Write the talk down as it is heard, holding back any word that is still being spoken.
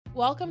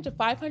Welcome to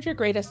 500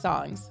 Greatest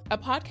Songs, a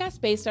podcast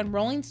based on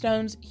Rolling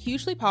Stone's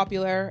hugely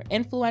popular,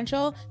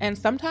 influential, and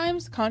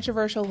sometimes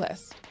controversial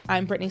list.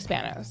 I'm Brittany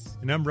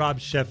Spanos. And I'm Rob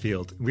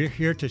Sheffield. We're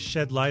here to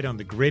shed light on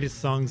the greatest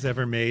songs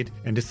ever made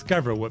and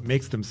discover what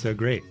makes them so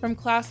great. From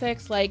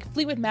classics like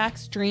Fleetwood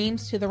Mac's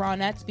Dreams to the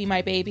Ronettes' Be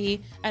My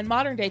Baby, and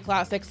modern-day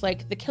classics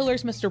like The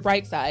Killer's Mr.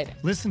 Brightside.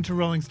 Listen to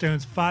Rolling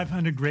Stone's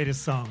 500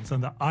 Greatest Songs on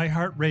the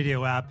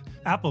iHeartRadio app,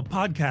 Apple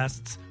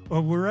Podcasts,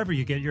 or wherever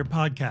you get your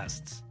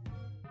podcasts.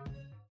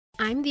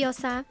 I'm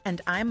Diosa. And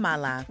I'm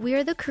Mala. We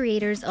are the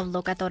creators of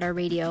Locatora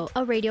Radio,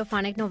 a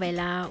radiophonic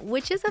novela,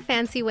 which is a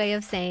fancy way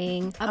of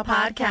saying a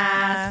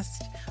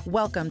podcast.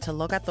 Welcome to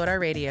Locatora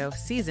Radio,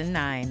 Season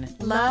 9.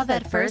 Love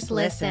at first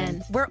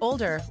listen. We're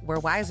older, we're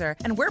wiser,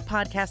 and we're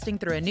podcasting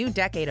through a new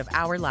decade of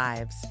our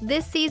lives.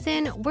 This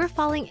season, we're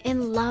falling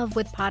in love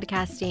with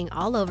podcasting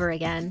all over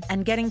again.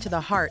 And getting to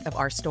the heart of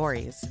our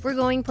stories. We're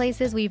going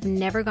places we've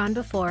never gone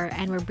before,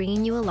 and we're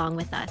bringing you along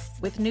with us.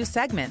 With new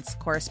segments,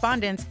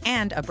 correspondence,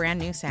 and a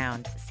brand new sound.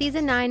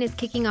 Season 9 is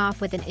kicking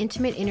off with an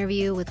intimate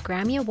interview with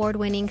Grammy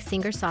Award-winning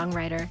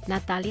singer-songwriter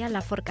Natalia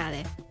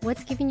Lafourcade.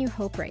 What's giving you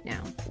hope right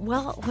now?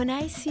 Well, when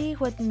I see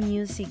what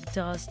music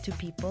does to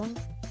people,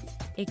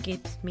 it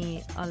gives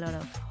me a lot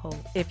of hope.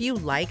 If you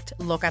liked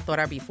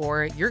Locatora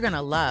before, you're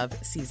gonna love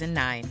Season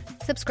 9.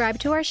 Subscribe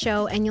to our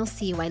show and you'll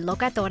see why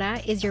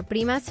Locatora is your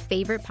prima's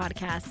favorite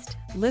podcast.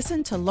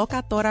 Listen to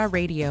Locatora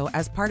Radio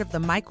as part of the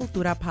My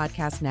Cultura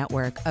Podcast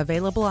Network,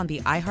 available on the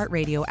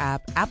iHeartRadio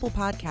app, Apple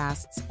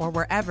Podcasts, or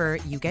wherever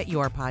you get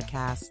your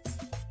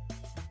podcasts.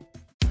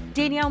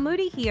 Danielle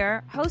Moody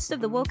here, host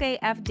of the Woke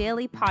AF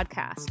Daily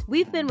podcast.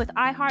 We've been with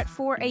iHeart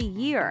for a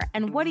year,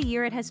 and what a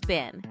year it has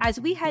been. As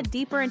we head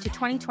deeper into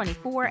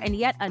 2024 and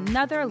yet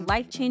another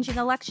life-changing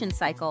election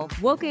cycle,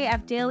 Woke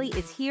AF Daily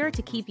is here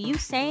to keep you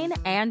sane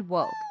and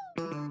woke.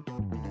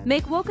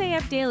 Make Woke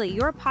AF Daily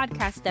your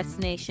podcast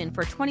destination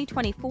for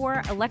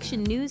 2024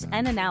 election news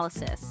and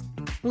analysis.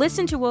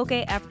 Listen to Woke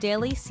AF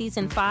Daily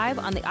Season 5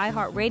 on the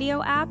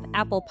iHeartRadio app,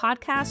 Apple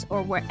Podcasts,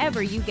 or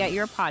wherever you get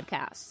your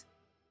podcasts.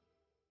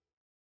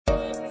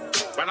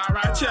 Well, all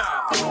right, y'all.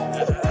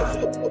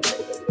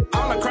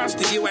 All across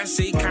the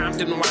USC,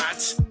 Compton,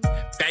 Watts,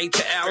 Bay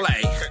to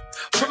LA.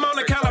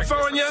 Pomona,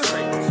 California,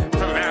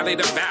 from valley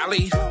to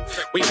valley,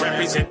 we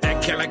represent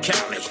that killer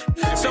Cali.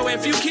 So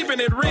if you keeping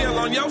it real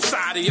on your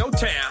side of your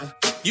town,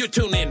 you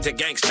tune in to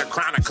Gangsta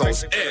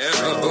Chronicles.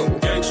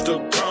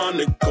 Gangsta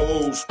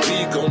Chronicles,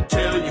 we gon'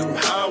 tell you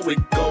how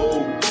it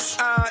goes.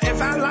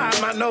 If I lie,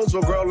 my nose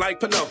will grow like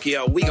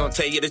Pinocchio. We gon'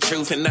 tell you the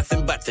truth and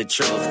nothing but the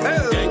truth.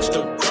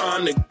 Gangsta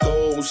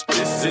Chronicles,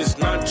 this is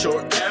not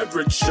your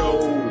average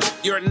show.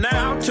 You're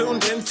now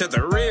tuned into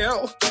the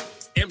real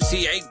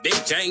MC8,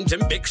 Big James,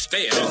 and Big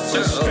Steel. This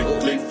is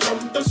strictly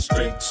from the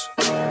streets.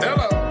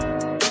 Hello,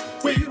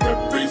 we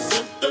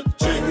represent the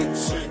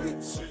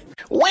James.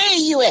 Where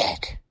you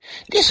at?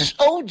 This is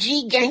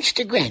OG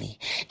Gangsta Granny,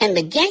 and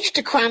the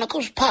Gangsta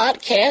Chronicles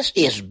podcast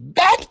is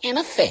back in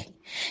effect.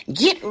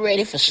 Get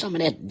ready for some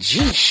of that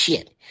G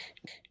shit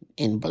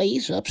and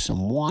blaze up some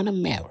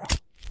Wanamera.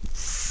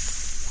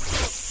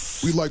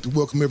 We'd like to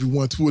welcome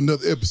everyone to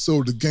another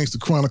episode of the Gangsta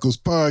Chronicles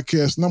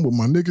podcast, and I'm with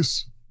my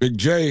niggas. Big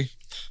J.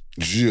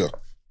 Yeah.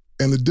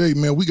 And today,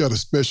 man, we got a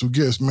special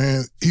guest,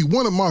 man. He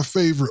one of my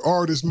favorite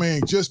artists,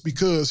 man, just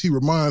because he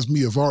reminds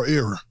me of our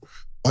era.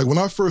 Like, when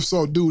I first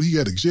saw dude, he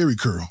had a Jerry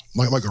curl,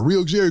 like a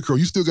real Jerry curl.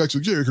 You still got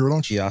your Jerry curl,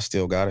 don't you? Yeah, I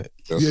still got it.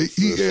 Yeah,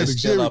 he had a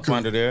Jerry up curl.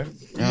 under there.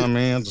 You know what I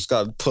mean? Just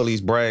got to pull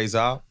these braids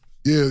out.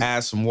 Yeah.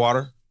 Add some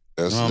water.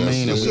 You know what I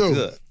mean? For And we sure.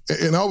 good.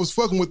 And I was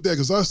fucking with that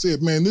because I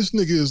said, man, this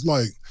nigga is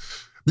like,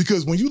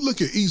 because when you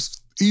look at East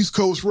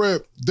Coast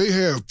rap, they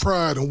have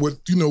pride in what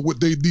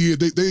they did.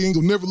 They ain't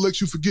gonna never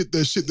let you forget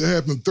that shit that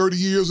happened 30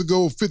 years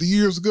ago, 50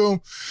 years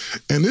ago.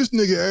 And this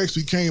nigga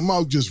actually came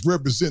out just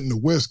representing the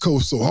West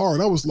Coast so hard.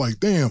 I was like,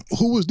 damn,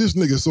 who is this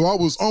nigga? So I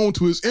was on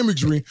to his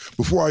imagery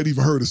before I'd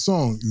even heard the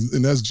song,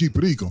 and that's G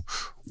Perico.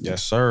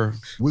 Yes, sir.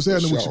 What's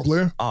happening with you,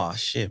 Blair? Oh,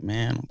 shit,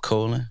 man. I'm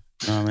cooling.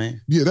 You know what I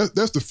mean? Yeah,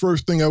 that's the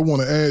first thing I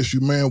want to ask you,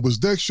 man. Was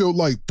that show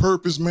like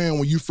purpose, man,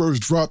 when you first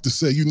dropped to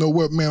say, you know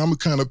what, man, I'm going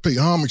to kind of pay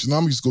homage and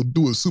I'm just going to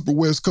do it super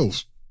West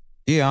Coast?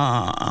 Yeah,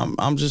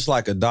 I'm just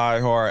like a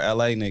diehard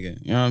LA nigga.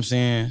 You know what I'm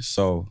saying?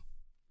 So,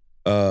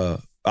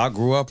 I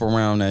grew up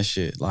around that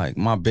shit. Like,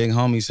 my big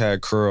homies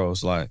had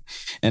curls, like,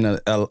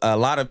 and a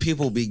lot of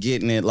people be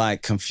getting it,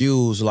 like,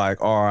 confused, like,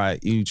 all right,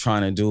 you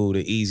trying to do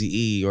the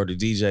Eazy-E or the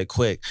DJ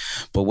Quick,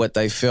 but what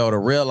they fail to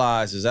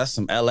realize is that's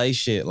some LA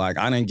shit. Like,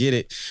 I didn't get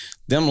it.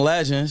 Them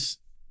legends,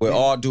 with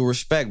all due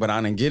respect, but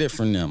I didn't get it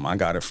from them. I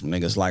got it from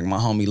niggas like my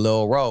homie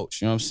Lil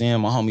Roach, you know what I'm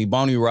saying? My homie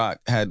Boney Rock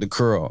had the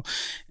curl,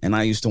 and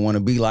I used to want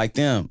to be like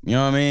them, you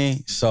know what I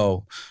mean?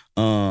 So,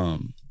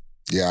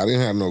 yeah, I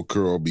didn't have no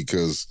curl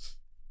because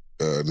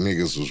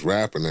niggas was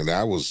rapping, and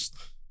that was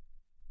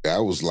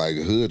like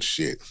hood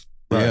shit.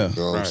 Yeah. You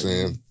know what I'm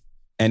saying?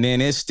 And then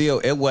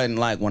it wasn't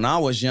like when I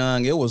was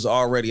young, it was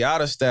already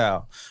out of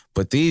style.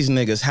 But these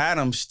niggas had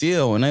them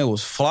still, and they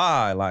was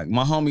fly. Like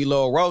my homie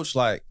Lil Roach,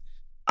 like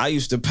I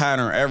used to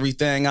pattern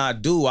everything I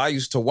do. I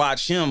used to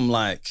watch him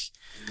like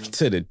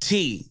to the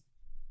T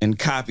and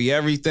copy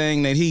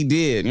everything that he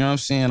did. You know what I'm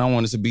saying? I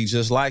wanted to be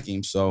just like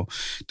him. So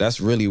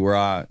that's really where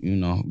I,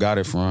 got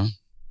it from.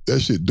 That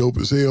shit dope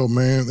as hell,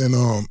 man.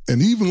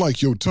 And even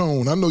like your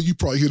tone, I know you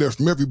probably hear that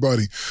from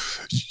everybody.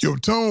 Your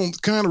tone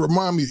kind of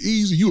remind me of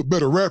Easy. You a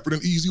better rapper than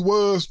Easy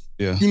was.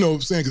 Yeah. You know what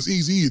I'm saying? Because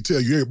Easy would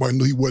tell you, everybody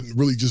knew he wasn't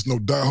really just no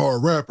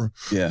diehard rapper.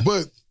 Yeah.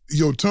 But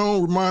your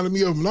tone reminded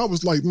me of him. And I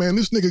was like, man,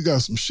 this nigga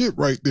got some shit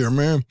right there,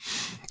 man.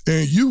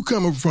 And you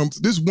coming from,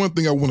 this one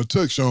thing I want to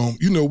touch on.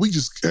 We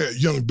just had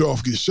young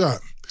Dolph get shot.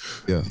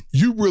 Yeah.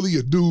 You really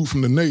a dude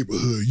from the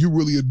neighborhood. You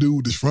really a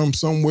dude that's from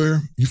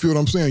somewhere. You feel what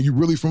I'm saying? You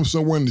really from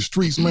somewhere in the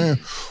streets, man.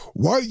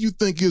 Why do you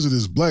think is it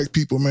as black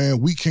people, man,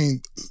 we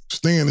can't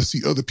stand to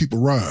see other people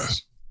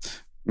rise?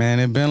 Man,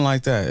 it been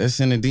like that. It's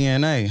in the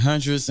DNA.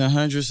 Hundreds and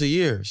hundreds of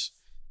years.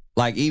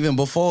 Like, even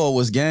before it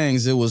was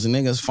gangs, it was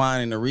niggas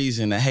finding a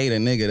reason to hate a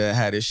nigga that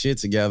had his shit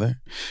together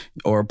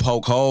or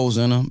poke holes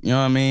in them. You know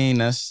what I mean?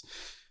 That's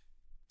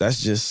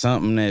just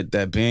something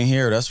that been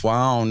here. That's why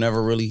I don't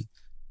never really...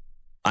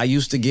 I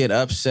used to get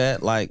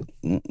upset, like,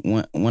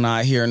 when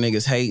I hear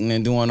niggas hating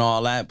and doing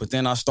all that, but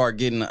then I start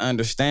getting the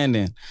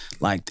understanding,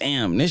 like,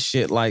 damn, this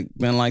shit, like,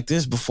 been like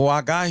this before I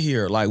got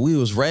here. Like, we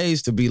was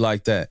raised to be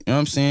like that. You know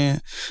what I'm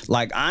saying?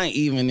 Like, I ain't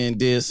even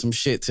did some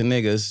shit to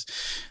niggas.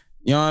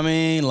 You know what I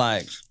mean?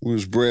 Like... We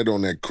was bred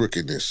on that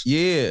crookedness.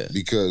 Yeah.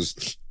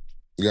 Because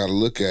you gotta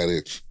look at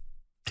it,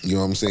 you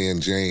know what I'm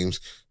saying, James...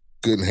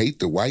 Couldn't hate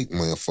the white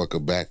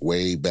motherfucker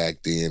way back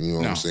then, you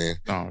know what I'm saying?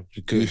 No,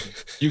 you could.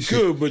 You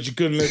could, but you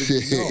couldn't let it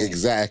be known.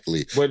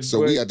 Exactly. But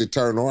we had to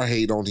turn our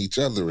hate on each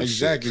other and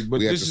exactly, shit. But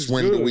we had to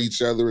swindle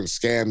each other and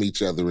scam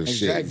each other and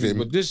shit. Exactly,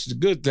 but this is a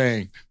good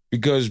thing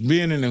because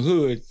being in the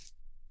hood,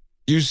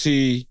 you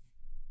see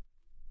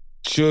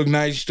Suge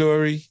Knight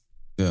story,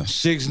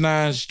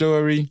 6ix9ine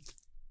story,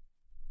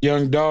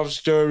 Young Dolph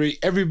story,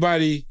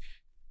 everybody...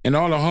 And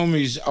all the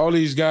homies, all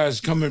these guys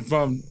coming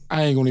from,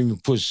 I ain't gonna even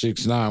put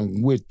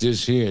 6ix9ine with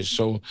this here,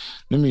 so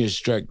let me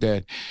extract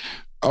that.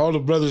 All the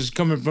brothers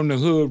coming from the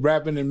hood,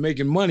 rapping and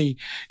making money,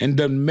 and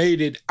done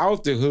made it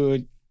out the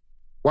hood.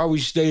 Why we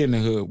stay in the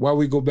hood? Why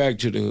we go back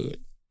to the hood?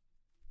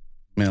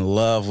 Man,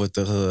 love with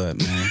the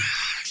hood, man.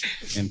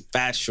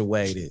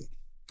 Infatuated.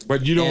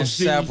 But you don't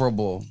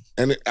Inseparable.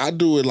 And I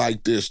do it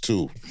like this,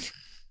 too.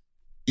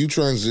 You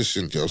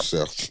transitioned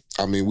yourself.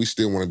 I mean, we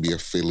still want to be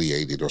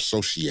affiliated or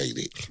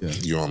associated. Yeah.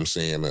 You know what I'm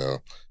saying?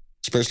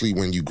 Especially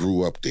when you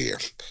grew up there.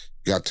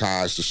 You got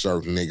ties to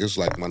certain niggas,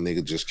 like my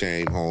nigga just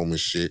came home and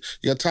shit.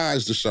 You got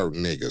ties to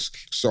certain niggas.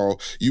 So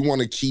you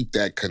want to keep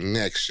that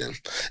connection.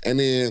 And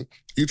then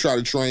you try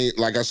to train,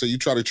 like I said, you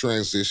try to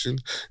transition.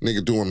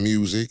 Nigga doing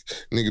music,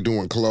 nigga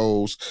doing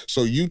clothes.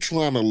 So you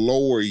trying to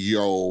lower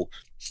your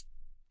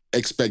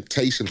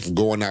expectation from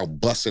going out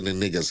busting a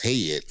nigga's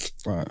head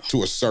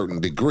to a certain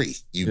degree.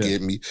 You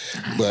get me?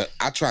 But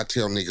I try to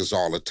tell niggas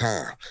all the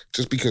time,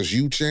 just because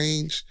you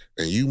change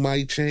and you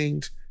might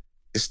change,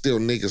 it's still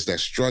niggas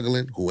that's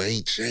struggling who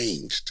ain't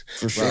changed.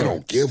 For sure. They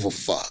don't give a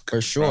fuck.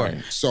 For sure.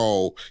 Right.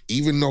 So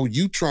even though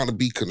you trying to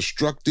be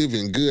constructive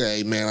and good,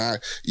 hey man,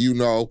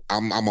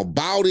 I'm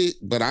about it,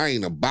 but I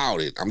ain't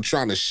about it. I'm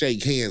trying to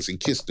shake hands and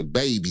kiss the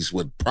babies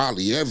with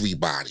probably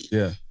everybody.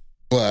 Yeah.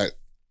 But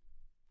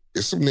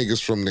it's some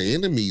niggas from the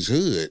enemy's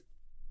hood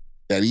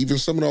that even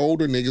some of the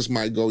older niggas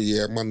might go,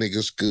 yeah, my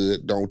nigga's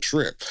good, don't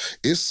trip.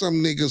 It's some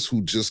niggas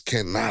who just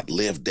cannot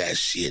live that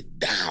shit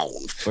down.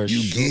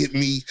 Get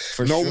me?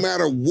 No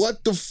matter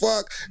what the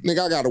fuck,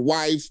 nigga, I got a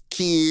wife,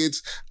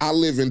 kids, I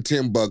live in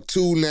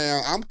Timbuktu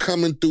now. I'm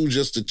coming through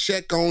just to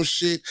check on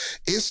shit.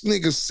 It's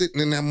niggas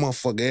sitting in that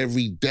motherfucker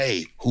every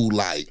day who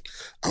like,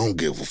 I don't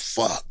give a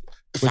fuck.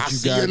 If I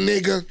see a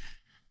nigga,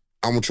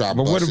 I'm gonna try to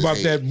But what about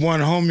that one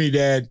homie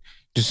that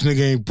this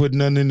nigga ain't putting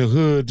nothing in the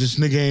hood. This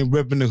nigga ain't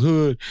repping the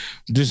hood.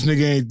 This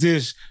nigga ain't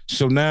this.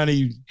 So now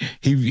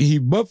he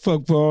butt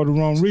fuck for all the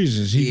wrong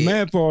reasons. He's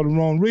mad for all the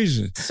wrong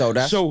reasons.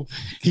 So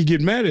he get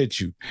mad at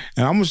you.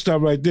 And I'm gonna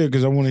stop right there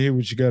because I want to hear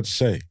what you got to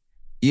say.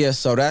 Yeah,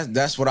 so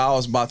that's what I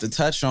was about to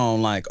touch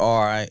on. Like,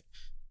 all right,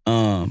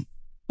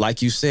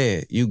 like you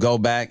said, you go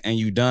back and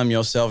you dumb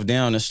yourself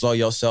down and slow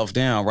yourself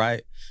down,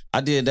 right?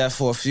 I did that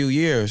for a few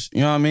years.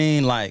 You know what I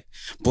mean? Like,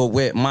 but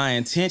with my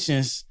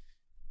intentions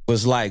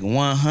was like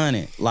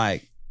 100,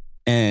 like,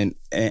 and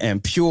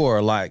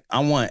pure. Like, I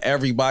want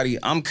everybody,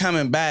 I'm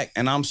coming back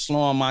and I'm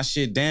slowing my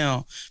shit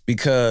down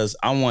because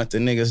I want the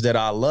niggas that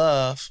I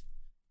love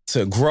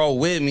to grow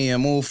with me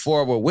and move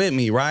forward with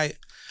me, right?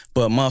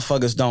 But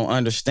motherfuckers don't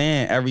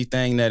understand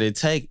everything that it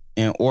take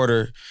in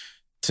order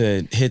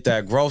to hit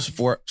that growth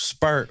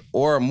spurt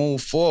or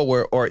move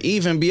forward or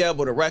even be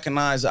able to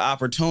recognize the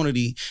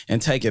opportunity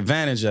and take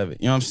advantage of it.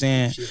 You know what I'm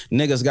saying? Sure.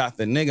 Niggas got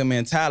the nigga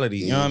mentality,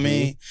 you know what I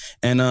mean?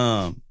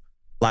 And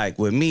like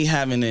with me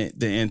having the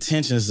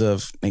intentions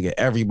of nigga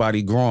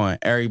everybody growing,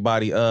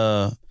 everybody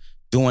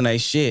doing they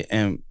shit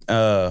and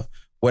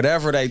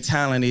whatever they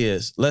talent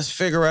is, let's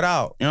figure it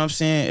out. You know what I'm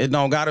saying? It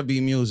don't gotta be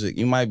music.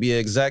 You might be an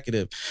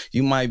executive.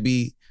 You might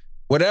be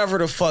whatever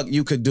the fuck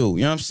you could do,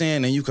 you know what I'm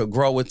saying? And you could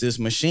grow with this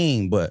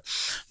machine, but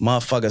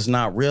motherfuckers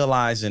not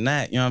realizing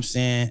that, you know what I'm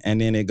saying? And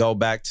then it go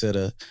back to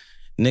the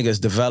niggas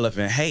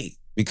developing hate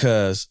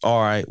because,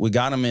 all right, we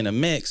got them in a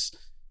mix,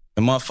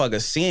 and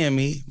motherfuckers seeing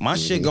me, my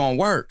shit gonna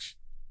work.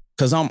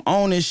 Cause I'm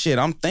on this shit.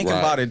 I'm thinking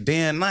about it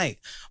day and night.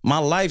 My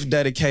life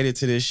dedicated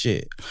to this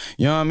shit.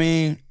 You know what I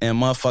mean? And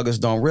motherfuckers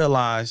don't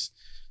realize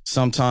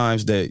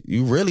sometimes that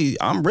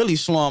I'm really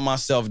slowing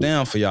myself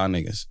down for y'all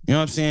niggas. You know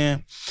what I'm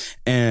saying?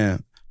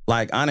 And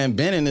like, I done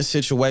been in this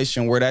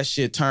situation where that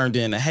shit turned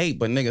into hate,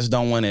 but niggas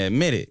don't want to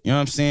admit it. You know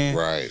what I'm saying?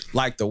 Right.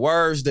 Like the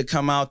words that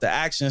come out, the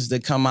actions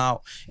that come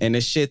out, and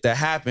the shit that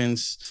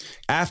happens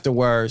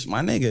afterwards,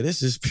 my nigga,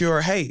 this is pure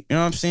hate. You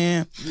know what I'm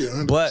saying? Yeah,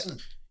 100%. But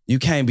you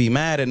can't be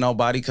mad at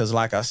nobody because,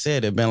 like I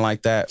said, it been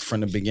like that from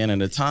the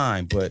beginning of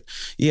time. But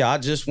yeah, I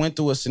just went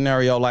through a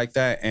scenario like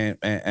that,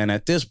 and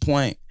at this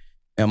point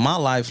in my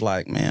life,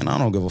 like, man, I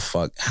don't give a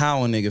fuck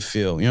how a nigga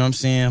feel. You know what I'm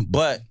saying?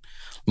 But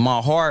my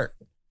heart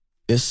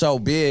is so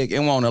big, it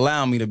won't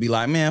allow me to be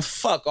like, man,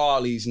 fuck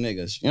all these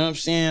niggas. You know what I'm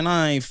saying?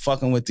 I ain't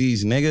fucking with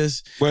these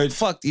niggas. But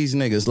fuck these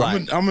niggas.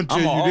 Like, I'm gonna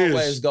tell you always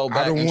this. Go back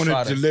I don't want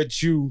it to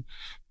let you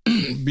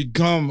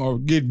become or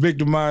get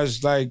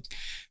victimized like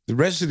the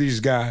rest of these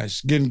guys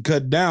getting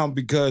cut down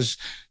because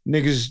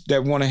niggas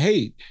that want to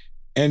hate.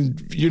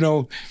 And, you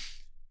know,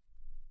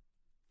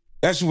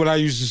 that's what I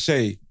used to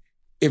say.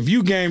 If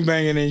you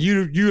gangbanging and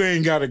you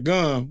ain't got a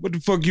gun, what the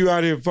fuck you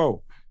out here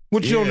for?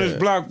 What you on this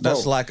block for?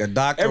 That's like a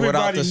doctor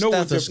Everybody without the know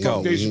what the stethoscope.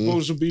 fuck they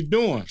supposed to be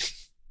doing.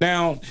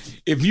 Now,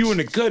 if you in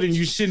the cut and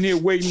you sitting here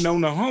waiting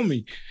on the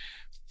homie,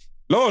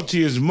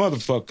 loyalty is a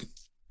motherfucker.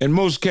 And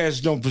most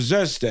cats don't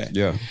possess that.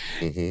 Yeah.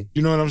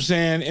 You know what I'm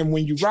saying? And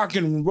when you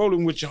rocking and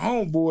rolling with your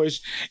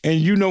homeboys and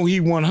you know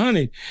he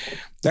 100,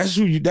 that's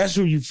who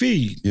you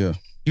feed. Yeah.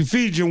 You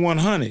feed your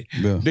 100.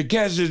 Yeah. The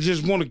cats that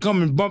just want to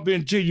come and bump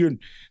into you,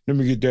 let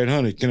me get that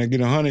 100. Can I get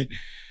 100?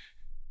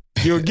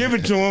 You'll give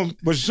it to him,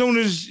 but as soon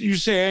as you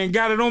say, I ain't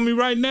got it on me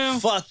right now.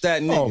 Fuck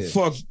that nigga. Oh,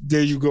 fuck,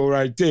 there you go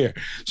right there.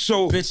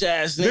 So bitch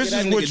ass nigga, this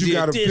is what you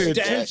got to pay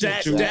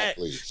attention to.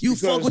 You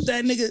fuck with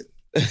that nigga?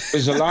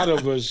 There's a lot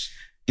of us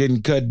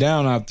getting cut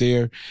down out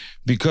there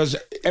because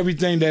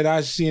everything that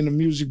I see in the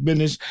music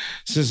business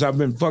since I've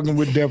been fucking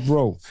with Death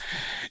Row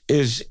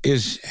is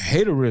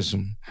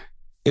haterism.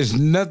 It's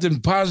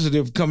nothing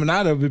positive coming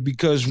out of it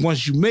because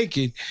once you make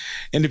it,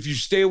 and if you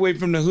stay away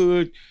from the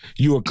hood,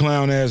 you a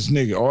clown ass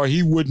nigga, or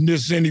he wouldn't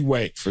this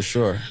anyway. For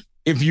sure.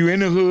 If you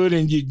in the hood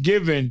and you're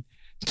giving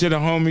to the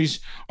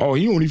homies, oh,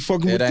 he only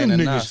fucking with them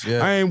enough, niggas.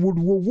 yeah. I ain't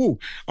woo.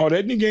 Oh,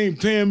 that nigga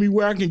ain't paying me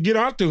where I can get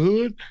out the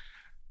hood.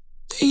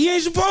 He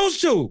ain't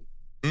supposed to.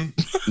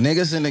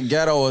 Niggas in the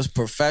ghetto is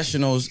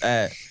professionals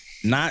at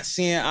not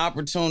seeing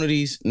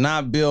opportunities,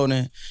 not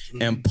building,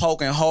 and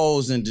poking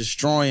holes and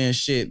destroying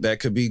shit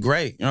that could be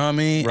great. You know what I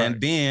mean? Right. And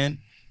then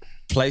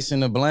placing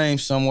the blame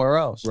somewhere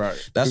else. Right.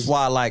 That's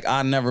why, like,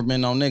 I never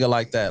been no nigga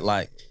like that.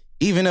 Like,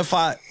 even if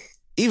I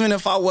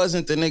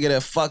wasn't the nigga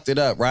that fucked it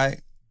up, right?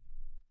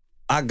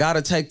 I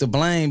gotta take the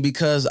blame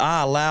because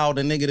I allowed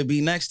the nigga to be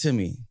next to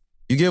me.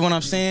 You get what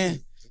I'm saying?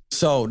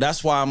 So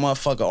that's why a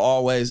motherfucker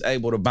always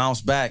able to bounce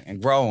back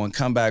and grow and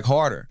come back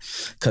harder.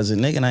 Cause a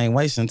nigga ain't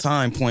wasting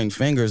time pointing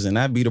fingers, and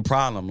that be the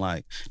problem.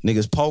 Like,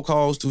 niggas poke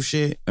holes through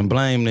shit and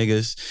blame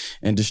niggas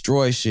and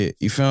destroy shit.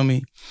 You feel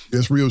me?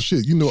 That's real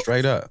shit. You know,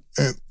 straight up.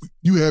 And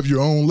you have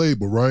your own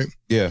label, right?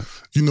 Yeah.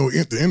 You know,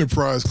 the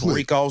Enterprise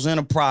Click. Perico's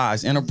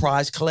Enterprise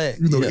Click.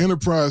 You know, the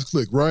Enterprise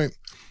Click, right?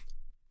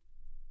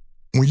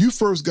 When you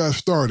first got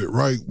started,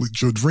 right,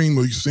 with your dream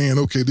of you saying,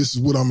 okay, this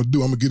is what I'm gonna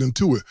do, I'm gonna get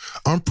into it.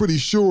 I'm pretty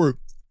sure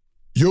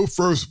your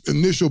first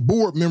initial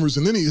board members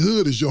in any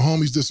hood is your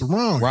homies that's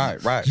around you.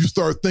 Right. You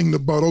start thinking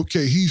about,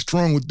 okay, he's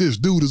strong with this.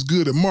 Dude is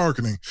good at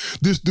marketing.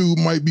 This dude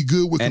might be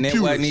good with computers.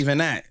 And it wasn't even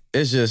that.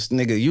 It's just,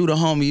 nigga, you the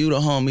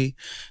homie.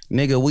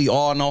 Nigga, we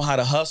all know how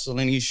to hustle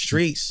in these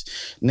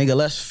streets. Nigga,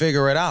 let's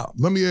figure it out.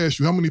 Let me ask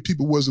you, how many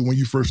people was it when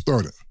you first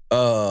started?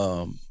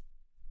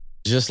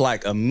 Just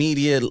like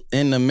immediate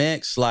in the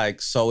mix.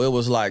 Like, so it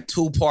was like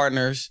 2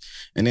 partners,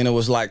 and then it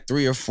was like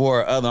 3 or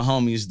 4 other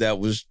homies that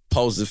was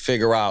supposed to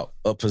figure out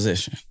a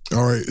position.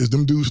 All right, is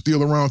them dudes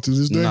still around to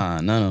this day?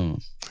 Nah, none of them.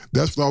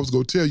 That's what I was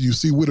gonna tell you.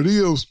 See what it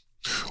is?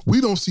 We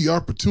don't see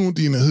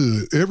opportunity in the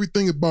hood.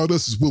 Everything about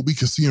us is what we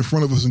can see in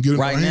front of us and get in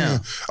right our now.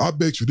 hand. I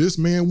bet you this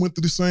man went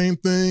through the same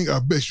thing. I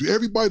bet you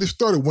everybody that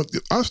started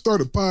I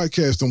started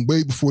podcasting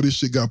way before this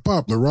shit got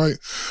popular, right?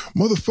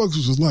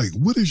 Motherfuckers was like,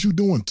 what is you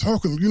doing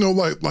talking? You know,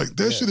 like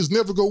that shit is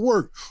never gonna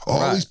work.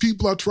 All these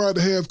people I tried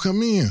to have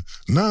come in.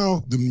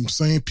 Now, them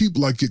same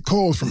people I get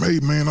calls from,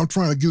 hey man, I'm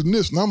trying to get in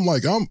this. And I'm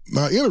like, I'm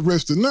not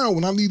interested now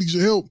when I needed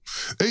your help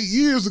 8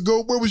 years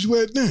ago. Where was you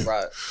at then?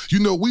 Right. You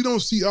know, we don't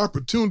see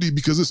opportunity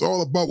because it's all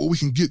about what we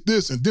can get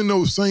this. And then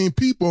those same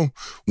people,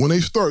 when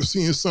they start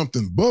seeing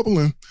something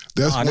bubbling,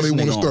 that's when they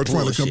want to start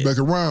trying to come back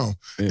around.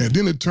 Yeah. And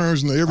then it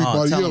turns into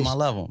everybody else. I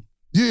love them.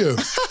 Yeah.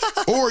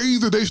 Or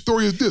either their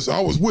story is this: I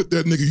was with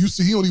that nigga. You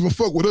see, he don't even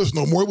fuck with us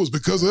no more. It was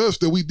because of us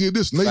that we did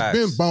this. And they've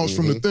been bounced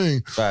from the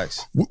thing.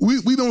 Facts.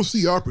 We don't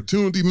see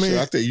opportunity, man.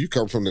 So I think you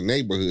come from the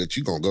neighborhood,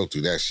 you gonna go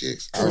through that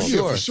shit. For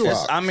sure.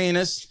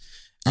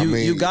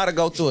 You gotta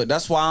go through it.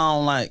 That's why I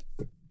don't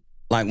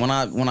like when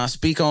I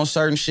speak on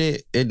certain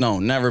shit, it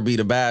don't never be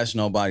to bash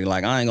nobody.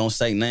 Like, I ain't gonna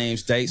say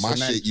names, dates. My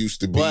shit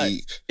used to be. But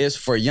it's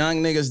for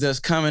young niggas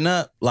that's coming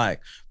up. Like,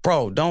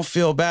 bro, don't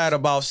feel bad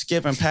about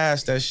skipping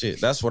past that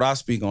shit. That's what I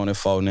speak on it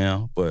for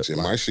now. But shit,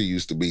 my shit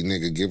used to be,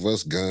 nigga, give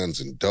us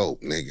guns and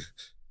dope, nigga.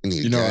 We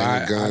need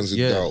guns and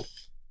dope.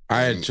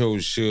 I had told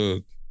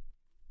Suge,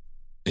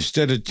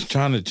 instead of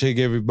trying to take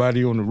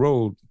everybody on the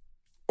road,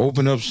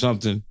 open up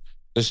something,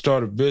 let's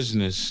start a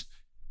business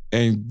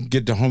and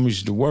get the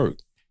homies to work.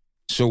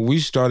 So we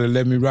started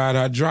Let Me Ride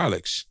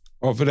Hydraulics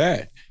off of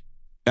that.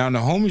 Now the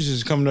homies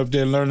is coming up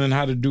there learning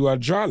how to do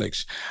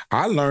hydraulics.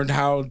 I learned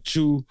how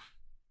to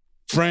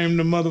frame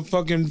the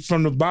motherfucking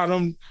from the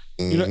bottom,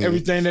 you know,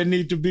 everything that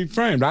needs to be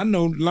framed.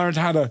 Learned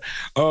how to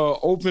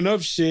open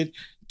up shit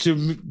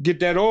to get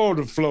that oil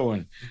to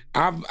flowing.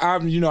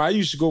 I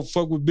used to go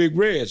fuck with Big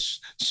Reds.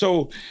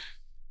 So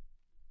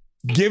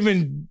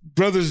giving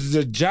brothers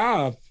the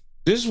job,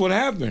 this is what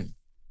happened.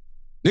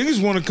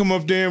 Niggas want to come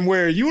up there and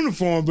wear a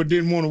uniform, but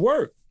didn't want to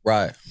work.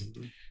 Right.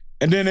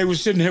 And then they were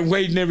sitting there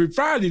waiting every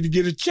Friday to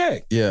get a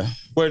check. Yeah.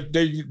 But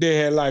they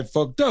had like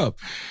fucked up.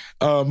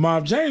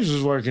 Mob James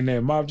was working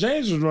there. Mob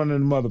James was running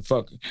the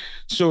motherfucker.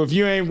 So if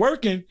you ain't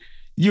working,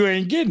 you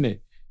ain't getting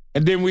it.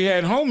 And then we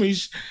had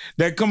homies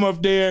that come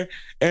up there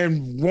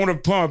and want to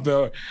pump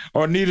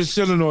or need a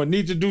cylinder or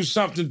need to do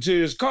something to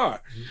his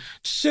car.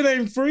 Shit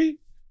ain't free.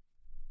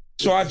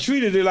 So I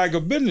treated it like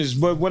a business.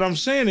 But what I'm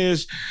saying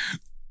is,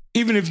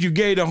 even if you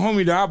gave the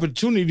homie the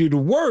opportunity to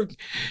work,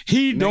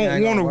 he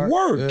don't want to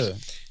work. Yeah.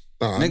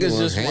 Niggas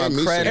just want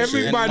credit.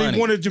 Everybody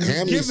wanted to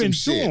be given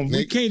to him.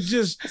 We can't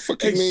just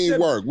fucking mean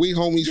work. We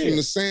homies from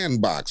the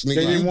sandbox.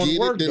 Nigga, you get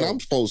it, then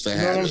I'm supposed to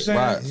have it.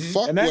 Right.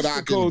 Fuck what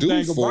I can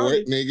do for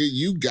it, nigga.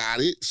 You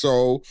got it.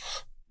 So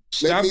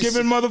stop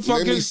giving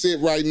motherfuckers. Let me sit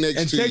right next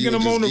and to you taking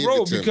them on the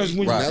road, because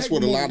when that's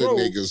what a lot of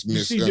niggas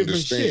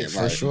misunderstand.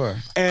 For sure.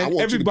 And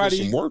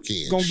everybody some work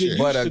in. Gonna get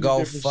but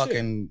go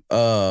fucking.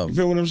 You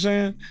feel what I'm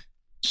saying?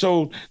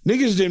 So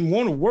niggas didn't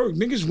want to work.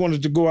 Niggas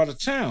wanted to go out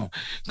of town,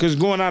 because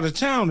going out of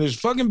town is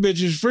fucking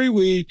bitches, free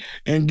weed,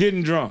 and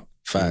getting drunk.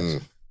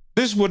 Facts.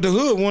 This is what the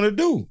hood want to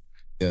do.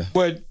 Yeah.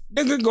 But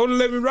nigga, go to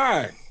Let Me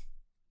Ride.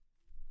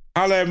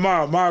 Holla at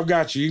Mob. Mob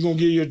got you. He gonna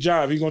give you a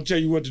job. He gonna tell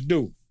you what to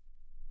do.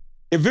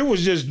 If it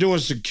was just doing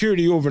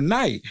security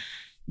overnight,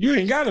 you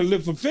ain't got to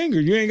lift a finger.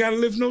 You ain't got to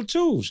lift no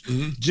tools.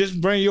 Just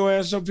bring your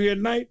ass up here at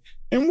night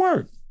and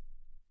work.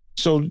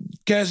 So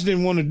cats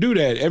didn't want to do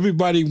that.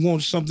 Everybody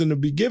wants something to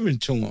be given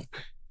to them.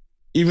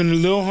 Even the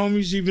little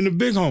homies, even the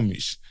big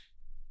homies.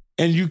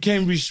 And you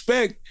can't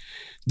respect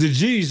the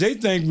G's. They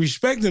think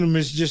respecting them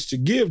is just to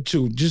give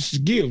to, just to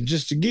give,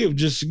 just to give,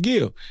 just to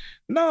give.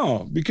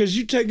 No, because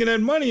you taking that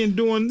money and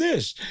doing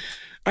this.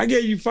 I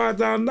gave you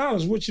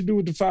 $5,000. What you do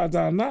with the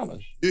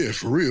 $5,000? Yeah,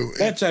 for real.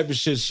 That type of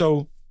shit.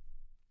 So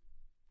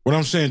what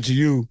I'm saying to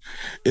you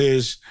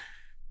is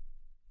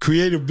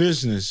create a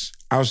business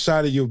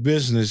outside of your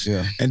business,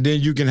 and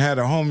then you can have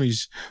the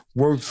homies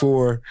work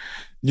for,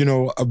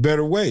 a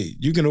better way.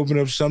 You can open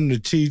up something to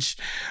teach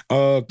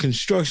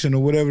construction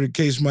or whatever the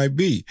case might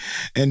be.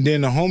 And then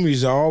the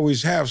homies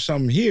always have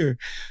something here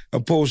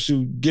opposed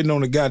to getting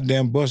on the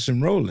goddamn bus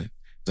and rolling.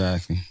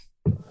 Exactly.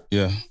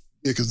 Yeah.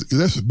 Yeah, because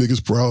that's the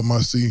biggest problem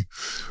I see.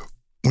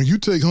 When you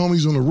take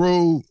homies on the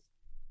road,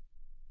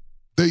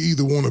 they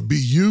either want to be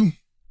you.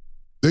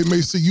 They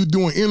may see you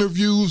doing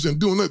interviews and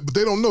doing that, but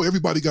they don't know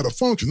everybody got a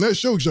function.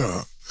 That's your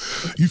job.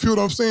 You feel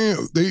what I'm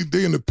saying?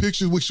 They in the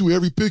pictures with you,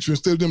 every picture,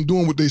 instead of them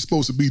doing what they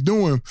supposed to be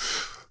doing.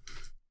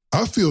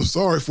 I feel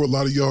sorry for a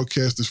lot of y'all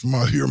casters from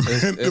out here,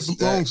 man. It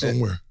belongs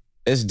somewhere.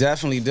 It's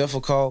definitely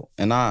difficult,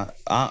 and I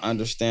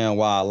understand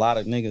why a lot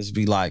of niggas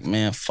be like,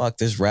 man, fuck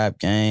this rap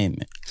game,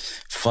 and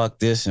fuck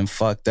this and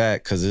fuck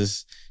that,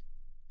 because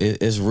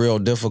it's real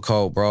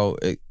difficult, bro.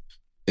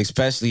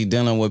 Especially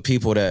dealing with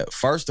people that,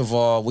 first of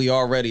all, we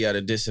already at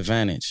a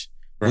disadvantage.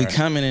 Right. We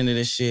coming into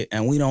this shit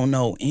and we don't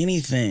know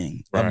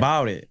anything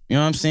about it. You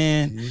know what I'm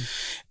saying? Mm-hmm.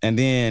 And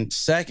then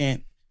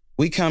second,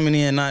 we coming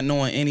in not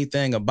knowing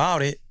anything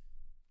about it.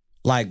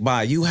 Like,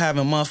 by you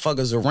having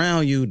motherfuckers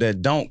around you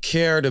that don't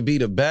care to be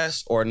the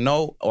best or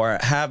know or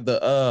have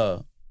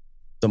the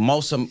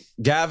most,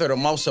 gather the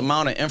most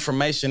amount of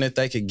information that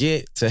they could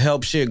get to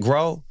help shit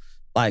grow.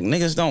 Like,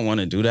 niggas don't want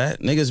to do that.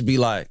 Niggas be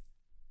like,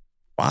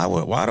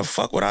 why the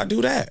fuck would I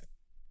do that?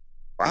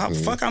 Why the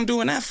fuck I'm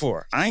doing that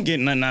for? I ain't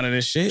getting nothing out of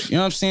this shit. You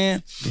know what I'm saying?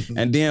 Mm-hmm.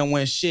 And then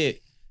when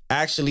shit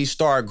actually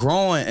start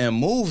growing and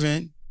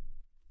moving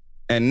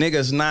and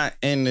niggas not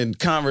in the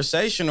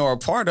conversation or a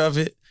part of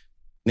it,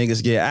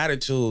 niggas get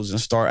attitudes and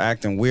start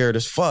acting weird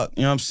as fuck.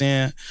 You know what I'm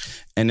saying?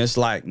 And it's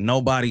like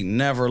nobody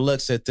never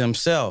looks at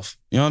themselves.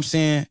 You know what I'm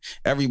saying?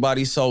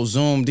 Everybody's so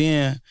zoomed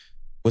in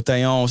with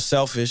their own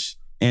selfish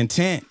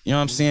intent. You know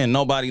what I'm saying?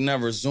 Nobody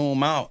never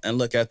zoom out and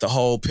look at the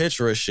whole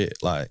picture of shit.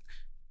 Like,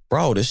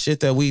 bro, the shit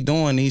that we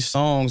doing, these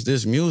songs,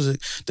 this music,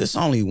 this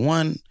only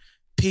one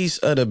piece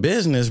of the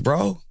business,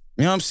 bro.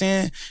 You know what I'm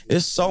saying?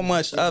 It's so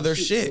much other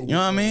shit. You know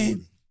what I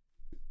mean?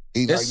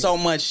 There's so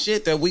much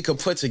shit that we could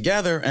put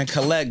together and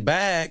collect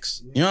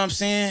bags. You know what I'm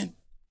saying?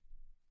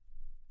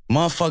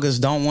 Motherfuckers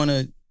don't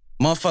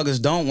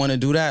want to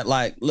do that.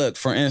 Like, look,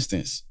 for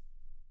instance,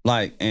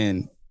 like,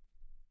 and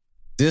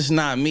this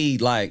not me,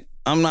 like,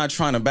 I'm not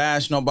trying to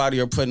bash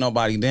nobody or put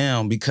nobody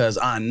down because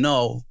I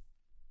know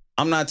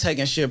I'm not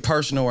taking shit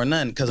personal or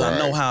nothing because I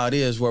know how it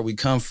is where we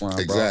come from, bro.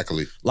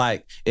 Exactly.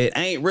 Like, it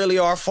ain't really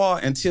our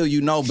fault until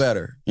you know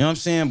better. You know what I'm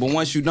saying? But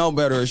once you know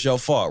better, it's your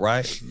fault,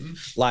 right?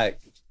 Like,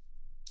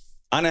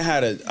 I'm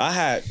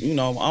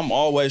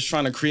always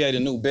trying to create a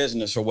new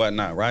business or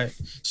whatnot, right?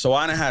 So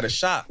I done had a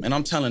shop and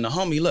I'm telling the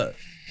homie, look,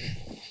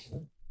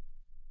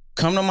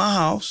 come to my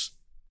house,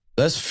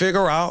 let's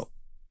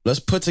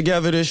put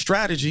together this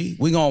strategy,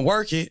 we gonna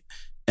work it,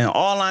 and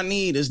all I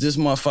need is this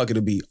motherfucker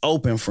to be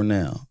open for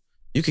now.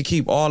 You can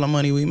keep all the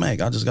money we make,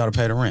 I just gotta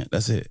pay the rent,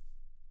 that's it.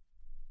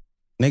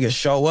 Nigga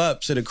show up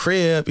to the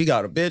crib, he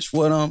got a bitch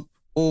with him,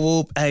 whoop,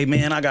 whoop, hey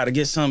man, I gotta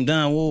get something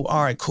done, whoop,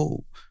 all right,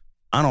 cool.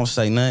 I don't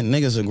say nothing.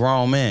 Nigga's a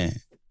grown man.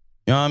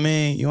 You know what I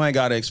mean? You ain't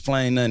got to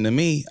explain nothing to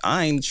me.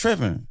 I ain't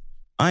tripping.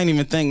 I ain't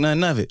even think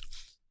nothing of it.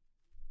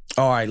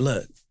 All right,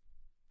 look.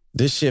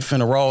 This shit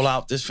finna roll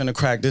out. This finna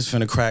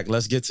crack.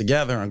 Let's get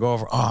together and go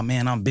over. Oh,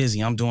 man, I'm busy.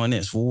 I'm doing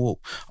this. Woo.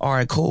 All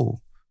right,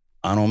 cool.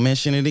 I don't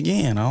mention it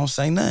again. I don't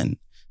say nothing.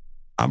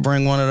 I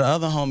bring one of the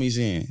other homies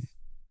in.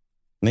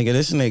 Nigga,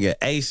 this nigga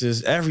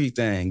aces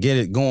everything. Get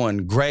it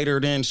going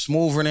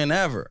smoother than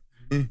ever.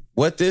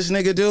 What this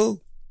nigga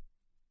do?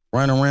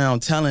 Run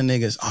around telling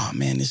niggas, oh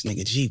man, this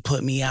nigga G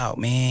put me out,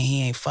 man.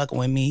 He ain't fucking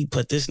with me. He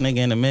put this nigga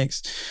in the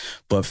mix.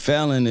 But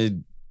failing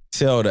to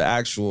tell the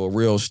actual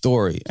real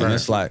story. And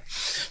it's like,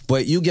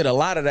 but you get a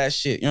lot of that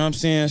shit, you know what I'm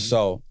saying?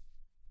 So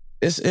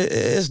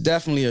it's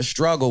definitely a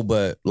struggle,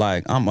 but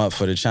like I'm up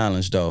for the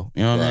challenge though.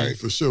 You know what I mean?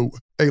 For sure.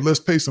 Hey,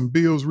 let's pay some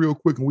bills real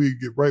quick and we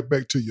get right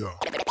back to y'all.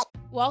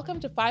 Welcome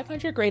to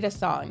 500 Greatest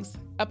Songs,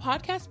 a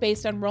podcast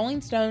based on Rolling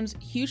Stone's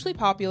hugely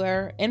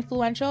popular,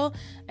 influential,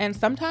 and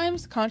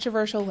sometimes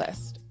controversial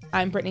list.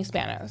 I'm Brittany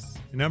Spanos.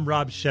 And I'm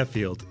Rob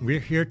Sheffield. We're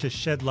here to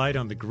shed light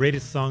on the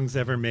greatest songs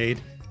ever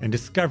made and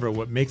discover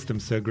what makes them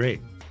so great.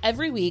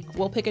 Every week,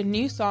 we'll pick a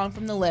new song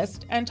from the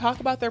list and talk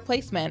about their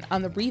placement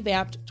on the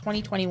revamped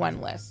 2021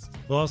 list.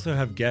 We'll also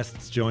have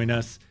guests join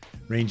us,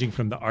 ranging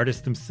from the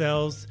artists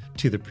themselves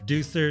to the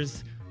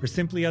producers, or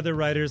simply other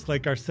writers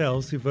like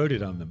ourselves who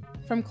voted on them.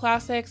 From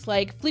classics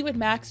like Fleetwood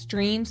Mac's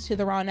Dreams to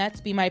the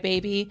Ronettes' Be My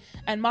Baby,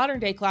 and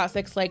modern-day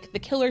classics like The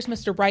Killer's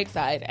Mr.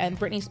 Brightside and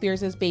Britney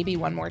Spears' Baby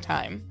One More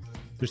Time.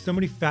 There's so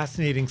many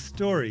fascinating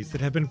stories that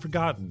have been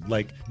forgotten,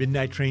 like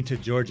Midnight Train to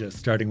Georgia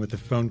starting with a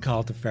phone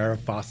call to Farrah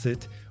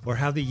Fawcett, or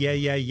how the Yeah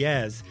Yeah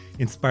Yeahs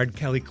inspired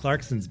Kelly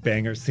Clarkson's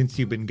banger Since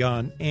You've Been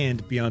Gone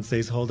and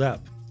Beyoncé's Hold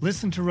Up.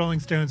 Listen to Rolling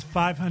Stone's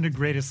 500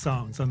 Greatest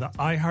Songs on the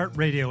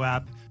iHeartRadio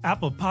app,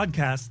 Apple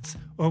Podcasts,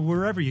 or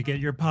wherever you get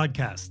your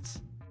podcasts.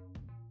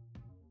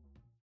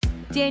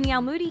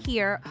 Danielle Moody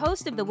here,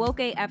 host of the Woke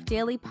AF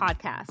Daily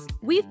podcast.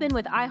 We've been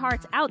with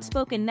iHeart's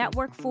Outspoken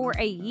Network for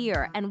a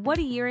year, and what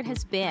a year it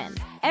has been.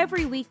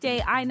 Every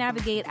weekday, I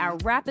navigate our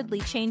rapidly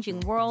changing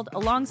world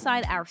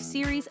alongside our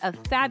series of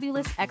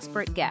fabulous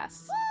expert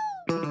guests.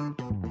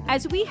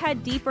 As we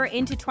head deeper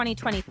into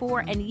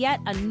 2024 and yet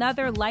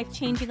another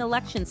life-changing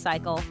election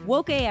cycle,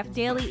 Woke AF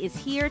Daily is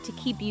here to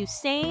keep you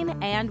sane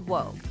and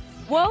woke.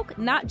 Woke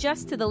not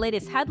just to the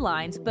latest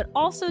headlines, but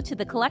also to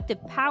the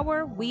collective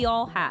power we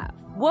all have.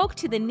 Woke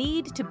to the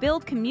need to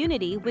build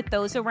community with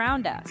those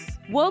around us.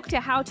 Woke to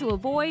how to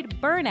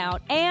avoid burnout,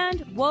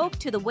 and woke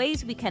to the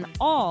ways we can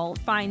all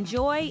find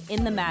joy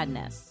in the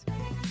madness.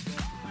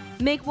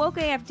 Make Woke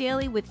AF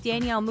Daily with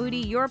Danielle Moody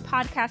your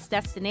podcast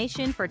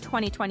destination for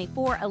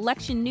 2024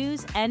 election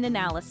news and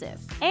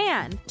analysis.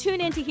 And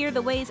tune in to hear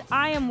the ways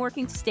I am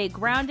working to stay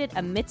grounded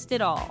amidst it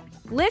all.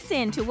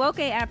 Listen to Woke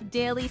AF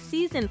Daily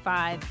Season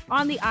 5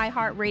 on the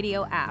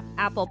iHeartRadio app,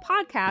 Apple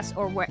Podcasts,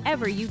 or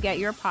wherever you get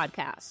your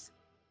podcasts.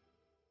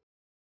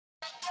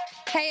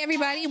 Hey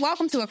everybody,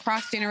 welcome to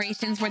Across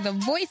Generations, where the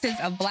voices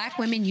of Black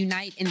women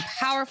unite in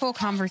powerful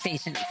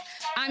conversations.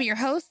 I'm your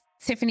host,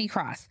 Tiffany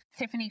Cross.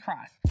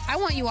 I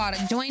want you all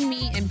to join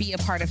me and be a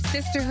part of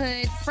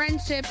sisterhood,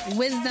 friendship,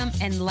 wisdom,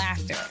 and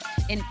laughter.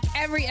 In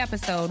every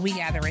episode, we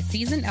gather a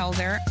seasoned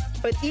elder.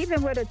 But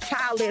even with a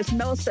child, there's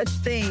no such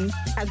thing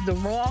as the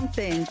wrong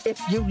thing if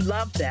you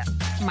love them.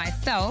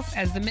 Myself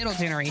as the middle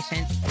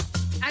generation.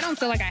 I don't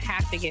feel like I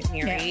have to get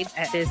married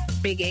at this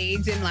big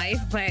age in life,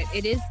 but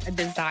it is a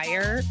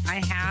desire I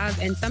have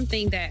and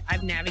something that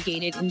I've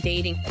navigated in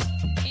dating.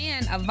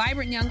 And a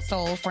vibrant young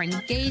soul for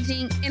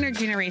engaging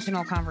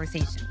intergenerational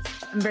conversations.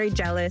 I'm very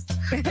jealous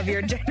of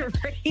your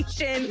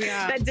generation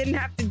that didn't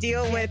have to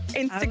deal with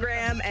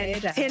Instagram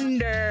and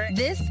Tinder.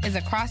 This is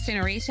Across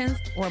Generations,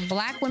 where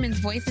Black women's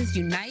voices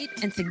unite,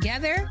 and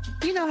together,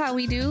 you know how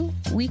we do,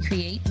 we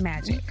create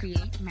magic.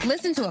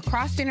 Listen to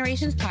Across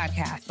Generations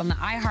podcast on the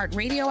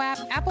iHeartRadio app,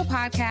 Apple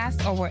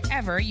Podcasts, or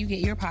wherever you get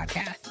your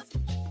podcasts.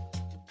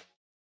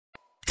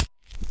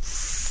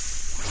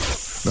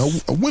 Now,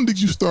 when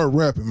did you start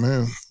rapping,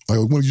 man? Like,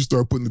 when did you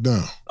start putting it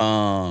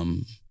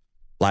down?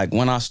 Like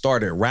when I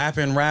started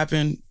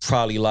rapping,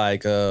 probably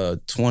like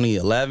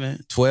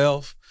 2011,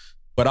 12.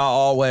 But I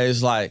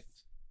always like,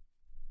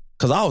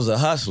 cause I was a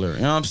hustler,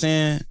 you know what I'm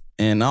saying?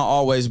 And I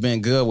always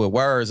been good with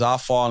words. I'll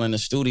fall in the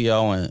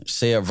studio and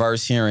say a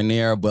verse here and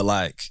there, but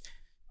like,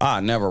 I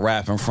never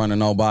rap in front of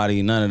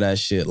nobody, none of that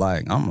shit.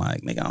 Like, I'm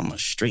like, nigga, I'm a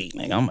street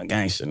nigga, I'm a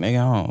gangster, nigga.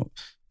 I don't,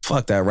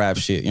 fuck that rap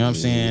shit, you know what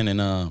I'm saying?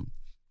 And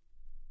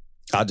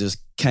I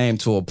just came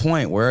to a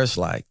point where it's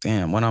like,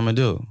 damn, what I'm gonna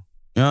do?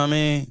 You know what I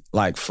mean?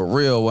 Like, for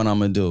real, what I'm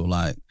gonna do?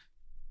 Like,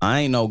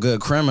 I ain't no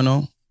good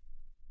criminal.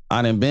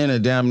 I done been to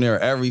damn near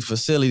every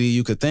facility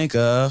you could think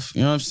of.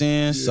 You know what I'm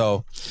saying? Yeah.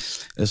 So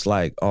it's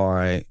like, all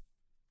right,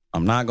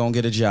 I'm not gonna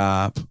get a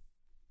job.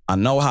 I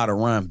know how to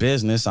run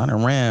business. I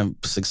done ran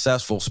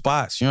successful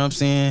spots. You know what I'm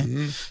saying?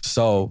 Mm-hmm.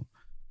 So,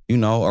 you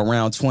know,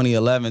 around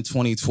 2011,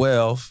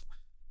 2012,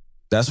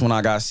 that's when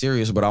I got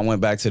serious, but I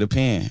went back to the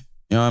pen.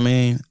 You know what I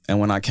mean? And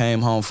when I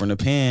came home from the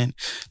pen,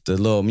 the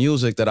little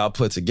music that I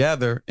put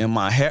together in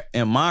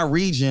my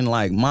region,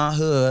 like my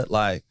hood,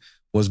 like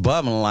was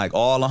bubbling. Like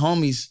all the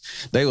homies,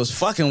 they was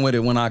fucking with it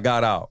when I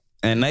got out.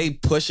 And they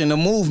pushing the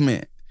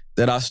movement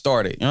that I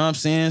started. You know what I'm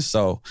saying?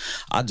 So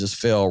I just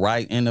fell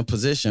right in the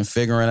position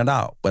figuring it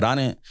out. But I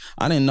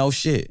didn't know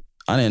shit.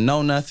 I didn't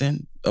know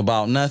nothing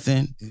about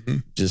nothing. Mm-hmm.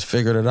 Just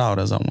figured it out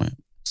as I went.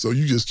 So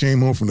you just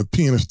came home from the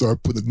pen and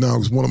started putting it down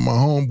because one of my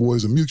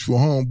homeboys, a mutual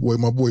homeboy,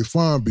 my boy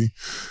Fonby,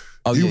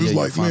 he was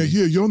like, man,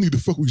 y'all need to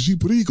fuck with G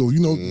Perico. You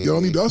know,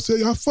 y'all need to, I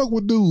said, I fuck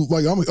with dudes.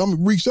 Like, I'm gonna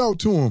reach out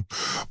to him.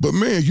 But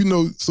man, you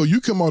know, so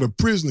you come out of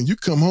prison and you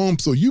come home,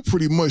 so you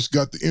pretty much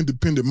got the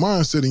independent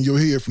mindset in your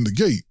head from the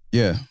gate.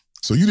 Yeah.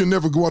 So you didn't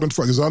never go out and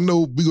try, because I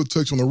know we gonna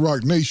touch on the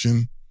Rock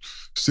Nation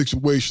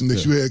situation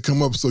that you had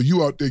come up. So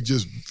you out there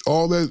just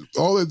all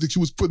that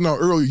you was putting out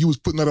earlier, you was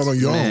putting that out on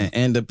your own.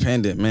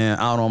 Independent, man,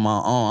 out on my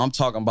own. I'm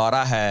talking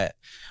about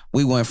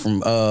we went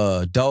from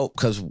dope,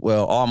 because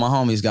all my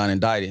homies got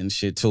indicted and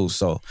shit too.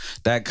 So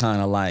that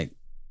kind of like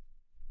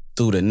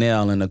threw the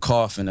nail in the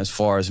coffin as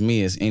far as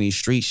me as any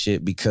street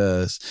shit,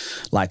 because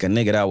like a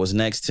nigga that was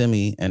next to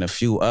me and a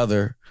few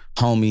other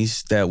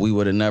homies that we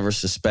would have never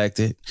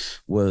suspected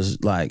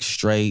was like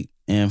straight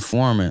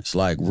informants,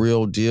 like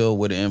real deal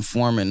with an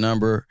informant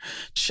number,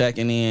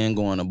 checking in,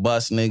 going to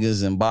bust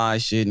niggas and buy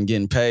shit and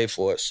getting paid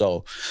for it.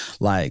 So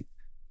like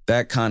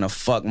that kind of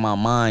fucked my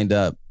mind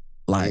up.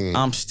 Like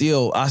I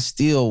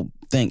still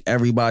think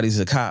everybody's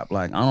a cop.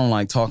 Like I don't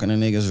like talking to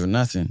niggas or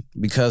nothing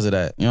because of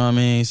that. You know what I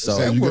mean? So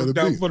that worked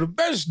out for the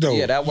best though.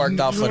 Yeah, that worked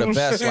out for the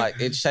best.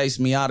 Like it chased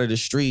me out of the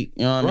street.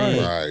 You know what I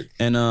mean? Right.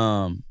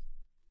 And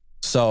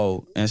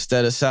so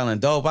instead of selling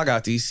dope, I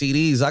got these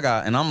CDs.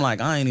 And I'm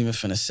like, I ain't even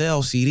finna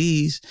sell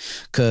CDs,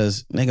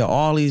 cause nigga,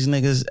 all these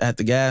niggas at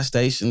the gas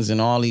stations and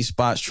all these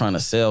spots trying to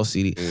sell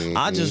CDs. Mm-hmm.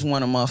 I just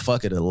want a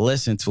motherfucker to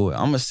listen to it.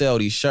 I'm gonna sell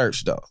these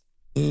shirts though.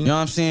 You know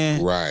what I'm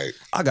saying? Right.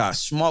 I got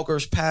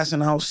smokers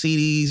passing out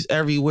CDs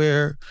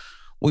everywhere.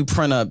 We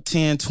print up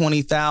 10,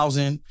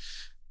 20,000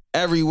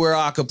 everywhere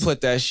I could put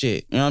that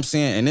shit. You know what I'm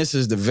saying? And this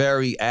is the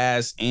very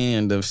ass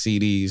end of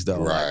CDs though.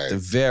 Right. Like, the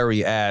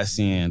very ass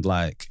end.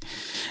 Like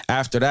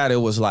after that, it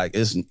was like,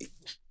 it's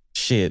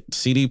shit.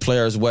 CD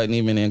players wasn't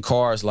even in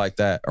cars like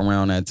that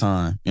around that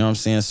time. You know what I'm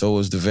saying? So it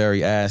was the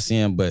very ass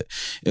end, but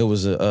it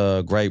was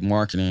a great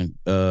marketing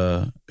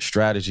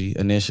strategy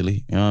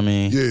initially. You know what I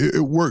mean? Yeah,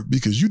 it worked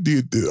because you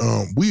did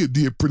we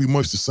did pretty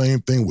much the same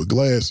thing with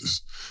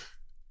glasses.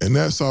 And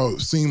that's how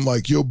it seemed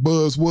like your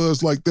buzz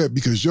was like that,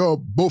 because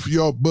both of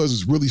y'all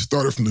buzzes really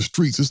started from the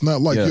streets. It's not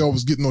like y'all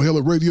was getting no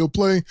hella radio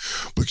play,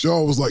 but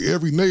y'all was like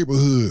every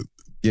neighborhood.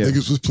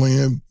 Niggas was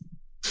playing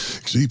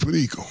G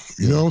Perico.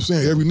 You know what I'm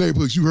saying? Every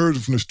neighborhood, you heard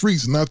it from the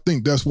streets, and I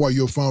think that's why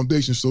your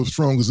foundation's so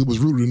strong, because it was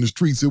rooted in the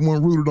streets. It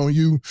wasn't rooted on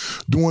you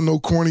doing no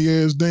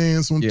corny-ass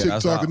dance on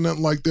TikTok or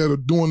nothing like that, or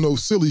doing no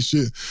silly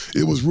shit.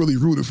 It was really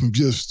rooted from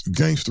just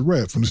gangster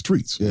rap from the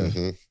streets. Yeah.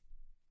 Mm-hmm.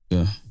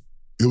 Yeah.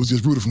 It was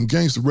just rooted from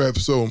gangster rap.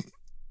 So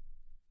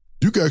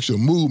you got your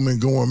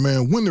movement going,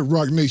 man. When did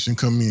Rock Nation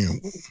come in?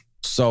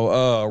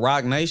 So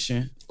Rock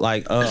Nation,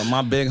 like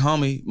my big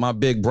homie, my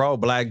big bro,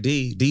 Black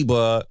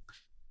D-Bug,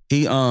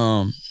 he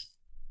got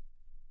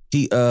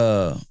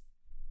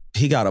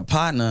a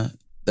partner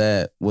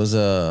that was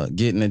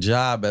getting a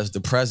job as the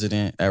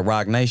president at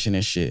Rock Nation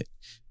and shit.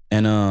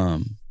 And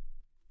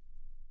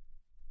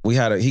he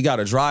got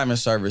a driving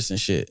service and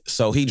shit.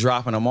 So he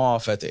dropping them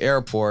off at the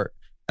airport.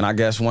 And I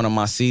guess one of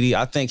my CD,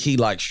 I think he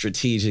like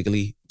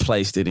strategically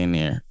placed it in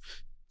there.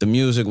 The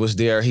music was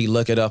there. He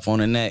look it up on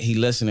the net. He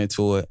listening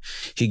to it.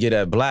 He get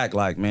at Black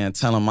like, man,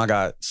 tell him I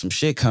got some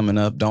shit coming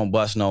up. Don't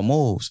bust no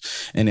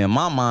moves. And in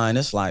my mind,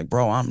 it's like,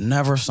 bro, I'm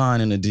never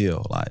signing a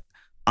deal. Like,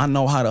 I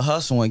know how to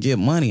hustle and get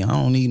money. I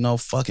don't need no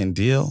fucking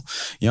deal.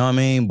 You know what I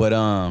mean? But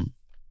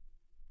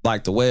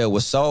like the way it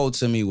was sold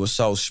to me was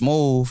so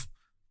smooth.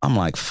 I'm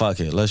like, fuck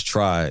it, let's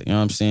try it. You know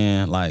what I'm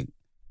saying? Like,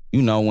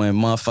 you know, when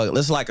motherfucker,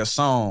 it's like a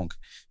song.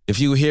 if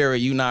you hear it,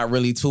 you're not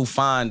really too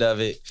fond of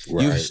it.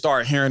 Right. You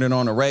start hearing it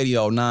on the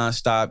radio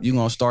nonstop, you're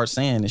going to start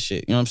saying this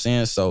shit. You know what I'm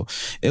saying? So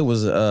it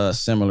was a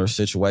similar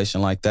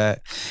situation like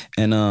that.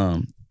 And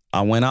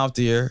I went out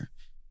there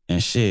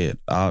and shit,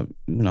 I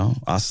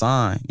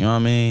signed. You know what I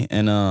mean?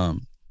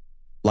 And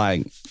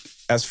like,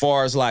 as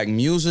far as like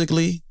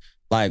musically,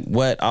 like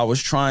what I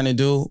was trying to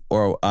do,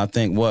 or I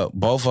think what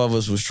both of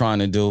us was trying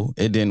to do,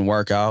 it didn't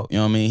work out. You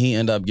know what I mean? He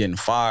ended up getting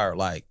fired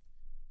like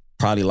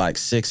probably like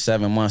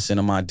 6-7 months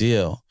into my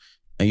deal.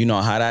 And you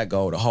know how that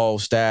go. The whole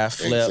staff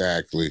flip.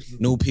 Exactly.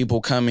 New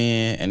people come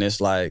in and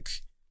it's like,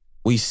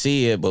 we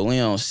see it, but we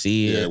don't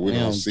see it. Yeah, we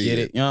don't get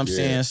it. You know what I'm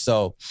saying?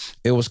 So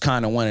it was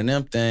kind of one of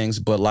them things.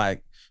 But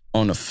like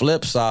on the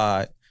flip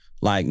side,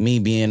 like me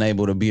being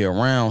able to be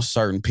around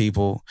certain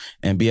people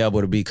and be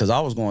able to be, because I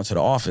was going to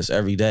the office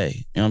every day,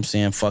 you know what I'm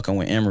saying, fucking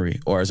with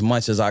Emery, or as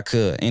much as I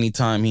could,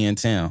 anytime he in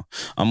town,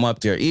 I'm up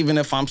there. Even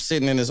if I'm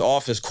sitting in his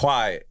office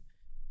quiet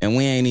and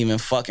we ain't even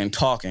fucking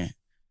talking,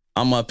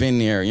 I'm up in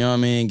there, you know what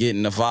I mean,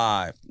 getting the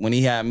vibe. When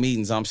he had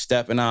meetings, I'm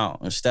stepping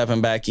out and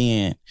stepping back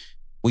in.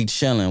 We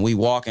chilling, we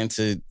walking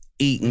to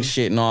eat and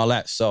shit and all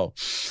that. So,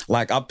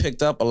 like, I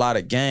picked up a lot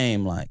of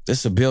game, like,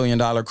 this is $1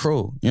 billion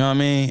crew, you know what I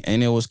mean?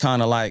 And it was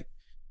kind of like,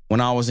 when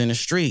I was in the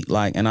street,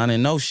 like, and I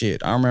didn't know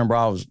shit. I remember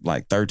I was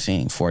like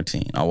 13,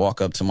 14. I walk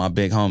up to my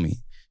big homie.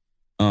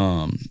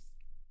 And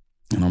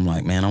I'm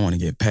like, man, I want to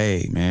get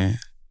paid, man.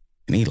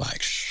 And he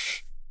like,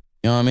 shh.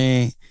 You know what I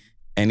mean?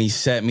 And he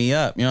set me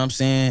up, you know what I'm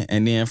saying?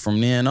 And then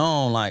from then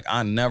on, like,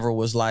 I never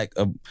was like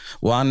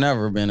I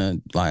never been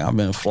I've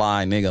been a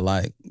fly nigga.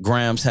 Like,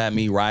 Grams had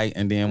me right.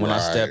 And then when I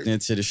stepped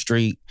into the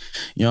street,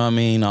 you know what I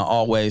mean? I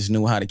always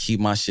knew how to keep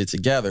my shit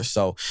together.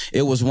 So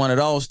it was one of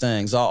those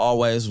things. I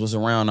always was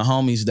around the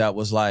homies that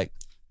was like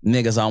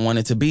niggas I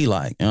wanted to be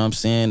like, you know what I'm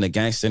saying? The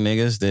gangster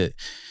niggas that,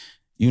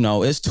 you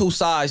know, it's two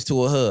sides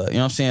to a hood. You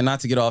know what I'm saying?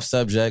 Not to get off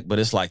subject, but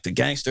it's like the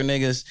gangster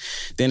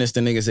niggas, then it's the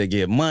niggas that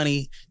get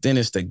money, then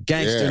it's the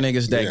gangster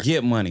niggas that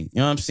get money. You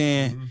know what I'm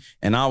saying? Mm-hmm.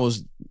 And I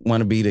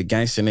want to be the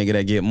gangster nigga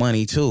that get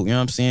money too. You know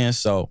what I'm saying?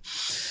 So,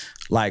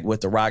 like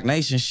with the Rock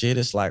Nation shit,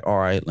 it's like, all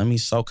right, let me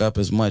soak up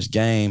as much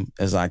game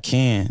as I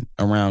can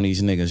around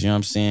these niggas. You know what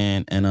I'm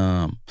saying? And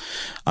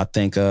I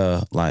think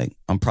like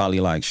I'm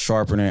probably like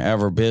sharper than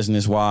ever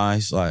business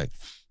wise.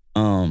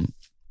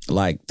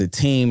 Like the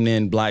team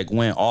then like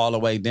went all the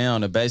way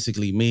down to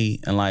basically me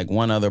and like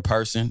one other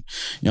person,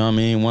 you know what I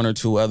mean? 1 or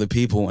 2 other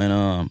people.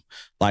 And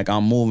like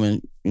I'm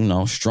moving, you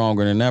know,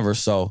 stronger than ever.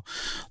 So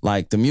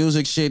like the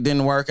music shit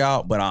didn't work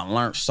out, but I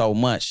learned so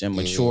much and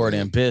matured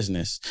in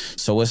business.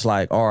 So it's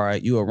like, all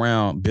right, you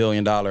around $1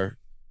 billion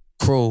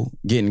crew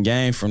getting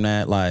game from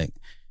that. Like,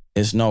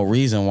 it's no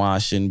reason why I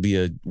shouldn't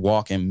be a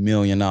walking $1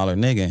 million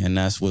nigga, and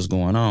that's what's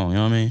going on. You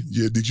know what I mean?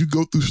 Yeah. Did you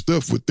go through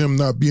stuff with them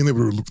not being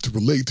able to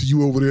relate to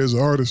you over there as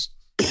an artist?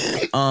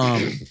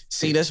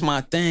 See, that's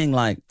my thing.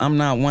 Like, I'm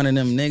not one of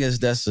them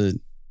niggas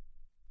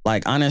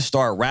like, I didn't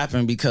start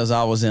rapping because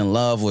I was in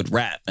love with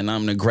rap and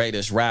I'm the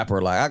greatest rapper.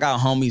 Like, I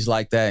got homies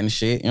like that and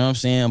shit, you know what I'm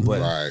saying?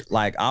 But,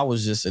 like, I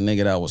was just a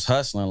nigga that was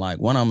hustling. Like,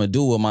 what I'm gonna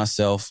do with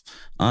myself,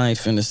 I ain't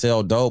finna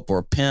sell dope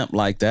or pimp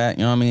like that,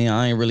 you know what I mean?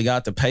 I ain't really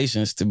got the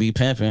patience to be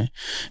pimping,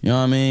 you know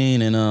what I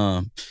mean?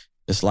 And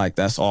it's like,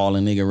 that's all a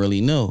nigga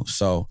really knew.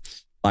 So,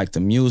 like,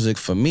 the music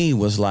for me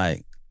was,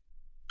 like,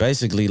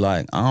 basically,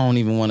 like, I don't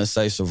even want to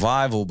say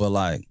survival, but,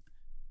 like,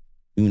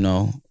 you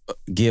know,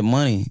 get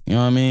money, you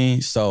know what I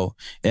mean? So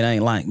it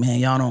ain't like, man,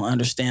 y'all don't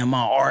understand my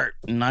art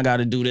and I got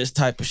to do this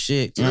type of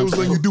shit. So it was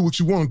letting you do what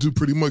you want to do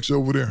pretty much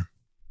over there.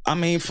 I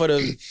mean, it's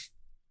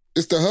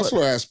the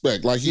hustler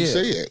aspect, like you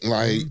said.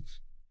 Like,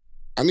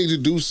 I need to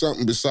do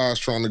something besides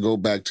trying to go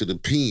back to the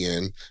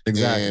pen and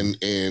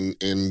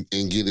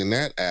get in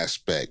that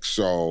aspect.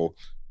 So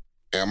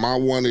am I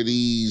one of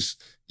these,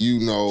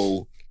 you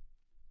know,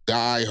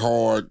 die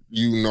hard,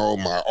 you know,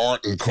 my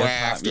art and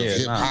craft of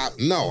hip-hop?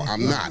 No,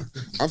 I'm not.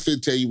 I'm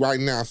finna tell you right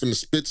now, I'm finna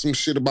spit some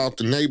shit about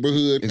the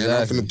neighborhood, and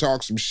I'm finna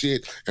talk some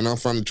shit, and I'm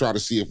finna try to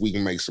see if we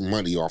can make some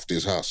money off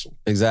this hustle.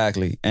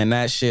 Exactly. And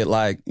that shit,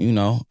 like, you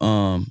know,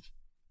 I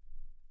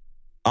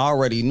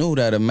already knew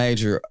that a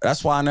major,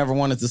 that's why I never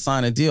wanted to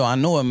sign a deal. I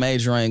knew a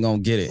major ain't gonna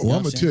get it. Well,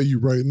 I'm gonna tell you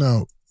right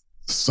now,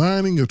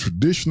 signing a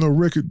traditional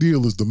record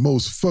deal is the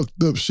most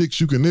fucked up shit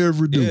you can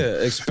ever do. Yeah,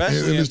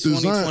 especially in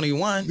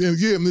 2021.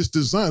 And it's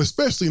designed,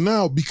 especially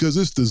now, because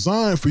it's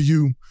designed for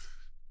you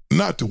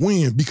not to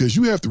win. Because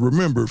you have to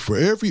remember, for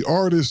every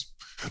artist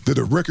that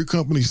a record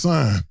company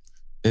sign,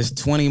 it's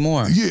 20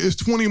 more. Yeah, it's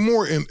 20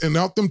 more. And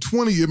out them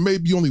 20, it may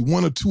be only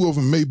 1 or 2 of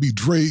them may be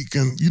Drake.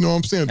 And you know what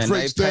I'm saying? And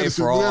Drake status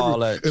or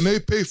whatever. And they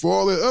pay for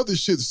all that other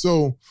shit.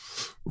 So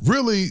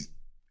really,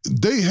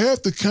 they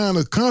have to kind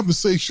of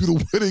compensate you the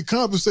way they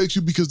compensate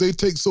you, because they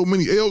take so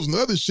many L's and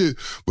other shit.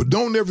 But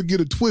don't ever get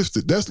it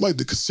twisted. That's like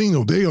the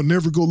casino. They'll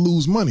never go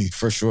lose money.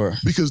 For sure.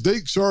 Because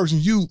they charging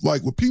you,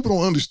 like, what people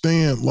don't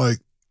understand, like,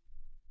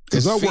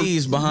 because I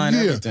fees behind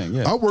everything.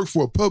 Yeah. I work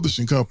for a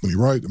publishing company,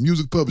 right? A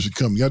music publishing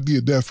company. I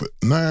did that for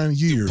 9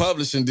 years. The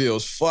publishing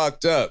deals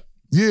fucked up.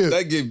 Yeah.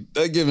 They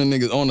giving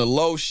niggas on the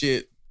low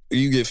shit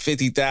you get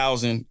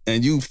 50,000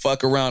 and you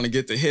fuck around and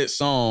get the hit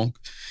song,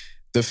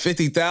 the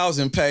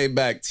 50,000 paid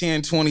back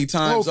 10, 20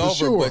 times over,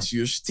 sure. But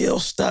you're still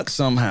stuck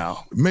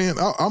somehow. Man,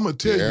 I'm going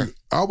to tell you,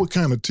 I would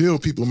kind of tell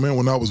people, man,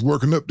 when I was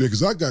working up there,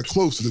 because I got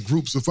close to the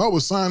group. So if I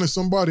was signing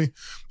somebody,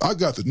 I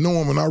got to know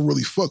them and I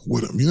really fuck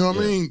with them. You know what I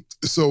mean?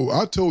 So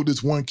I told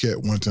this one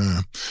cat one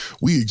time,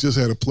 we had just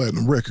had a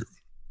platinum record,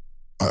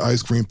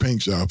 ice cream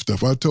paint job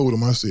stuff. I told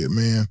him, I said,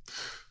 man,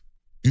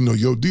 you know,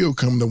 your deal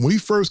coming up. When he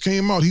first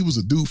came out, he was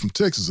a dude from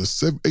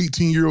Texas, a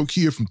 18-year-old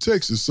kid from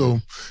Texas. So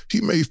he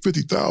made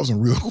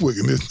 50,000 real quick,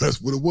 and that's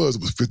what it was.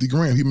 It was 50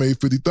 grand. He made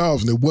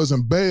 50,000. It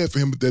wasn't bad for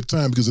him at that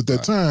time because at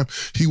that time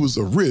he was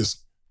a risk.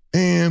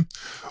 And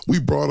we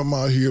brought him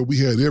out here. We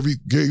had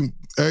gave him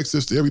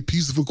access to every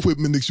piece of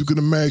equipment that you could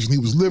imagine. He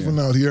was living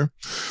out here.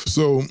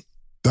 So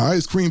the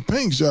ice cream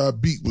paint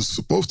job beat was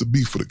supposed to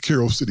be for the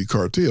Carroll City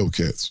Cartel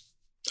cats.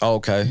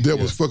 Okay. That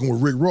was fucking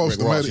with Rick Ross.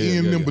 They had to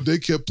end them, but they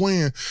kept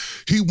playing.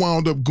 He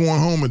wound up going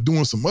home and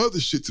doing some other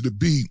shit to the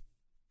beat.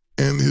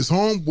 And his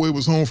homeboy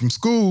was home from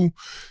school,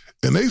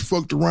 and they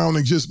fucked around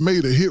and just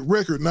made a hit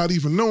record, not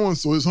even knowing.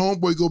 So his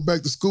homeboy go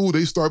back to school.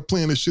 They start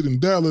playing this shit in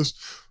Dallas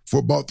for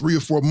about 3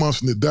 or 4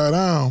 months, and it died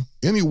down.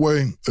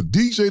 Anyway, a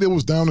DJ that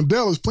was down in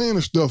Dallas playing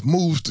this stuff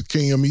moves to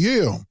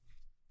KMEL.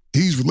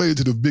 He's related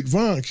to the Big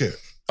Von cat.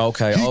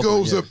 Okay. He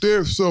goes up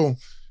there, so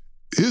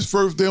his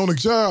first day on the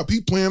job,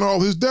 he playing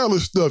all his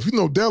Dallas stuff. You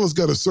know, Dallas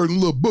got a certain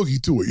little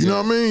boogie to it. You know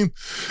what I mean?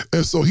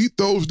 And so he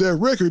throws that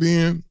record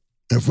in,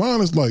 and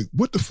Vaughn is like,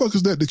 what the fuck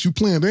is that you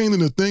playing? They ain't in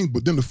the thing.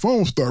 But then the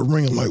phone started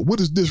ringing like, what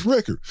is this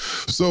record?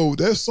 So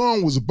that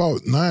song was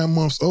about 9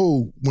 months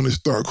old when it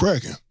started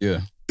cracking.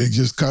 Yeah. It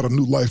just caught a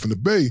new life in the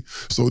Bay.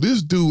 So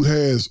this dude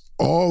has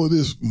all of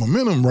this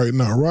momentum right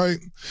now, right?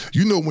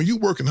 You know, when you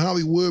work in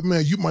Hollywood,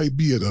 man, you might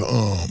be at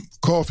a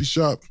coffee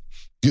shop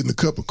getting a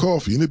cup of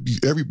coffee, and it'd be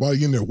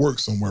everybody in there work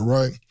somewhere,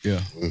 right? Yeah.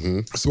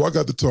 Mm-hmm. So I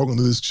got to talking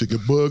to this chick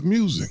at Bug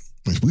Music.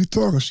 And we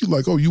talking, she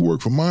like, oh, you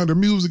work for Minder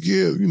Music?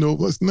 Yeah, you know,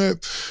 what's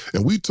that?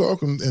 And we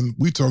talking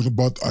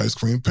about the Ice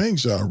Cream Paint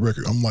Job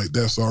record. I'm like,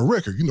 that's our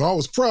record. You know, I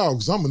was proud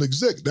because I'm an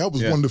exec. That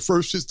was one of the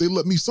first shits they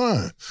let me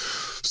sign.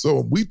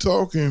 So we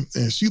talking,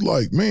 and she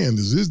like, man,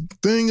 is this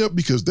thing up?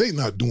 Because they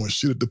not doing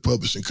shit at the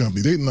publishing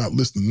company. They not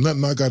listening to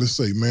nothing I got to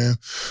say, man.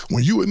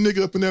 When you a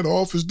nigga up in that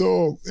office,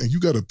 dog, and you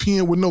got a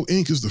pen with no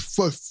ink is the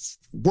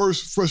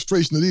worst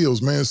frustration it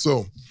is, man.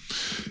 So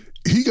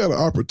he got an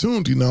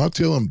opportunity now. I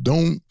tell him,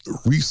 don't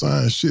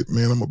re-sign shit,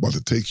 man. I'm about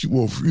to take you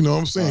off. You know what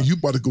I'm saying? You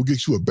about to go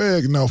get you a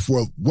bag now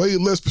for a way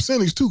less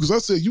percentage too, because I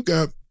said, you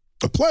got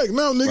a plaque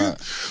now, nigga.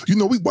 Right. You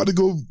know, we about to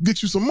go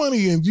get you some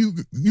money, and you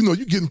know,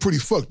 you getting pretty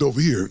fucked over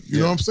here.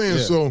 You know what I'm saying?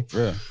 So,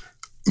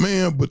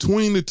 man,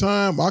 between the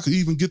time I could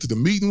even get to the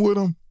meeting with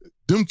him,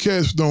 them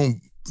cats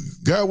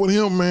got with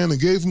him, man, and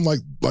gave him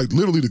like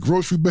literally the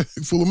grocery bag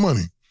full of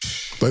money.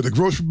 Like the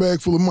grocery bag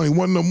full of money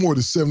wasn't no more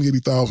than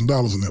 $70,000,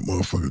 $80,000 in that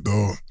motherfucker,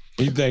 dog.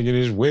 He thinking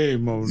it's way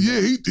more.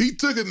 Yeah, he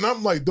took it, and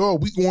I'm like,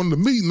 dog, we going to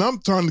the meeting.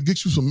 I'm trying to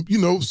get you some, you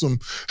know, some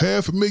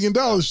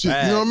 $500,000 shit.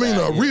 You know what I mean?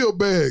 A real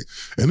bag.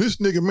 And this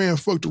nigga, man,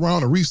 fucked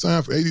around and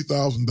re-signed for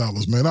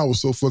 $80,000, man. I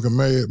was so fucking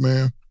mad,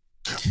 man.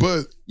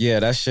 But yeah,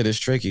 that shit is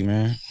tricky,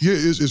 man. Yeah,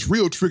 it's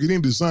real tricky. It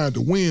ain't designed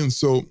to win.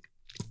 So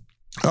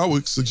I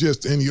would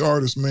suggest to any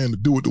artist, man, to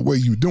do it the way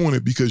you're doing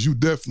it, because you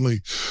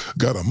definitely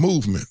got a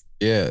movement.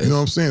 Yeah. You know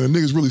what I'm saying? The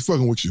niggas really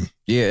fucking with you.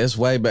 Yeah, it's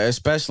way better,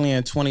 especially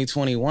in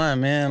 2021,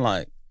 man.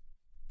 Like,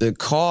 the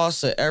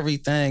cost of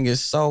everything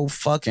is so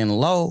fucking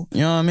low.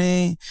 You know what I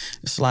mean?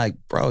 It's like,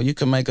 bro, you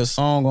can make a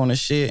song on the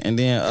shit and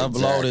then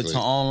upload it to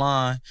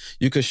online.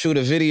 You could shoot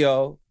a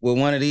video with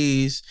one of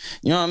these.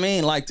 You know what I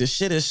mean? Like, the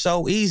shit is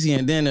so easy.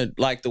 And then,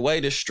 the way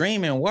the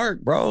streaming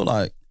work, bro,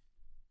 like,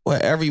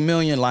 every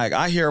million, like,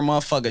 I hear a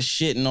motherfucker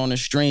shitting on the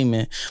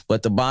streaming,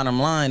 but the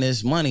bottom line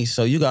is money.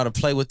 So you got to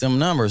play with them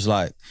numbers.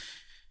 Like,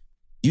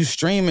 you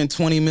streaming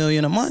 20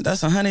 million a month,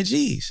 that's 100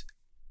 G's.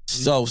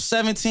 So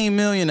 17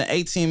 million to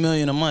 18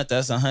 million a month,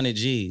 that's 100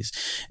 G's.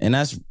 And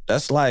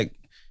that's like,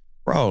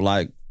 bro,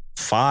 like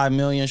 5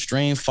 million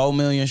streams, 4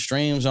 million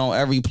streams on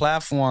every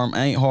platform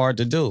ain't hard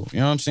to do.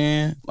 You know what I'm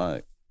saying?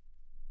 Like,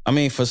 I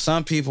mean, for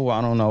some people, I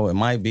don't know, it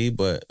might be,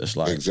 but it's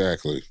like,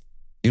 exactly.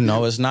 You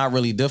know, it's not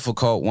really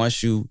difficult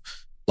once you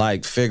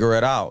like figure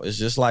it out. It's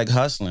just like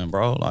hustling,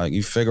 bro. Like,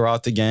 you figure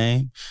out the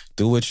game,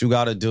 do what you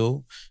gotta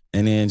do,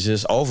 and then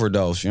just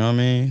overdose. You know what I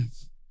mean?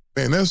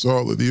 Man, that's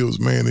all it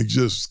is, man. It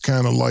just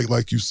kind of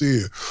like you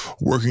said,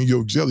 working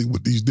your jelly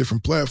with these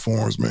different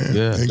platforms, man.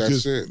 Yeah, and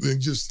that's it.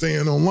 And just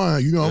staying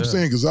online. You know what I'm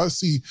saying? Because I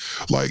see,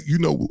 like, you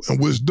know, and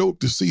what's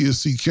dope to see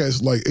is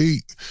cats like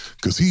 8,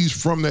 because he's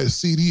from that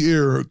CD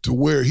era to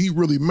where he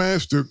really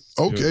mastered,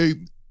 okay,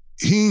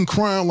 he ain't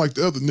crying like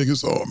the other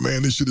niggas. Oh,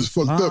 man, this shit is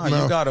fucked up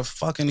now. You gotta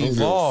fucking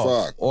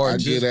evolve. Fuck. Or I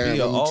just get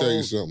be out, let me tell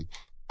you something.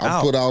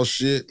 I put out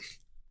shit,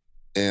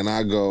 and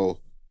I go,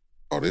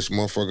 oh, this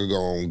motherfucker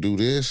gonna do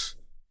this?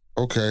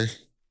 Okay.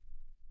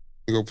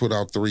 We gonna put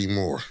out 3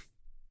 more.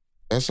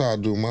 That's how I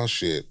do my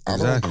shit. I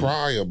don't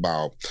cry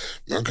about,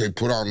 I can't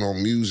put out no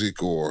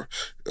music or,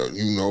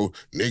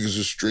 niggas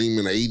are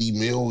streaming 80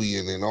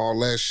 million and all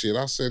that shit.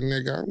 I said,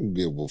 nigga, I don't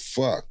give a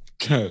fuck.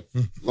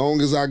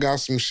 Long as I got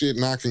some shit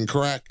and I can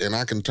crack and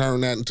I can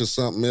turn that into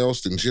something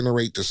else and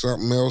generate to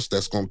something else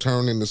that's going to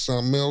turn into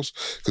something else.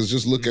 Because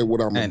just look at what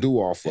I'm going to do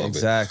off of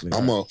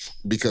it.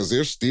 Because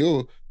there's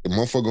still, the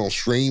motherfucker going to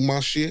stream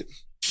my shit.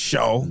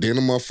 Then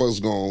the motherfucker's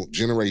gonna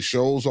generate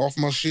shows off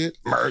my shit.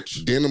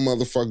 Merch. Then the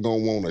motherfucker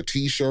gonna want a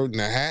t-shirt and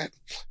a hat.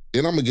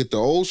 Then I'm gonna get the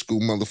old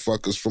school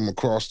motherfuckers from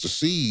across the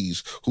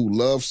seas who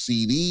love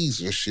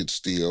CDs and shit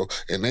still,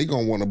 and they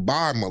gonna wanna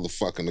buy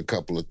motherfucking a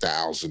couple of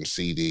thousand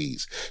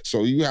CDs.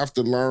 So you have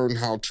to learn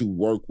how to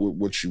work with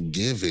what you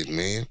give it,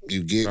 man.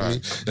 You get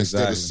me?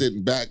 Instead of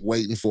sitting back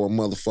waiting for a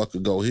motherfucker to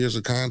go, here's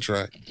a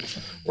contract,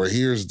 or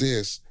here's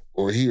this,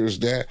 or here's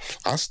that.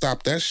 I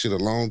stopped that shit a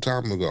long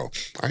time ago.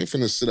 I ain't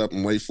finna sit up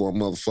and wait for a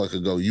motherfucker to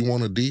go, you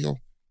want a deal?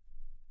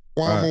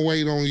 Why I'm gonna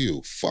wait on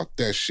you? Fuck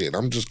that shit.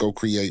 I'm just gonna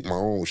create my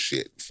own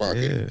shit. Fuck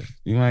it.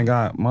 You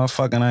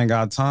motherfucking ain't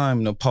got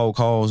time to poke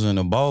holes in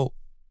the boat.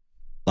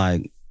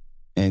 Like,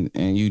 and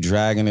you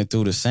dragging it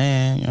through the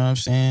sand, you know what I'm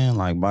saying?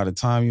 Like, by the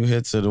time you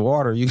hit to the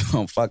water, you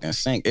gonna fucking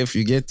sink if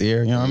you get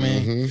there, you know what I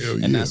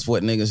mean? And that's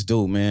what niggas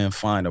do, man.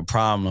 Find a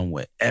problem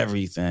with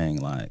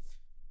everything. Like,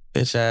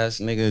 bitch ass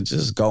nigga,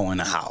 just go in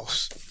the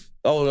house.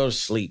 Go to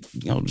sleep.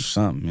 Do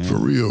something, man. For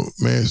real,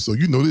 man. So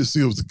this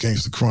is the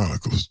Gangsta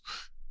Chronicles.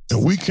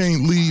 And we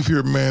can't leave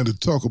here, man, to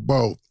talk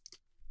about,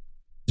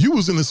 you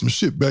was into some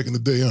shit back in the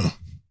day, huh?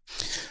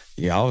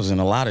 Yeah, I was in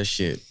a lot of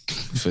shit.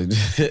 And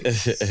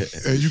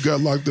you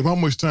got locked up. How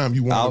much time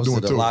you wanted doing?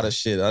 I was in a lot of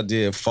shit. I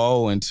did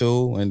 4 and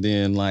 2, and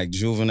then like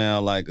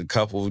juvenile, like a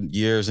couple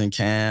years in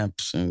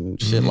camps and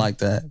shit like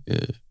that.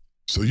 Yeah.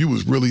 So you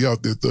was really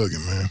out there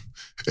thugging, man.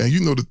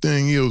 And the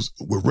thing is,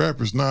 with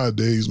rappers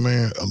nowadays,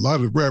 man, a lot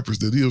of the rappers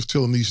that is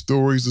telling these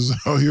stories is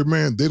out here,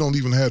 man, they don't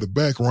even have the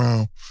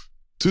background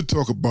to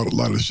talk about a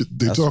lot of shit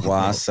they talk about. That's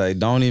why I say,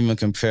 don't even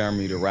compare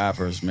me to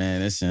rappers,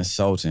 man. It's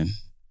insulting.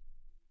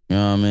 You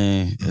know what I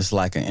mean? It's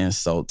like an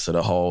insult to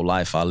the whole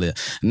life I live.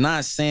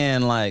 Not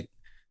saying like,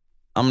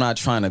 I'm not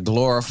trying to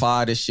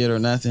glorify this shit or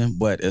nothing,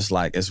 but it's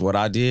like, it's what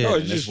I did. No,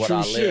 it's just what true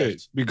I shit.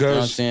 lived. Because you know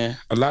what I'm saying?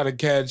 A lot of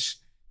cats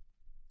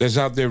that's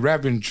out there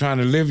rapping, trying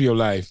to live your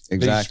life.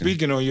 Exactly. They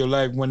speaking on your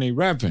life when they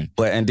rapping.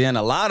 And then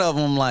a lot of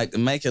them like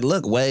make it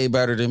look way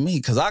better than me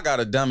because I got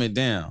to dumb it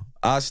down.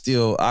 I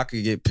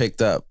could get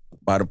picked up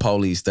by the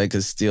police. They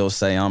could still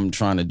say I'm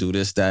trying to do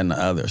this, that, and the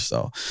other.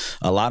 So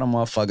a lot of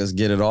motherfuckers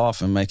get it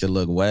off and make it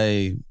look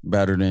way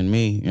better than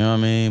me. You know what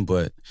I mean?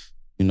 But,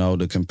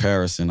 the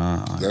comparison,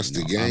 that's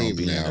the game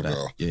now,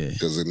 though. Yeah.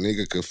 Because a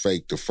nigga could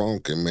fake the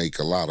funk and make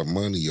a lot of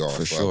money off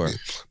of it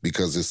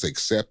because it's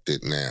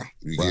accepted now.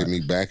 You get me?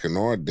 Back in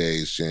our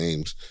days,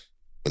 James,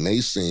 when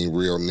they seen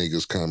real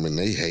niggas coming,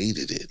 they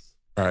hated it.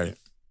 Right.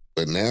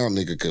 But now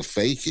nigga could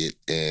fake it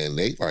and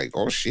they like,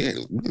 oh shit,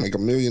 we make $1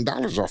 million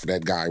off of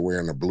that guy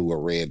wearing a blue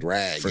or red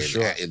rag. For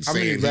sure. How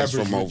many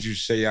rappers would you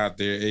say out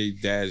there, hey,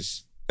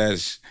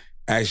 that's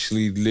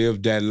actually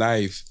lived that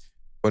life,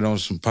 but on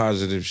some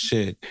positive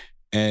shit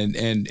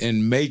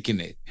and making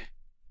it?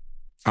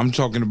 I'm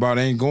talking about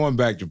ain't going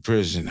back to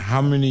prison.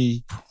 How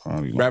many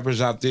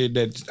rappers out there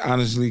that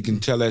honestly can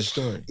tell that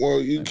story?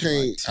 Well, you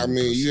can't,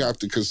 you have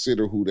to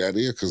consider who that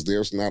is because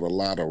there's not a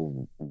lot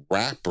of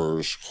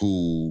rappers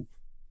who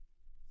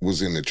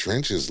was in the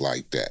trenches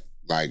like that.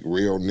 Like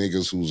real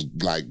niggas who's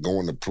like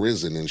going to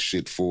prison and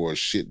shit for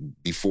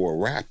shit before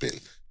rapping.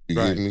 You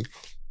get me?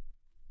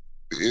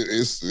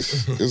 It's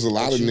a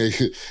lot of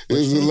niggas.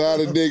 There's a lot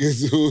of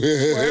niggas who.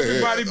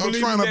 Everybody I'm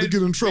trying not to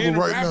get in trouble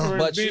right now.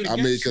 But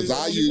because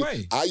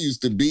I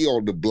used to be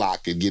on the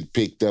block and get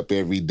picked up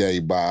every day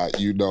by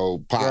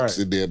pops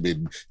and them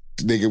and.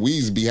 Nigga, we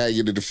used to be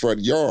hanging in the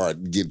front yard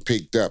and get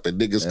picked up and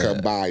niggas come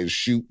by and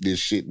shoot this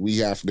shit. We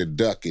have to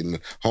duck and the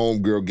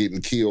homegirl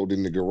getting killed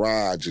in the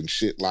garage and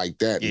shit like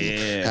that.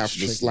 And have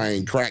to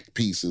slang crack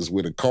pieces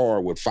with a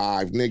car with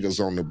 5 niggas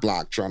on the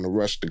block trying to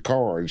rush the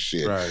car and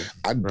shit. Right.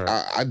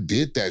 I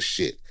did that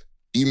shit.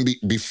 Even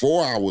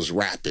before I was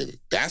rapping.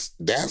 That's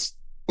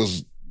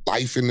was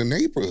life in the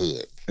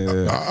neighborhood.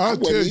 I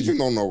wasn't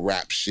even on no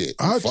rap shit.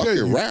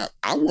 Fucking rap.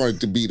 I wanted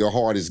to be the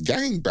hardest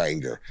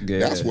gangbanger.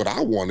 That's what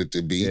I wanted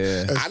to be.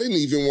 I didn't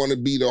even want to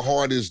be the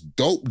hardest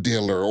dope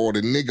dealer or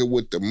the nigga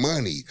with the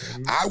money.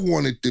 I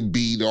wanted to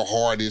be the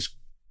hardest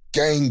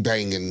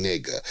gangbanging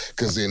nigga.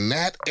 Because in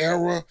that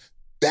era,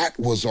 that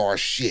was our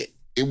shit.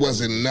 It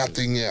wasn't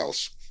nothing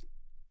else.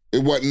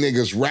 It wasn't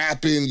niggas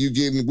rapping.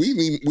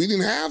 We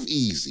didn't have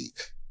easy.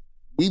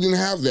 We didn't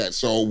have that.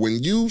 So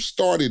when you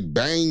started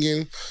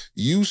banging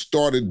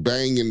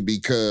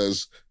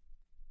because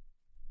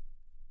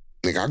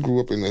I grew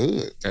up in the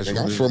hood.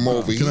 I'm from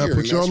over here. Can I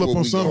put y'all up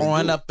on something?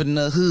 Growing up in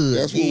the hood.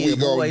 That's what we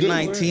gonna do.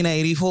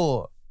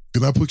 1984.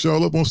 Can I put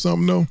y'all up on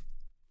something though?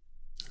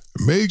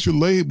 Major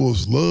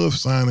labels love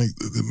signing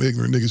the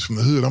ignorant niggas from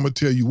the hood. I'm gonna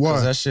tell you why.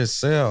 That shit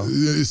sells.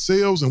 It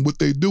sells, and what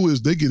they do is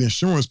they get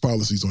insurance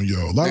policies on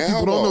y'all. A lot of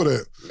people don't know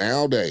that.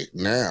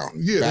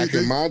 Back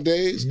in my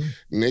days,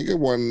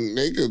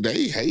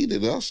 they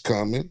hated us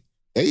coming.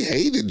 They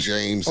hated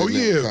James and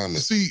them coming.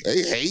 See,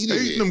 they hated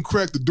it. them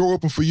cracked the door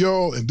open for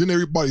y'all, and then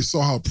everybody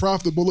saw how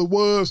profitable it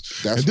was.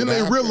 And then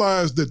they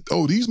realized that,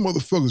 these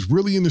motherfuckers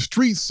really in the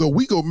streets, so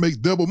we gonna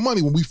make double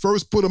money. When we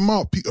first put them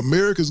out,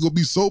 America's gonna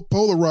be so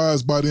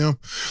polarized by them,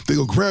 they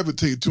gonna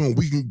gravitate to them.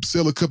 We can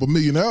sell a couple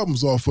million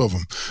albums off of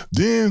them.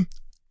 Then,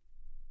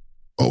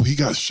 he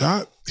got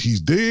shot,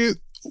 he's dead.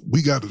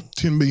 We got a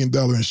 $10 million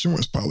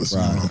insurance policy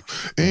on him.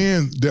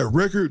 And that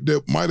record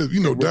that might have,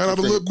 died out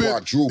a little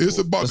bit, it's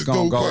about to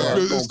go.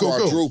 It's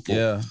going to go.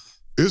 Yeah.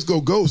 It's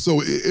going to go.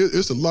 So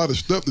it's a lot of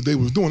stuff that they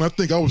was doing. I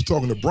think I was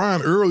talking to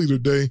Brian earlier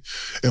today,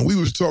 and we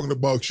was talking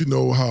about,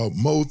 how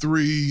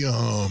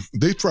Mo3,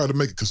 they try to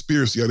make a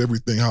conspiracy out of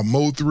everything. How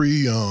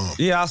Mo3,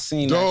 I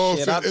seen that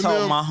shit. I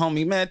told my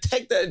homie, man,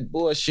 take that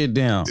bullshit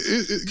down.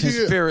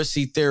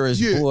 Conspiracy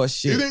theorist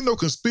bullshit. It ain't no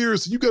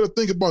conspiracy. You got to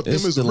think about them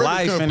as a record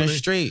life company. in the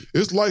street.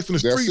 It's life in the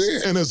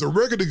streets. And as a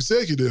record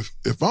executive,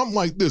 if I'm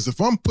like this,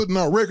 if I'm putting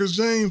out records,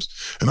 James,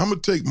 and I'm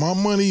going to take my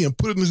money and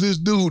put it into this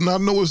dude, and I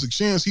know it's a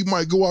chance he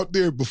might go out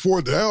there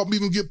before the album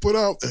even get put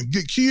out and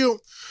get killed,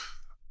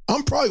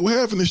 I'm probably will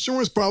have an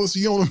insurance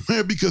policy on him,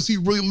 man, because he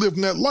really lived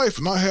in that life,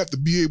 and I have to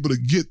be able to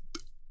get,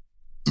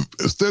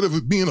 instead of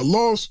it being a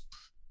loss,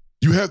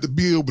 you have to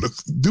be able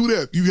to do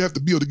that. You have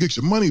to be able to get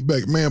your money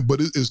back, man. But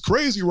it's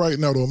crazy right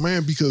now, though,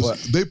 man,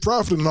 because they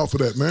profiting off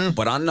of that, man.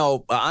 But I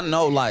know,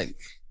 like,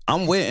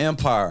 I'm with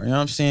Empire, you know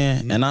what I'm saying?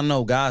 Mm-hmm. And I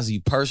know Ghazi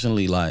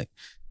personally, like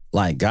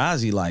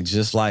Ghazi, like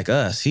just like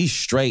us, he's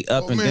straight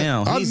up and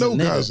down. I know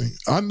Ghazi.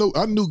 I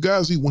knew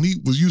Ghazi when he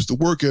was used to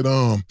work at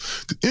the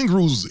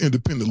Ingrooves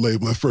independent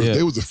label at first.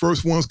 They was the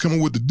first ones coming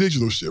with the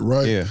digital shit,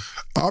 right? Yeah.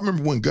 I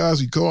remember when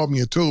Ghazi called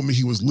me and told me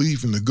he was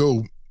leaving to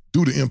go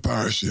do the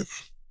Empire shit.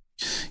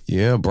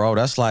 Yeah, bro,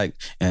 that's like,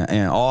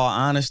 in all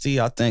honesty,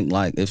 I think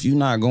like if you're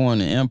not going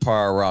the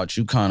Empire route,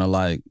 you kind of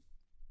like,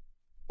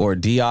 or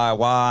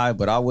DIY,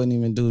 but I wouldn't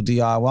even do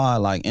DIY,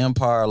 like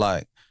Empire,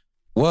 like,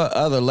 what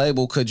other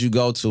label could you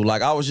go to?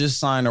 Like, I was just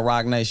signed to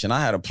Rock Nation. I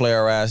had a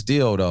player-ass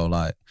deal, though.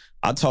 Like,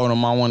 I told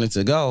them I wanted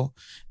to go,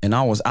 and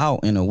I was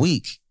out in a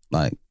week.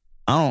 Like,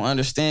 I don't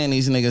understand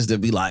these niggas that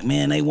be like,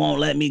 man, they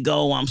won't let me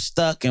go. I'm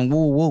stuck and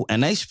woo-woo.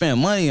 And they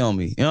spend money on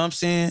me. You know what I'm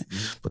saying?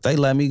 Mm-hmm. But they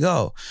let me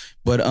go.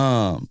 But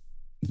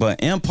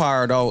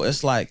Empire, though,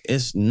 it's like,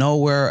 it's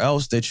nowhere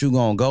else that you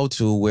gonna go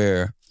to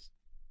where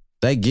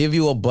they give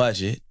you a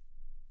budget,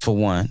 for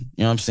one.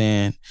 You know what I'm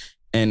saying?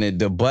 And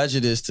the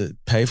budget is to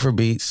pay for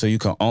beats so you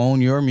can own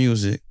your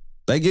music.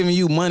 They giving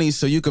you money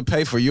so you can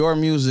pay for your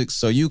music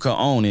so you can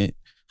own it.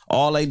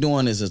 All they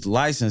doing is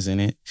licensing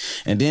it.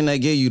 And then they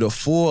give you the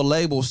full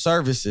label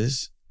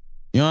services.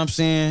 You know what I'm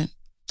saying?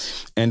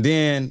 And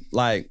then,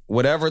 like,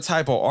 whatever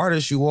type of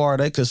artist you are,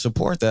 they could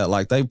support that.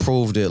 Like, they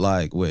proved it,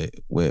 like, with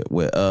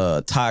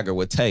Tiger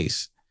with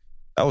Taste.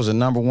 That was a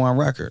 #1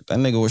 record. That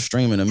nigga was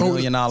streaming $1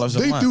 million a month.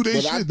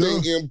 I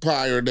think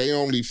Empire, they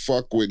only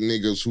fuck with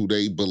niggas who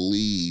they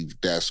believe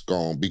that's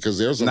gone. Because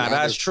there's a lot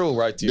that's true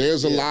right there.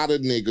 There's a lot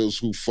of niggas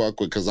who fuck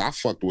with, because I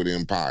fucked with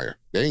Empire.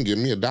 They ain't give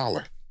me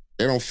 $1.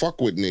 They don't fuck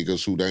with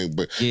niggas who they,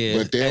 but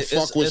they'll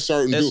fuck with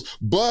certain dudes.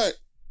 But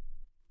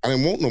I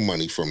didn't want no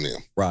money from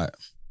them. Right.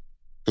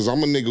 Because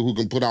I'm a nigga who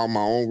can put out my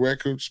own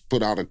records,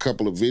 put out a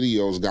couple of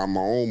videos, got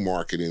my own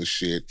marketing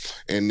shit,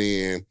 and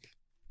then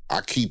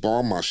I keep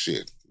all my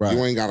shit. Right,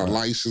 you ain't got to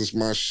license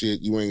my shit.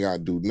 You ain't got to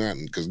do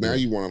nothing. Because now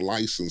you want to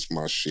license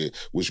my shit,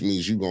 which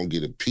means you going to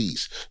get a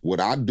piece.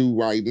 What I do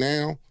right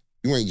now,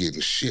 you ain't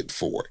getting shit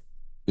for it.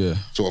 Yeah.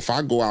 So if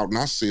I go out and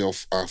I sell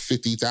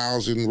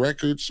 50,000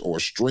 records or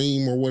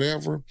stream or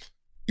whatever,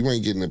 you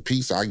ain't getting a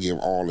piece. I give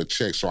all the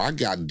checks. So I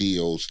got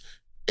deals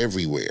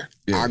everywhere.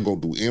 Yeah. I go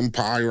through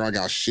Empire. I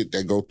got shit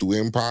that go through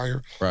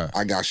Empire. Right.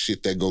 I got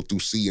shit that go through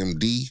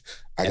CMD.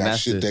 I got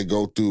shit that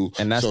go through.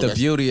 And that's the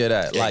beauty of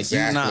that. Like,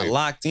 exactly. You're not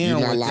locked in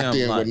with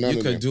them. Like,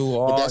 you could do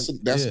all. But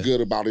that's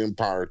good about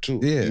Empire, too.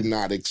 Yeah. You're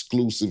not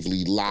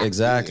exclusively locked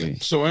in.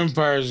 So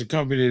Empire is a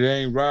company that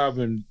ain't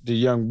robbing the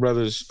young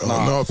brothers.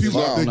 No,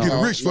 people out there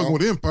getting rich fucking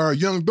with Empire.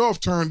 Young Dolph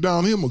turned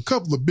down him a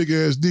couple of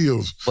big-ass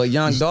deals. But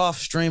Young Dolph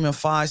streaming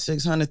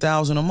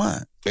 $500,000-$600,000 a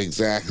month.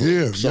 Exactly.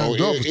 Yeah, so Young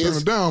Dolph is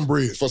turning down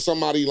bread. For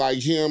somebody like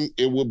him,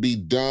 it would be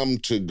dumb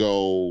to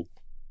go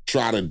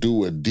try to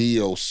do a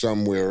deal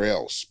somewhere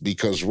else,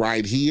 because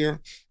right here,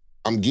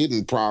 I'm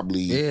getting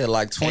probably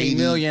like 20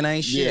 million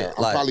ain't shit. Yeah,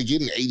 I'm probably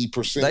getting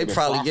 80%. They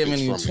probably giving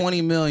you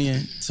 20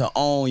 million to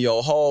own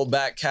your whole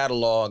back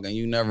catalog, and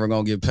you never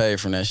gonna get paid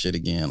from that shit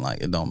again.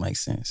 Like, it don't make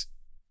sense.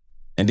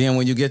 And then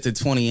when you get to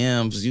 20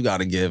 M's, you got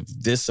to give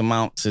this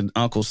amount to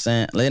Uncle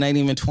Sam. It ain't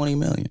even 20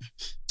 million.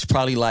 It's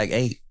probably like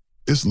 8.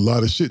 It's a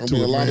lot of shit to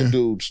it, a lot of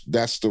dudes,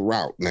 that's the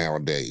route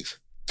nowadays.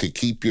 to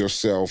keep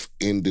yourself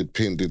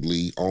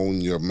independently,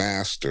 own your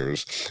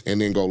masters, and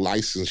then go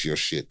license your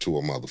shit to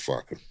a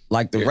motherfucker.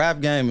 Like the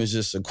rap game is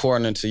just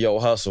according to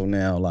your hustle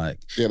now. Like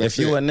if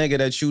you it. a nigga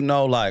that you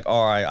know, like,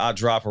 all right, I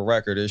drop a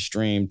record, it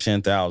stream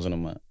 10,000 a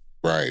month.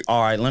 Right.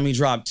 All right, let me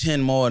drop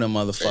 10 more of them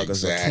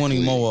motherfuckers or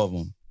 20 more of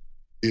them.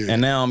 Yeah.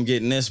 And now I'm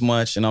getting this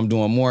much and I'm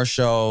doing more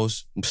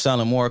shows, I'm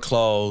selling more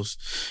clothes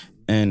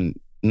and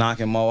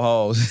knocking more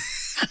hoes.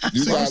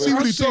 You see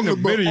what he's talking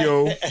about?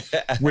 Video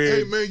where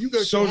hey man, you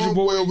got Soulja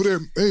Boy over there.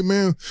 Hey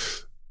man,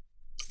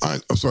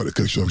 I'm sorry to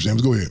cut you off,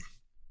 James. Go ahead.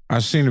 I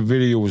seen a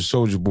video with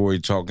Soulja Boy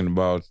talking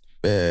about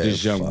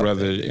this young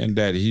brother and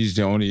that he's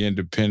the only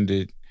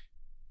independent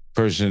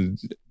person,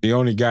 the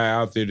only guy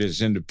out there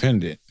that's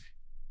independent.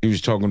 He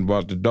was talking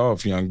about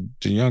the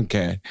young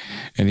cat,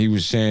 and he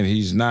was saying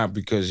he's not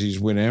because he's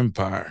with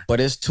Empire. But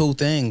it's two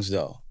things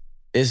though.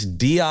 It's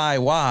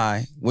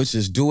DIY, which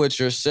is do it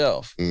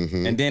yourself.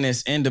 Mm-hmm. And then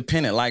it's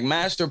independent. Like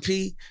Master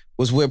P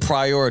was with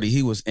Priority.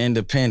 He was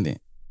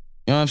independent.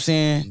 You know what I'm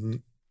saying? Mm-hmm.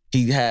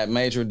 He had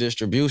major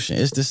distribution.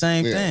 It's the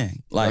same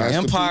thing. Like Master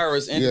Empire P,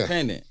 is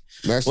independent.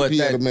 Master P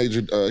had a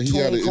major, he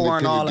had an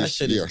and all that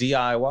shit is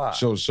DIY.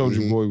 So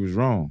Soulja Boy was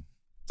wrong.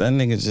 That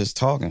nigga's just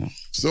talking.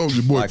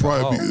 Soulja Boy like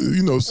probably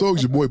be,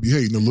 Soulja Boy be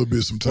hating a little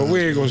bit sometimes. But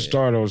we ain't gonna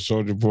start on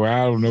Soulja Boy.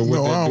 I don't know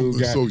what that dude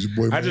got. Soulja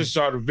Boy, I just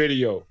saw the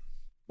video.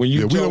 When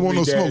you we don't want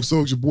no smoke,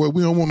 Soulja Boy.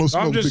 We don't want no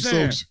smoke, big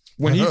Soulja.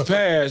 When he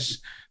passed,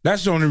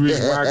 that's the only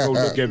reason why I go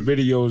look at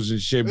videos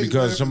and shit,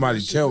 because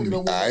somebody tell me.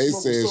 I ain't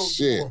said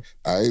shit.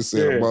 I ain't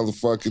said a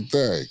motherfucking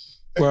thing.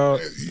 Well,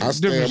 I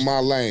stay in my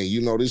lane.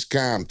 You know, this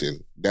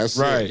Compton. That's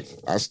right.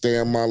 It. I stay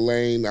in my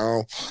lane.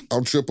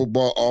 I'm triple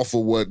ball off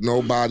of what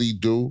nobody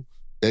do.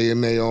 They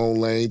in their own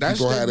lane.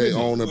 People have their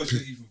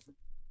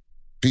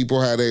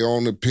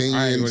own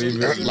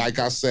opinions. Like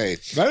I say,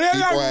 people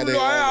have their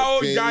own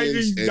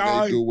opinions and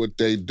they do what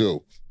they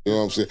do. You know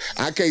what I'm saying?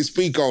 I can't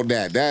speak on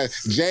that.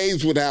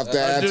 James would have to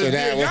answer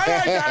that one.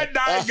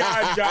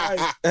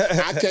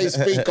 I can't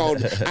speak on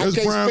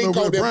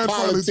the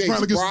politics.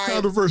 Trying to get some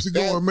controversy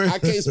going, man. I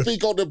can't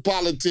speak on the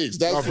politics.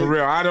 That's for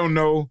real. I don't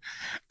know.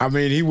 I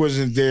mean, he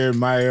wasn't there in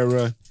my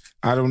era.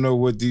 I don't know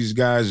what these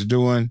guys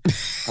doing.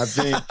 I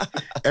think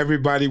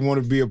everybody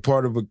want to be a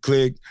part of a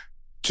clique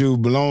to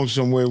belong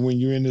somewhere when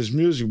you're in this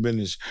music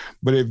business.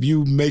 But if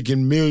you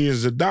making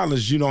millions of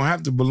dollars, you don't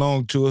have to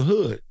belong to a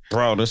hood.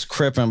 Bro, this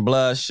Crip and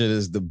Blood shit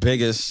is the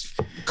biggest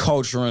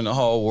culture in the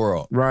whole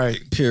world. Right.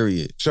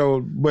 Period.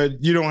 So,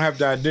 but you don't have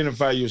to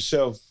identify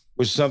yourself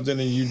with something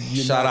and you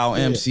shout out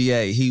there.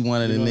 MCA. He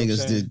one of the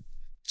niggas that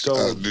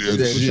turn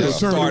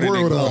the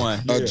world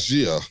out.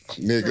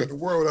 Nigga. Turn the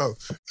world out.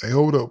 Hey,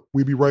 hold up.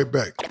 We'll be right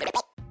back.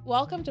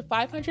 Welcome to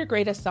 500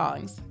 Greatest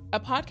Songs, a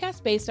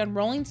podcast based on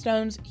Rolling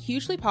Stone's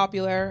hugely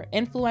popular,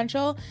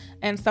 influential,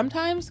 and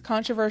sometimes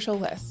controversial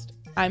list.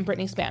 I'm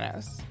Brittany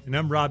Spanos. And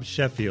I'm Rob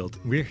Sheffield.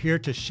 We're here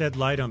to shed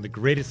light on the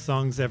greatest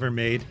songs ever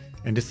made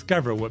and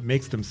discover what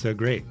makes them so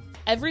great.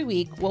 Every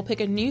week, we'll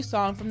pick a new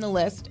song from the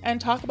list and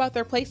talk about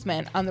their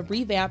placement on the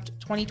revamped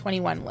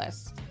 2021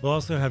 list. We'll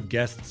also have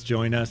guests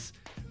join us,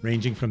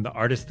 ranging from the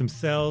artists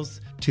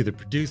themselves to the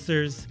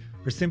producers,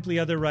 or simply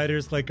other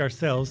writers like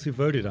ourselves who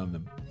voted on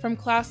them. From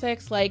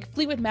classics like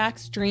Fleetwood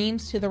Mac's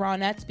Dreams to the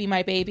Ronettes' Be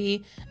My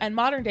Baby, and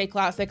modern-day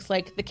classics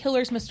like The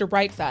Killer's Mr.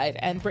 Brightside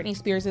and Britney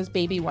Spears'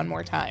 Baby One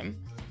More Time.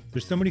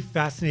 There's so many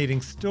fascinating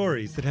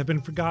stories that have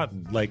been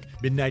forgotten, like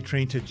Midnight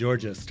Train to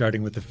Georgia,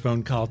 starting with a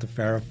phone call to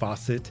Farrah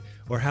Fawcett,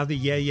 or how the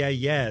Yeah Yeah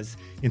Yeahs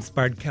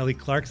inspired Kelly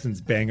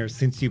Clarkson's banger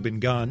Since You've Been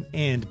Gone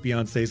and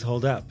Beyonce's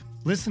Hold Up.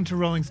 Listen to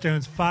Rolling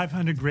Stone's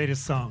 500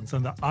 Greatest Songs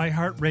on the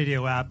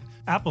iHeartRadio app,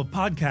 Apple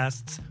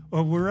Podcasts,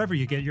 or wherever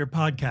you get your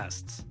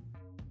podcasts.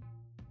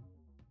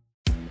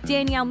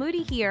 Danielle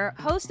Moody here,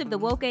 host of the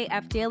Woke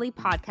AF Daily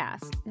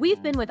podcast.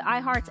 We've been with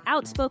iHeart's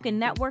Outspoken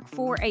Network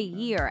for a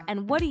year,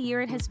 and what a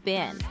year it has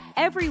been.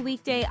 Every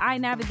weekday, I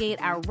navigate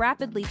our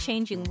rapidly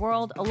changing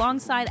world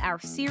alongside our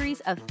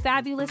series of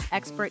fabulous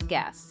expert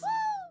guests.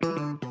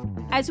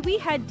 As we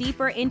head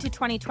deeper into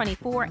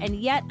 2024 and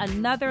yet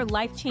another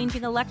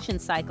life-changing election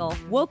cycle,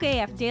 Woke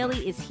AF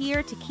Daily is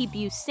here to keep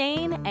you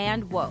sane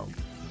and woke.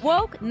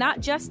 Woke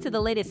not just to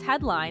the latest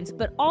headlines,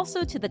 but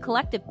also to the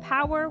collective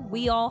power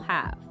we all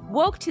have.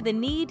 Woke to the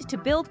need to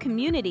build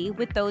community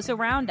with those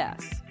around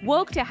us.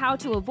 Woke to how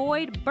to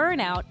avoid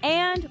burnout,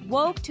 and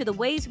woke to the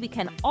ways we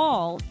can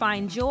all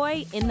find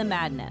joy in the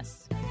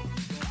madness.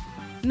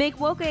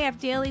 Make Woke AF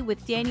Daily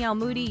with Danielle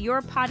Moody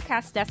your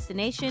podcast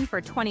destination for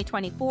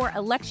 2024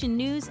 election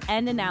news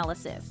and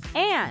analysis.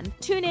 And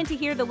tune in to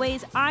hear the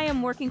ways I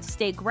am working to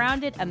stay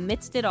grounded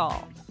amidst it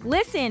all.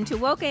 Listen to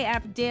Woke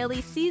AF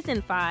Daily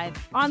Season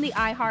 5 on the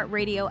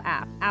iHeartRadio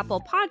app,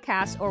 Apple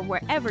Podcasts, or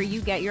wherever you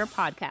get your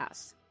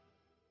podcasts.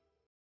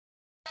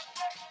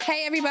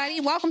 Hey, everybody.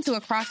 Welcome to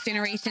Across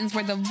Generations,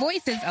 where the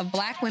voices of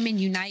Black women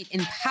unite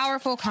in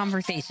powerful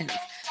conversations.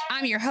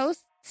 I'm your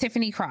host,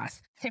 Tiffany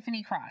Cross.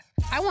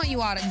 I want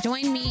you all to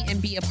join me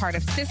and be a part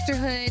of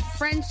sisterhood,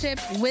 friendship,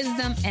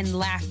 wisdom, and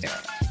laughter.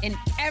 In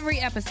every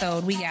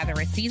episode, we gather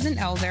a seasoned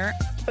elder,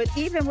 But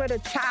even with a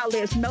child,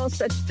 there's no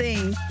such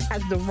thing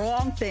as the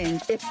wrong thing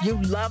if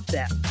you love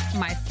them.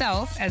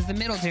 Myself, as the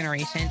middle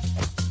generation,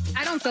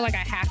 I don't feel like I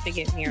have to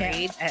get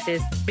married at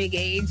this big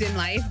age in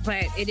life,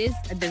 but it is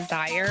a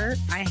desire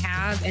I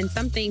have and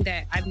something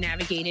that I've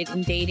navigated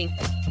in dating.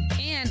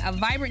 And a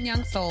vibrant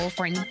young soul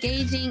for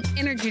engaging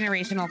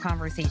intergenerational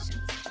conversations.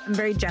 I'm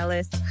very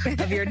jealous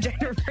of your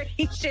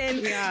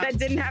generation that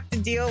didn't have to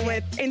deal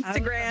with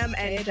Instagram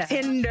and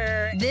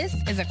Tinder. This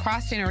is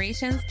Across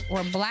Generations,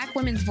 where Black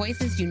women's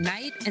voices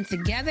unite, and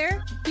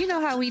together, you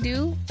know how we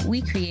do,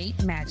 we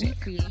create magic.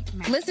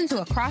 Listen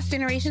to Across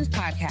Generations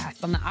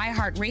podcast on the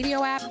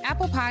iHeartRadio app,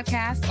 Apple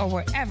Podcasts, or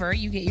wherever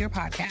you get your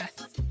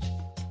podcasts.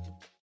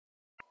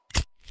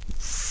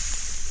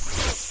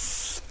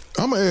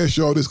 I'm going to ask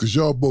y'all this because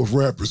y'all both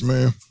rappers,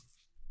 man.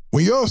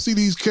 When y'all see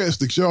these cats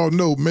that y'all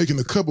know making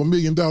a couple $1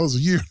 million a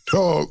year,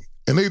 dog,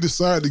 and they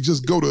decide to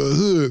just go to a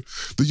hood,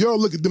 do y'all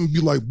look at them and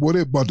be like, boy, they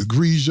about to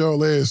grease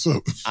y'all ass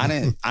up? I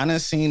done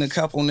seen a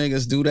couple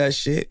niggas do that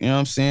shit, you know what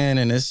I'm saying?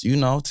 And it's, you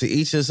know, to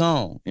each his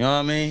own, you know what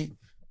I mean?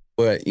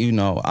 But, you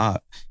know,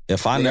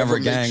 if I never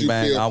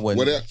gangbang, I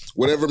wouldn't.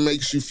 Whatever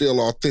makes you feel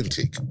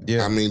authentic.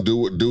 Yeah. I mean,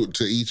 do it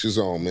to each his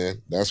own,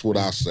 man. That's what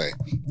I say.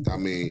 I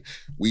mean,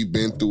 we've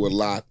been through a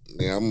lot.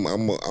 Yeah, I'm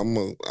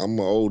an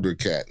older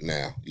cat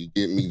now. You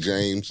get me,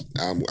 James?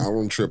 I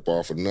don't trip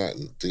off of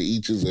nothing. To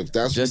each his, if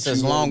that's just what you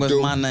as long as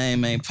do, my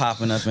name ain't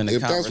popping up in the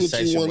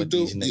conversation with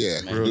these niggas,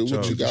 yeah, man. do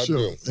what you got to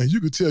do. And you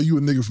could tell you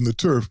a nigga from the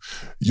turf.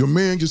 Your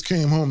man just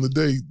came home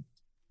today.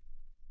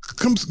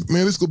 Come,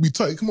 man, it's gonna be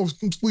tight. Come on,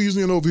 come squeeze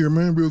in over here,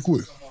 man, real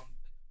quick.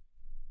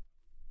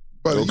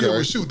 But yeah,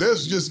 well, shoot,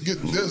 that's just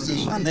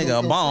my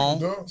nigga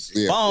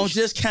Bones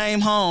just came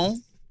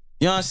home.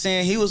 You know what I'm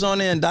saying? He was on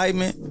the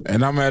indictment.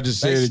 And I'm gonna have to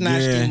say it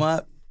snatched again. him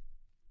up.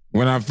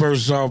 When I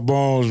first saw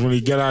Bones, when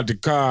he got out the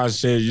car, I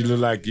said, "You look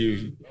like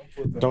you."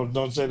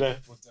 Don't say that.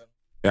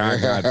 Yeah, I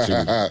got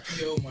to.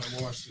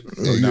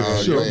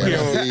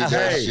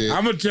 Hey,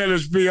 I'm gonna tell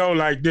this PO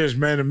like this,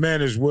 man. The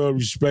man is well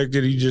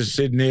respected. He just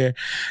sitting there,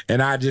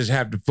 and I just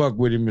have to fuck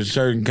with him a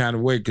certain kind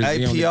of way.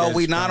 Hey, PO,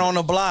 we not on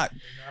the block.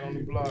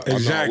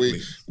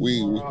 Exactly.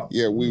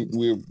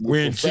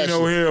 We're in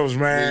Chino Hills,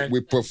 man.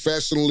 We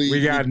professionally.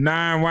 We got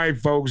 9 white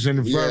folks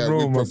in the front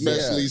room. We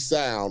professionally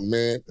sound,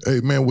 man. Hey,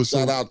 man,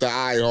 shout out to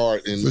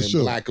iHeart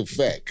and Black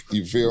Effect.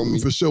 You feel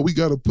me? For sure, we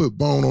got to put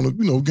Bone on the,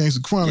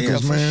 Gangsta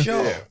Chronicles, man.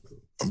 Sure. Yeah.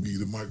 I'm gonna give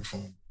you the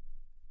microphone.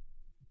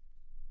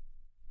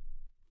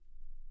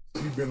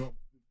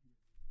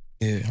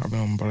 Yeah, I've been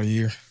on about a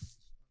year.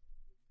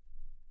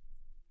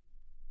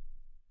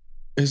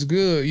 It's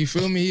good. You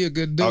feel me? He a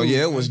good dude. Oh,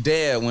 yeah, it was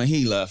dead when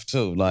he left,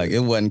 too. Like, it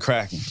wasn't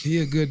cracking. He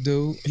a good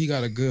dude. He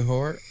got a good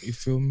heart. You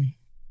feel me?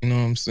 You know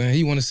what I'm saying?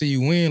 He want to see you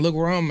win. Look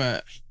where I'm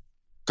at.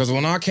 Because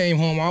when I came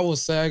home, I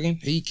was sagging.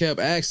 He kept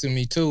asking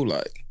me, too,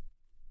 like,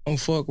 don't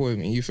fuck with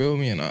me. You feel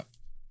me? And I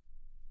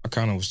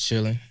kind of was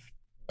chilling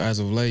as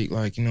of late.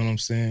 Like, you know what I'm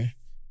saying?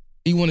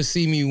 He want to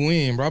see me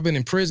win, bro. I've been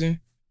in prison.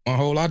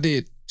 I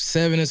did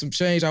 7 and some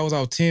change. I was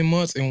out 10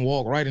 months and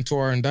walked right into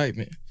our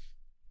indictment.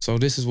 So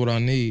this is what I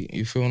need.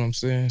 You feel what I'm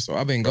saying? So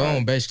I've been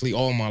gone basically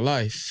all my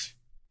life.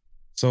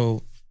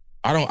 So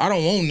I don't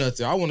want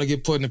nothing. I want to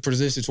get put in a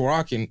position to where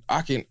I can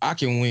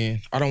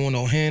win. I don't want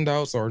no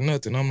handouts or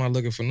nothing. I'm not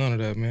looking for none of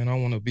that, man. I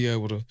want to be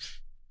able to,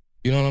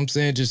 you know what I'm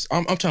saying? Just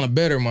I'm trying to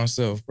better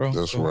myself, bro.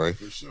 That's right.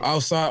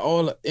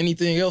 Outside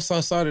anything else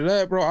outside of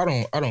that, bro,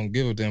 I don't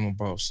give a damn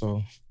about.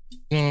 So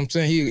you know what I'm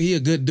saying? He a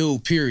good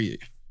dude, period.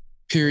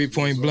 Period,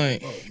 point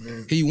blank.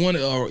 He want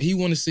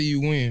to see you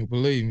win,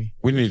 believe me.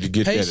 We need to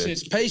get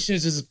patience.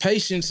 Patience is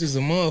a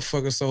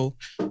motherfucker. So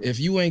if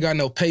you ain't got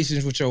no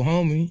patience with your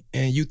homie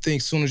and you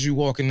think soon as you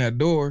walk in that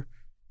door,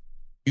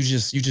 you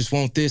just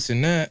want this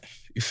and that,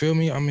 you feel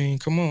me? I mean,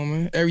 come on,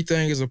 man.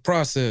 Everything is a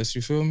process,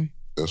 you feel me?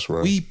 That's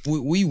right.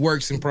 We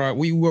works in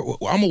progress.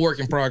 I'm a work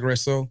in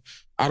progress, so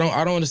I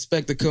don't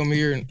expect to come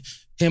here and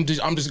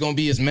I'm just gonna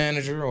be his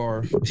manager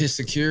or his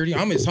security.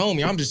 I'm his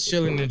homie. I'm just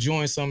chilling and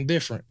enjoying something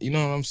different. You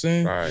know what I'm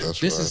saying? Right.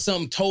 This is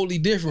something totally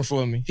different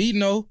for me. He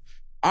know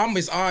I'm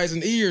his eyes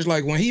and ears.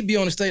 Like when he be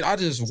on the stage, I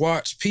just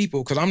watch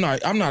people because I'm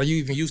not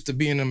even used to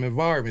being in them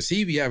environments.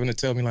 He be having to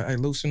tell me like, "Hey,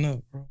 loosen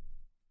up, bro.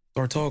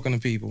 Start talking to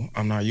people."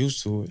 I'm not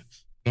used to it.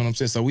 You know what I'm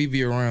saying? So we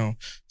be around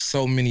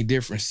so many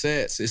different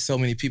sets. It's so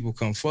many people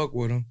come fuck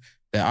with him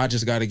that I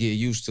just got to get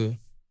used to.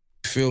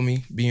 Feel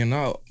me? Being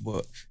out,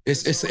 but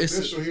it's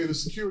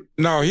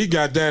no, he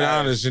got that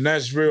honest, and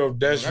that's real.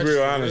 That's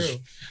real honest. Real.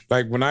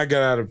 Like when I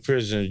got out of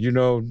prison,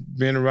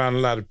 being around a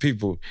lot of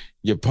people,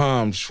 your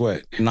palms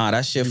sweat. Nah,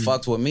 that shit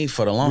fucked with me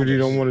for the longest. Really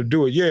don't want to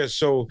do it. Yeah,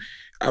 so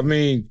I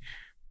mean,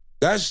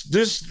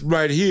 this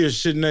right here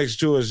sitting next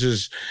to us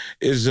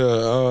is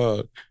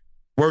a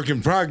work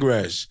in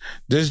progress.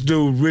 This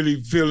dude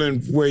really feeling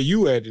where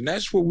you at, and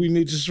that's what we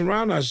need to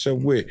surround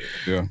ourselves with.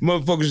 Yeah.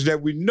 Motherfuckers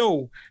that we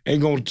know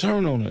ain't gonna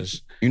turn on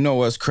us. You know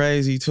what's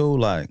crazy too?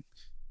 Like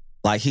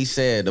he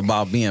said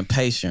about being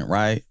patient,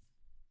 right?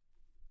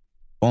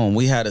 Boom,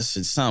 we had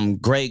something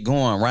great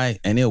going, right?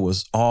 And it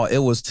was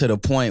to the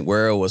point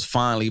where it was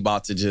finally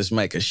about to just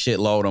make a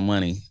shitload of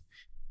money.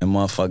 and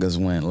motherfuckers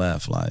went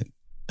left. Like,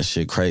 that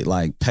shit crazy.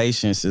 Like,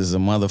 patience is a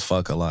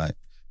motherfucker. Like,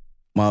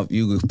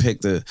 you could pick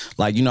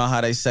like, you know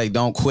how they say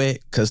don't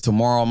quit because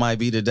tomorrow might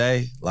be the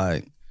day?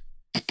 Like,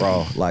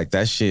 bro, like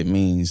that shit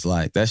means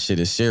like that shit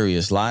is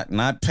serious. Like,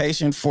 not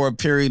patient for a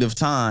period of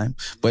time,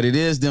 but it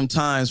is them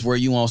times where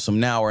you on some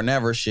now or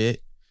never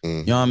shit.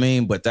 You know what I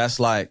mean? But that's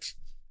like,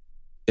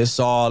 it's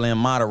all in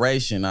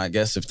moderation, I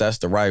guess, if that's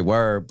the right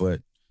word. But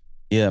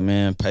yeah,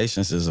 man,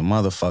 patience is a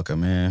motherfucker,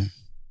 man.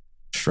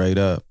 Straight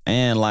up.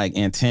 And like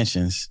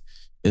intentions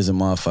is a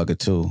motherfucker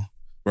too.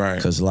 Right.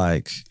 Because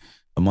like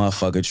a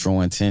motherfucker true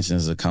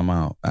intentions will come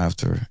out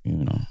after, you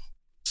know, a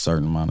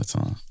certain amount of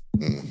time.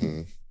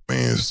 Mm-hmm.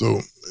 Man,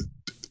 so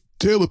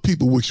tell the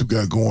people what you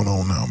got going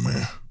on now,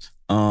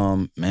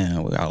 man.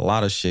 Man, we got a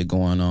lot of shit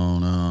going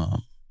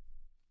on.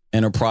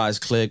 Enterprise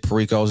Click,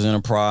 Perico's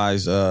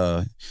Enterprise,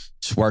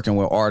 just working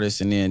with artists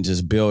and then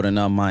just building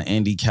up my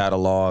indie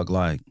catalog.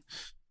 Like,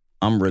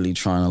 I'm really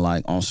trying to,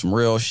 like, on some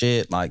real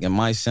shit. Like, it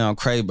might sound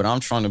crazy, but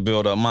I'm trying to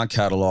build up my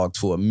catalog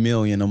to 1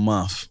 million a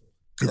month.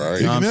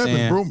 Right. You know what I'm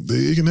saying? Bro.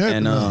 It can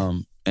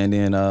happen. And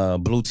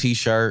then Blue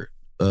T-shirt,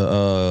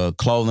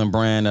 clothing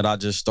brand that I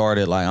just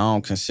started. Like, I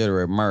don't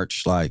consider it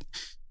merch. Like,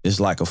 it's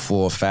like a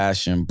full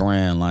fashion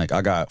brand. Like,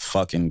 I got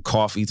fucking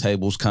coffee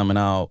tables coming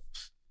out.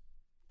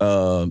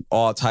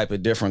 All type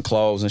of different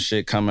clothes and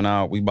shit coming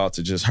out. We about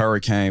to just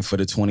hurricane for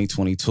the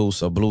 2022.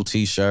 So Blue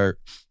T-shirt.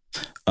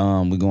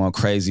 We going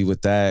crazy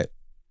with that.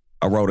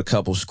 I wrote a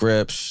couple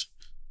scripts.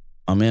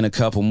 I'm in a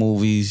couple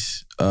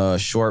movies,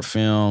 short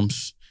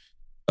films.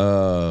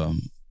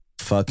 I'm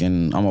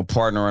a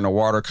partner in a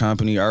water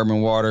company,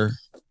 Urban Water.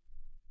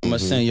 I'm gonna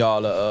send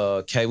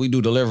y'all we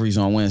do deliveries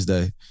on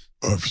Wednesday.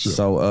 Oh, for sure.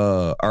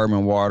 So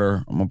Urban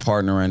Water, I'm a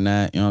partner in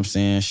that. You know what I'm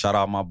saying? Shout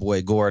out my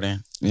boy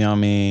Gordon. You know what I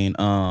mean?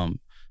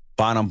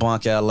 Bottom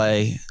Bunk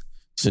LA.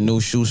 It's a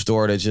new shoe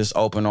store that just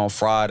opened on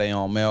Friday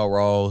on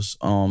Melrose.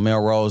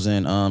 Melrose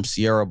and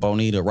Sierra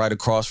Bonita, right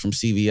across from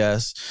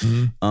CVS.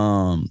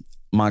 Mm-hmm.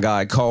 My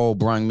guy Cole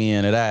brung me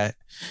into that.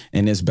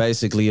 And it's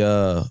basically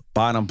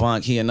Bottom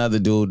Bunk. He another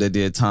dude that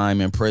did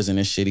time in prison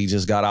and shit. He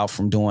just got out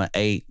from doing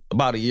 8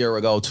 about a year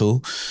ago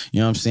too. You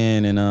know what I'm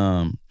saying?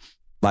 And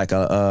like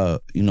a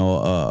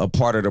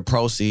part of the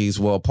proceeds,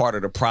 well, a part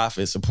of the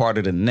profits, a part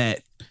of the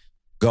net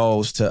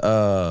goes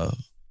to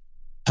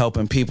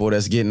helping people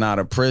that's getting out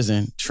of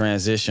prison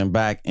transition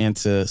back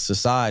into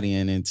society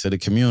and into the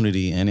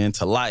community and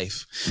into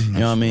life. You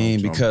know what I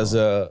mean? Because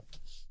I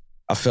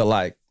feel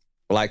like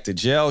the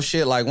jail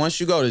shit, like once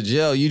you go to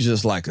jail, you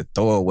just like a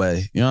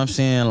throwaway. You know what I'm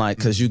saying? Like,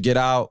 cause you get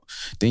out,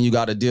 then you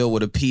got to deal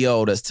with a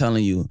PO that's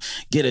telling you,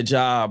 get a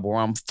job or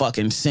I'm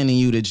fucking sending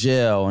you to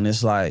jail. And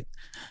it's like,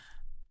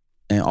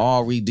 and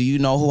Ari, do you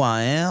know who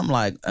I am?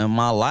 Like, in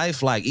my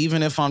life, like,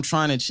 even if I'm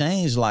trying to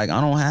change, like, I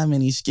don't have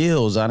any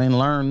skills. I didn't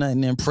learn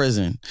nothing in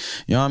prison.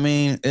 You know what I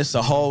mean? It's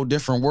a whole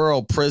different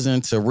world,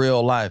 prison to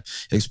real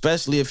life,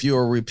 especially if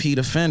you're a repeat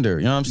offender.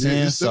 You know what I'm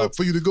saying? It's set up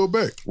for you to go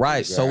back.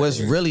 Right. Exactly.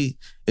 So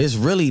it's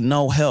really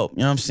no help. You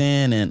know what I'm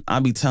saying? And I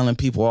be telling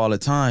people all the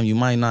time, you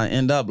might not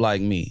end up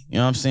like me. You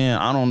know what I'm saying?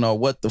 I don't know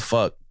what the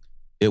fuck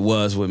it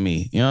was with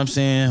me. You know what I'm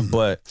saying?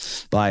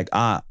 But like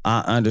I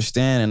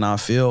understand and I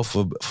feel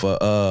for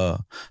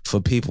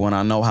people, and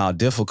I know how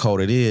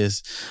difficult it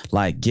is,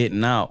 like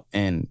getting out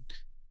and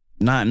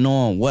not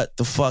knowing what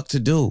the fuck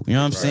to do. You know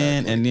what I'm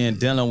saying? And then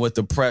dealing with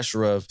the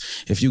pressure of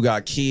if you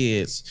got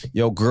kids,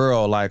 your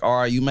girl, like,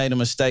 all right, you made a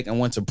mistake and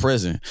went to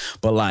prison.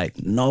 But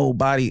like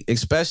nobody,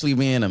 especially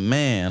being a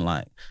man,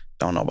 like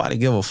don't nobody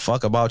give a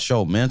fuck about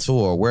your mental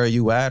or where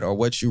you at or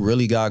what you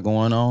really got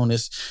going on.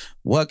 It's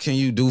what can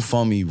you do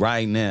for me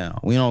right now?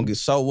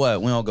 So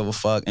what? We don't give a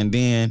fuck. And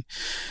then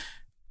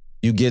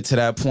you get to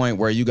that point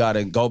where you got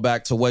to go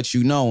back to what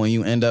you know and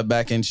you end up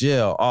back in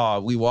jail.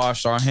 Oh, we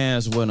washed our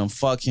hands with him.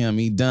 Fuck him.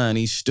 He done.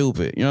 He's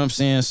stupid. You know what I'm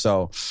saying?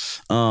 So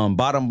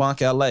Bottom Bunk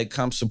LA,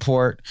 come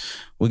support.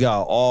 We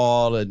got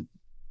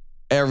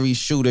every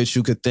shoe that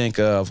you could think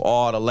of,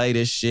 all the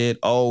latest shit,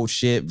 old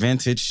shit,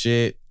 vintage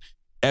shit,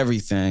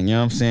 everything. You know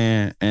what I'm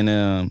saying? And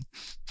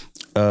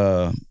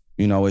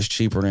it's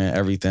cheaper than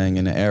everything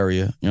in the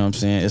area. You know what I'm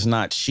saying? It's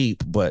not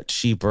cheap, but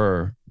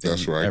cheaper.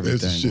 That's right.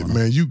 That's the shit,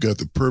 man. You got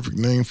the perfect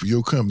name for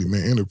your company,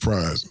 man.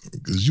 Enterprise.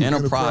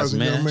 Enterprise,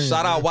 man.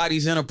 Shout out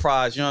Whitey's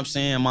Enterprise. You know what I'm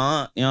saying?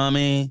 My aunt. You know what I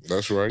mean?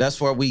 That's right.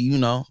 That's where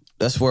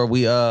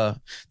we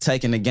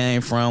taking the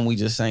game from. We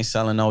just ain't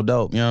selling no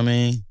dope. You know what I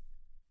mean?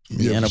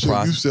 Yeah,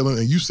 Enterprise.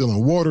 You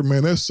selling water,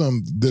 man. That's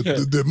something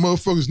that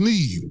motherfuckers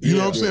need. You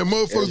know what I'm saying?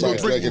 Motherfuckers go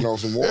drinking on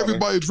some water.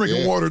 Everybody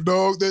drinking water,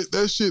 dog.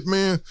 That shit,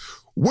 man.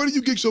 Where do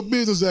you get your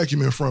business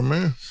acumen from,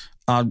 man?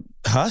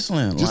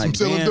 Hustling, just like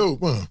selling dope,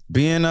 huh?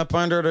 Being up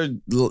under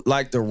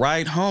the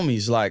right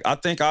homies. Like I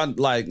think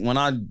when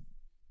I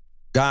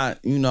got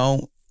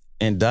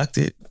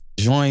inducted,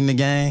 joined the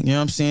gang. You know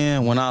what I'm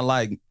saying? When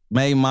I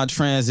made my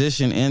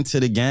transition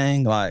into the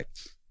gang, like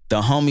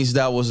the homies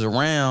that was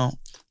around,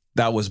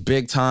 that was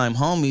big time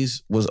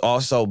homies, was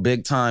also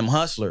big time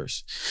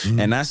hustlers,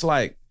 and that's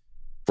like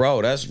bro,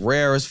 that's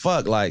rare as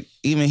fuck. Like,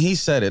 even he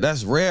said it.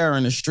 That's rare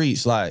in the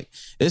streets. Like,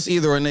 it's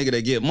either a nigga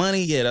that get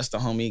money, yeah, that's the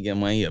homie, he get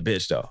money, he a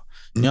bitch though.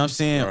 You know what I'm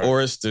saying? Right.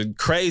 Or it's the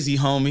crazy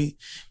homie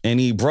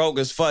and he broke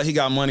as fuck. He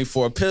got money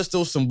for a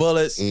pistol, some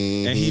bullets,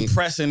 and he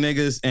pressing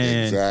niggas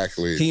and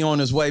he on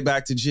his way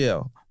back to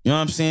jail. You know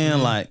what I'm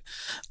saying? Like,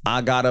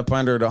 I got up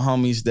under the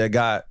homies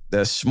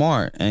that's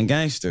smart and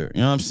gangster.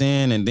 You know what I'm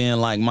saying? And then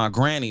like my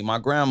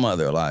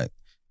grandmother, like,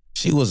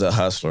 she was a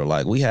hustler.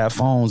 Like, we had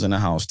phones in the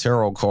house,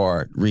 tarot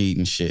card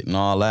reading shit and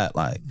all that.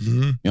 Like,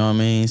 you know what I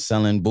mean?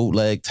 Selling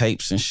bootleg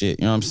tapes and shit.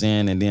 You know what I'm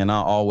saying? And then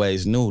I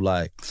always knew,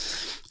 like,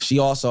 she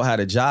also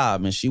had a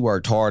job and she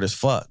worked hard as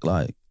fuck.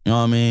 Like, you know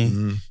what I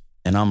mean?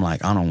 And I'm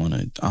like, I don't want to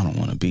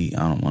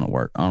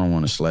work. I don't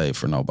want to slave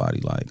for nobody.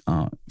 Like,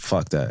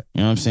 fuck that.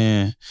 You know what I'm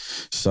saying?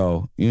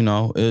 So, you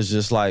know, it's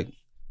just like,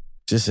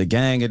 just a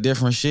gang of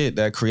different shit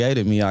that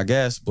created me, I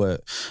guess. But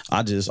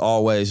I just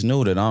always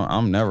knew that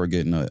I'm never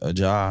getting a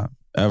job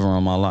ever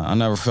in my life. I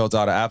never filled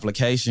out an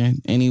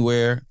application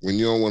anywhere. When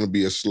you don't want to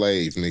be a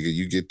slave, nigga,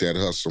 you get that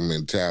hustle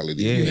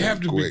mentality. Yeah. You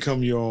have to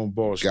become your own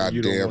boss when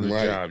you don't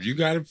want a job. You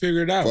got to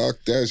figure it out.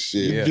 Fuck that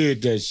shit. You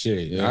did that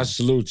shit. Yeah. I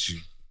salute you.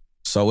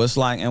 So it's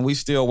like, and we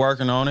still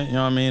working on it. You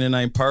know what I mean? It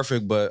ain't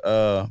perfect, but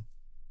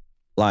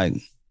like,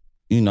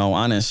 you know,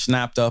 I done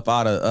snapped up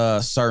out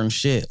of certain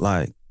shit.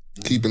 Like,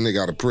 keep a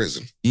nigga out of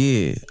prison.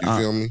 Yeah. You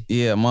feel me?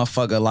 Yeah,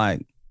 motherfucker,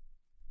 like,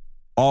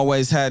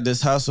 always had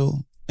this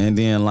hustle. And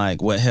then,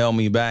 like, what held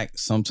me back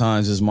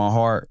sometimes is my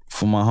heart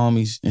for my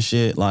homies and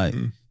shit. Like,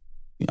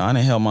 I done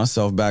held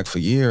myself back for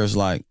years,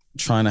 like,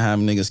 trying to have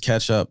niggas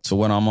catch up to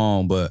what I'm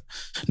on, but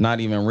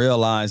not even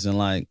realizing,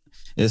 like,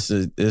 it's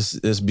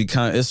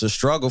a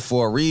struggle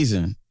for a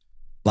reason.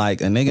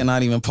 Like, a nigga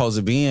not even supposed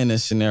to be in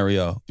this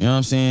scenario. You know what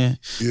I'm saying?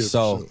 Yeah,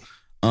 so,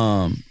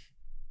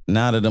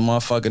 now that the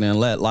motherfucker done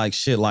let like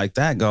shit like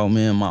that go,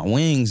 man, my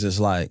wings is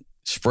like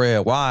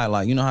spread wide.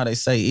 Like, you know how they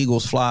say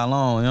eagles fly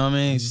alone, you know what I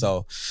mean?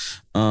 So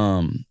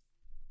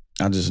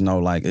I just know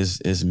like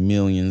it's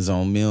millions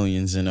on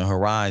millions in the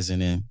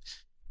horizon, and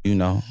you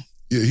know.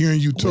 Yeah, hearing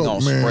you talk, man.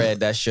 We gonna spread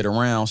that shit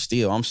around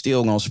still. I'm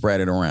still gonna spread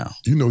it around.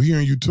 You know,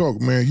 hearing you talk,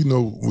 man, you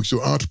know, with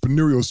your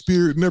entrepreneurial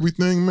spirit and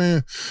everything,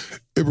 man,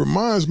 it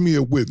reminds me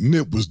of what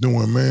Nip was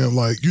doing, man.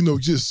 Like, you know,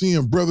 just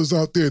seeing brothers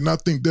out there, and I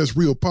think that's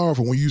real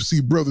powerful when you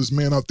see brothers,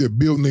 man, out there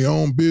building their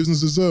own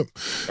businesses up.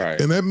 Right.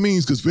 And that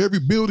means, because for every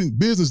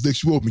business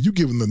that you open, you're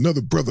giving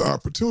another brother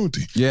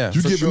opportunity. Yeah,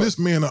 you're giving this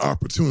man an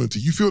opportunity.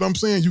 You feel what I'm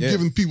saying? You're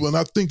giving people, and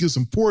I think it's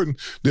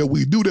important that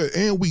we do that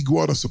and we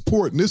go out and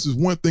support. And this is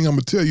one thing I'm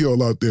going to tell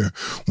y'all out there.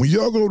 When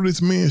y'all go to this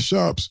man's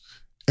shops,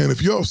 and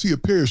if y'all see a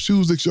pair of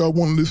shoes that y'all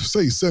wanted to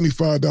say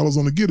 $75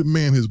 on to get a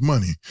man his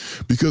money.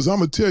 Because I'm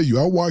going to tell you,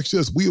 I watch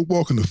this. We'll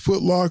walk in the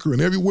Foot Locker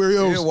and everywhere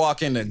else. We'll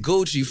walk in the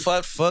Gucci,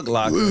 Foot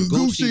Locker,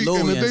 Gucci, Louis,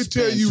 and if they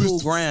tell you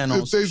it's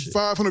 $2,000 if they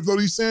 $500 for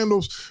these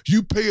sandals,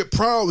 you pay it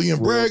proudly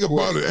and brag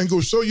about it and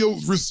go show your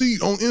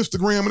receipt on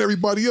Instagram and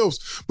everybody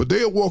else. But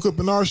they'll walk up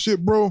in our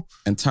shit, bro.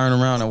 And turn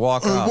around and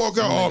walk out.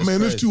 Oh,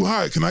 man, it's too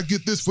high. Can I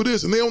get this for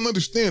this? And they don't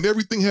understand.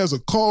 Everything has a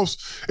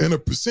cost and a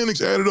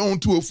percentage added on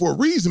to it for a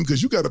reason,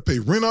 because you got to pay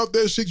rent out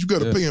that shit. You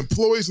got to pay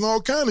employees and all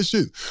kind of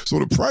shit. So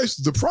the price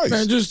is the price.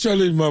 Man, just tell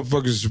these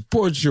motherfuckers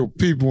support your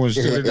people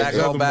instead of that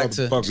go back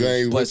to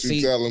James, what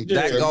you tell them?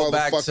 That go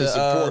back to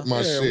support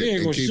my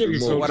shit and keep it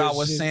moving. What I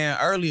was saying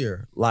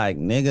earlier, like,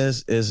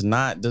 niggas is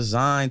not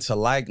designed to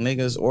like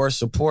niggas or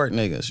support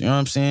niggas. You know what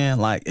I'm saying?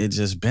 Like, it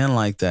just been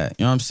like that.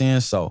 You know what I'm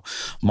saying? So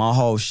my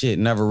whole shit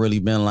never really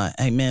been like,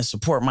 hey man,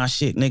 support my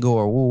shit, nigga,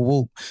 or woo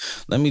woo.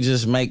 Let me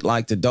just make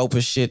like the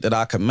dopest shit that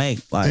I could make.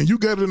 Like, and you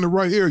got it in the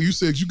right area. You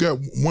said you got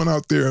one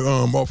out there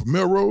off of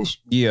Melrose?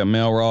 Yeah,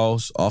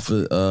 Melrose, off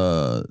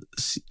of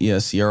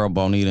Sierra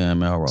Bonita and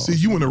Melrose. See,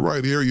 you in the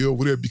right area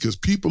over there, because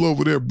people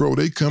over there, bro,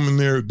 they come in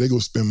there, they go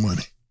spend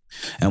money.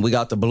 And we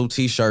got the blue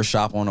t-shirt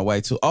shop on the way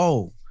too.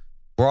 Oh,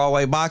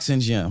 Broadway Boxing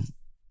Gym.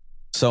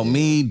 So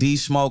me,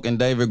 D-Smoke, and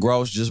David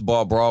Gross just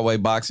bought Broadway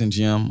Boxing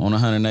Gym on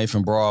 108th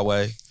and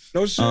Broadway.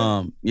 No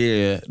shit.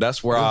 Yeah,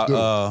 that's where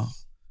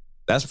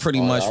that's pretty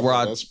much where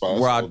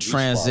I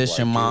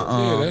transition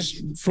my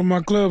that's from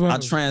my club. I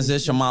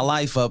transitioned my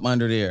life up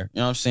under there. You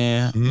know what I'm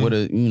saying? With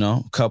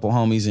a couple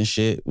homies and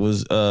shit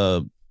was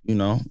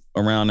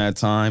around that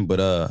time.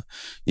 But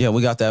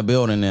we got that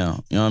building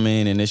now. You know what I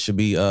mean? And it should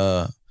be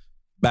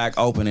back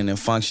opening and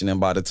functioning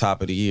by the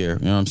top of the year.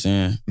 You know what I'm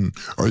saying?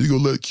 Are you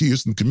gonna let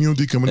kids in the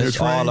community come in there? It's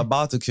all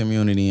about the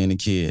community and the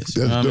kids.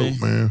 That's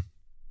dope, man.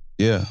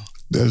 Yeah.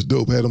 That's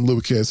dope. Had them little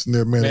cats in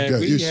there, man. They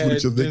got issues with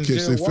each other. They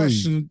catch their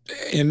fade.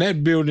 In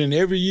that building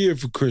every year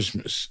for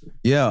Christmas.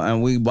 Yeah,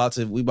 and we about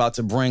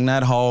to bring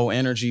that whole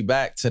energy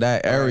back to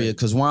that area.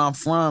 Cause where I'm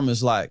from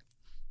is like,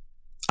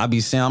 I'm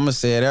gonna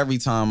say it every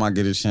time I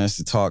get a chance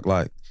to talk.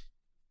 Like,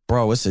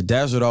 bro, it's a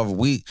desert over.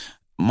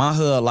 My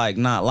hood, like,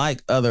 not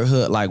like other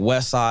hood, like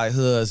West Side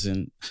hoods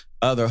and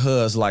other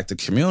hoods. Like, the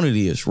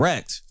community is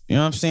wrecked. You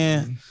know what I'm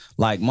saying?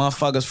 Like,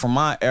 motherfuckers from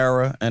my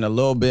era and a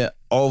little bit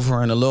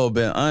over and a little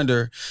bit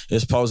under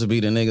is supposed to be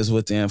the niggas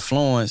with the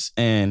influence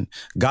and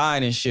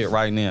guide and shit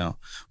right now.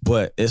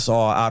 But it's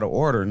all out of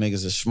order.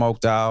 Niggas is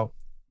smoked out.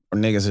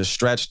 niggas is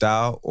stretched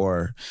out,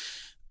 or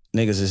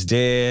niggas is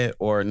dead,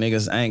 or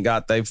niggas ain't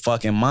got they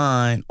fucking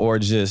mind, or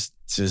just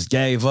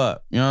gave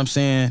up. You know what I'm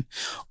saying?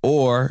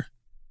 Or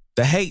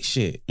the hate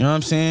shit. You know what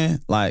I'm saying?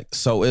 Like,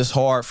 so it's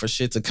hard for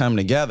shit to come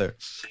together.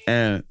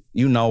 And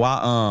you know,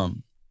 I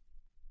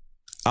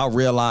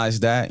realize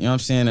that, you know what I'm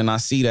saying? And I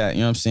see that,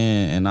 you know what I'm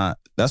saying? And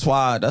that's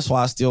why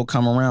I still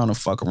come around and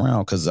fuck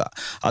around, because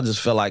I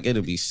just feel like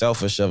it'd be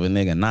selfish of a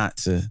nigga not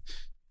to,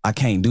 I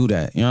can't do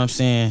that. You know what I'm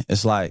saying?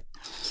 It's like,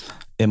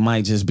 it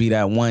might just be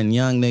that one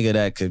young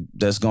nigga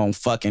that's gonna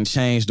fucking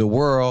change the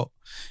world,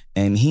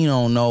 and he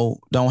don't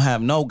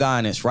have no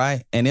guidance,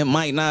 right? And it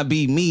might not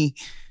be me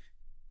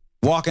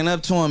walking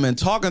up to him and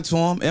talking to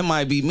him. It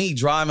might be me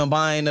driving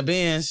by in the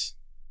Benz,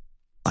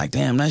 like,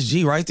 damn, that's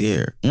G right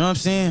there. You know what I'm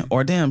saying?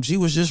 Or damn, G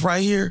was just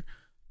right here.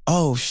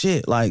 Oh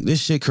shit, like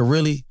this shit could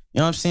really, you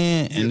know what I'm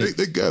saying? And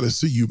they gotta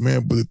see you,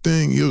 man. But the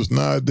thing is,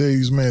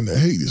 nowadays, man, the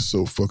hate is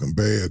so fucking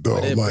bad,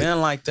 dog. It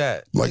been like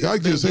that. Like, I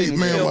just hate,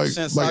 man, like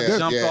I that.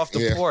 jumped off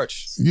the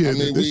porch. Yeah, I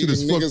mean, this shit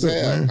is fucked up,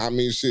 man. I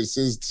mean, shit,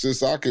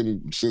 since I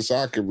can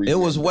remember. It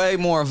was way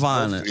more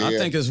violent. I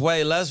think it's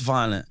way less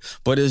violent,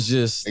 but it's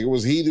just. It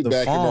was heated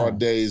back in our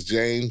days,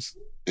 James.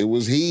 It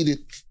was heated.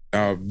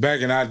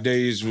 Back in our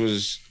days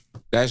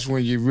that's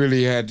when you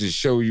really had to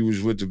show you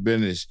was with the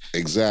business.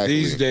 Exactly.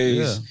 These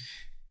days,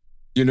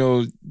 you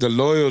know, the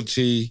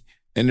loyalty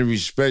and the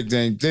respect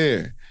ain't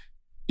there.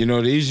 You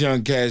know, these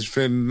young cats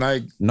feeling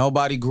like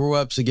nobody grew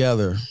up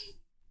together.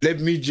 Let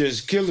me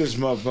just kill this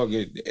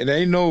motherfucker. It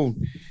ain't no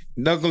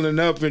knuckling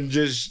up and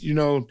just, you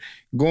know,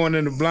 going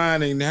in the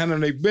blind and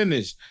handling their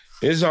business.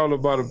 It's all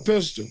about a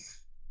pistol.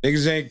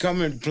 Niggas ain't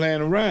coming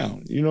playing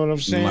around. You know what I'm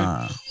saying?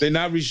 Nah. They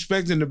not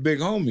respecting the big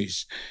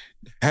homies.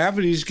 Half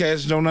of these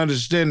cats don't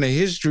understand the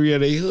history of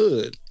their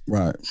hood.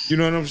 Right. You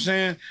know what I'm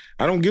saying?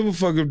 I don't give a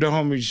fuck if the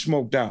homie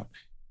smoked out.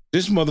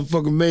 This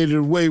motherfucker made it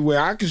a way where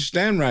I can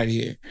stand right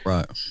here.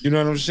 Right. You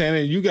know what I'm saying?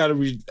 And you got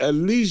to at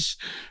least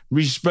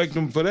respect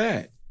him for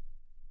that.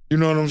 You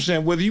know what I'm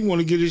saying? Whether he want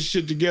to get his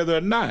shit together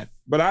or not.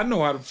 But I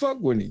know how to fuck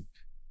with him.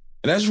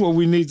 And that's what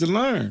we need to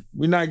learn.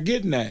 We're not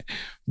getting that.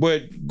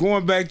 But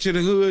going back to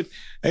the hood,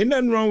 ain't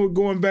nothing wrong with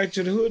going back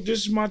to the hood.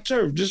 This is my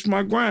turf. This is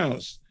my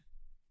grounds.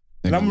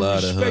 And I'm going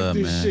to respect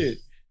this shit.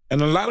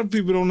 And a lot of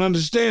people don't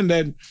understand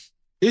that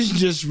it's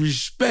just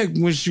respect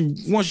once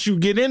you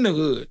get in the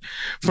hood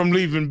from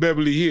leaving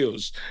Beverly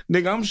Hills.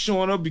 Nigga, I'm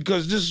showing up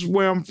because this is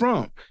where I'm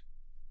from.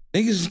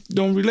 Niggas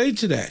don't relate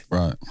to that.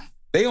 Right.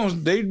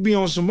 They be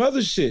on some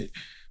other shit.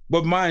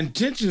 But my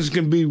intentions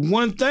can be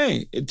one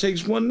thing. It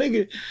takes one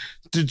nigga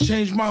to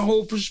change my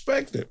whole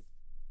perspective.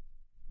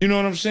 You know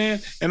what I'm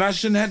saying? And I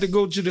shouldn't have to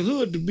go to the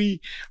hood to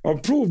be or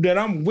prove that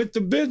I'm with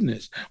the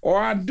business.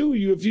 Or I do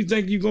you if you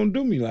think you're going to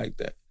do me like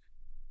that.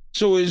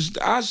 So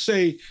I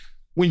say,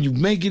 when you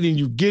make it and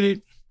you get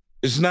it,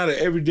 it's not an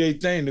everyday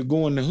thing to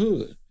go in the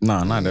hood.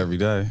 No, not every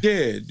day.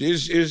 Yeah,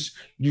 it's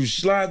you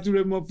slide through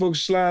that motherfucker,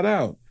 slide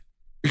out.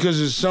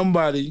 Because it's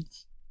somebody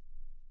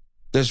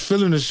that's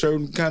feeling a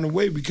certain kind of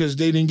way because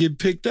they didn't get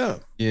picked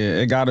up. Yeah,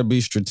 it got to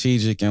be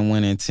strategic and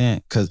with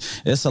intent.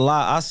 Because it's a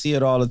lot, I see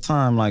it all the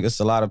time. Like,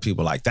 it's a lot of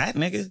people like, that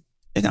nigga?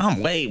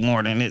 I'm way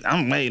more than this.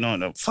 I'm way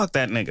on the, fuck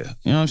that nigga.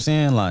 You know what I'm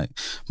saying? Like,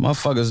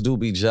 motherfuckers do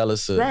be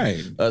jealous of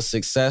a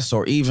success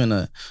or even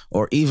a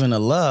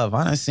love.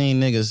 I done seen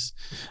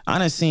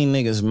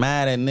niggas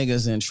mad at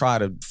niggas and try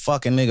to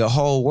fuck a nigga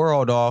whole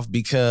world off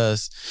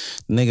because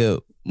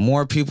nigga,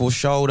 more people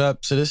showed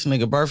up to this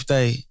nigga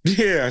birthday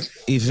event.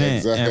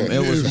 Exactly. And it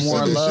was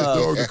more love.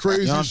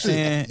 You know what I'm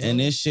saying? And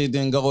this shit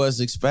didn't go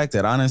as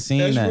expected. I done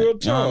seen that. Real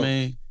talk. You know what I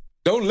mean?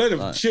 Don't let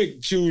a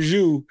chick choose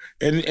you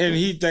and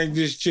he think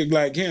this chick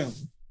like him.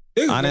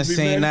 I done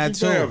seen that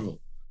too. Forever.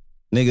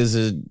 Niggas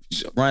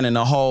is running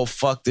the whole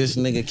fuck this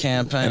nigga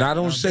campaign. And I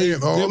don't say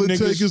all it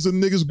takes is a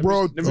nigga's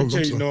broad. Let me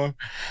tell you, Norm.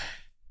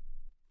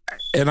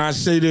 And I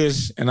say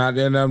this, and I'm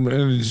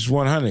just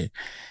 100.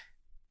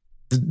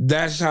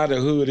 That's how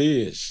the hood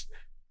is.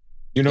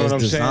 You know what I'm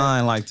saying? It's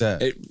designed like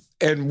that.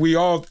 And we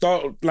all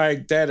thought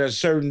like that at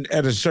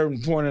a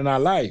certain point in our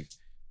life.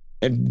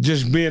 And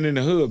just being in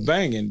the hood,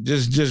 banging,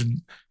 just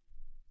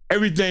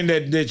everything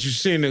that you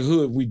see in the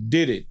hood, we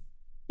did it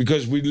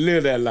because we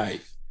live that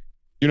life.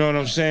 You know what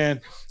I'm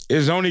saying?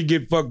 It's only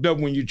get fucked up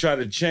when you try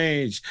to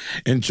change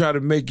and try to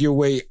make your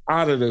way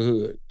out of the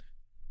hood.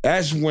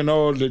 That's when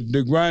all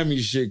the grimy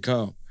shit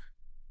come.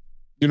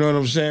 You know what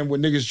I'm saying?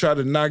 When niggas try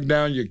to knock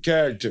down your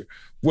character,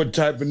 what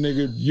type of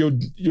nigga,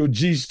 your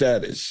G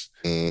status.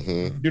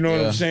 Mm-hmm. You know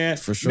what I'm saying?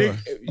 For sure.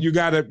 You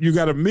got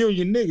a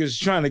million niggas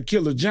trying to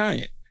kill a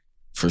giant.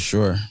 For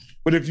sure.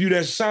 But if you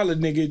that solid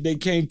nigga, they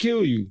can't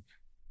kill you.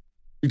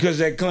 Because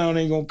that clown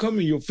ain't gonna come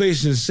in your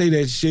face and say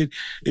that shit.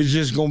 It's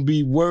just gonna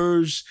be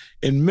words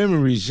and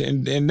memories.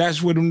 And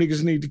that's where them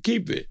niggas need to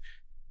keep it.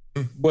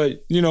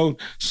 But, you know,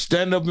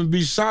 stand up and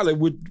be solid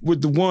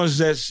with the ones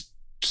that's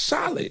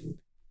solid.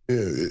 Yeah,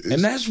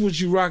 and that's what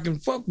you rock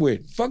and fuck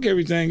with. Fuck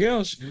everything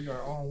else. We got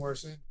our own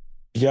worst enemy.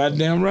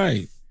 Goddamn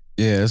right.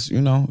 Yeah,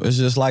 it's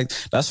just like,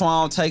 that's why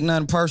I don't take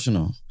nothing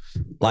personal.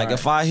 Like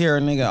if I hear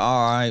a nigga,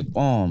 all right,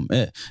 boom,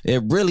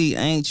 it really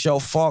ain't your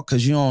fault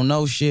because you don't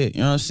know shit.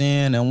 You know what I'm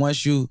saying? And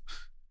once you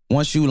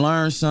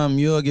learn something,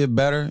 you'll get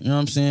better. You know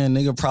what I'm saying?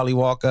 Nigga probably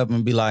walk up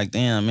and be like,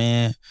 damn,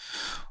 man,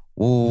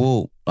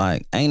 woo.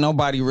 Like, ain't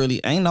nobody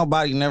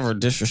never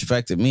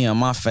disrespected me in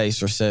my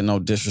face or said no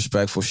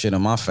disrespectful shit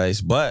in my face.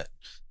 But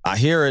I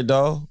hear it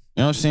though.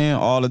 You know what I'm saying?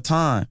 All the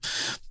time.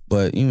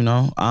 But, you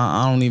know,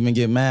 I don't even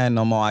get mad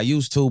no more. I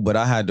used to, but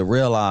I had to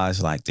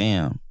realize, like,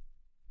 damn,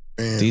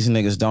 these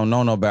niggas don't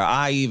know no better.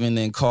 I even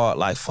then caught,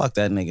 like, fuck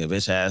that nigga,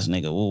 bitch ass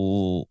nigga.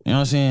 Ooh. You know what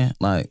I'm saying?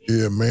 Like,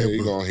 yeah, man.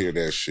 You gonna hear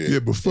that shit. Yeah,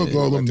 but fuck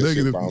all them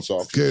negative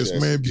cats,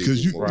 man,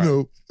 because you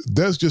know,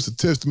 that's just a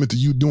testament to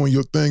you doing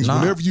your things.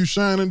 Whenever you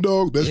shining,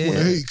 dog, that's when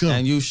the hate comes.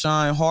 And you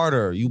shine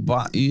harder.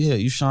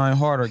 You shine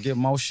harder, get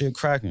more shit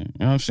cracking. You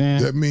know what I'm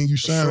saying? That means you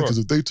shining, because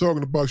if they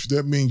talking about you,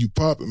 that means you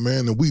popping,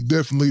 man. And we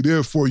definitely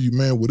there for you,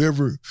 man.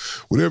 Whatever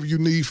you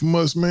need from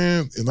us,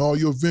 man, and all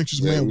your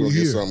ventures, man, we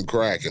here. Get something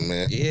cracking,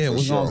 man. Yeah,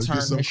 we're gonna turn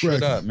this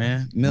shit up,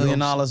 man. $1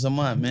 million a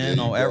month, man,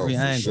 on every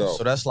angle. Sure.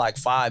 So that's like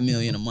 $5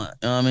 million a month.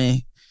 You know what I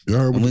mean?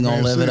 And we're going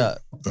to live it up.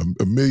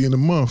 $1 million a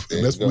month.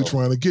 And that's what we're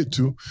trying to get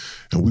to.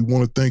 And we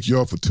want to thank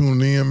y'all for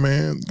tuning in,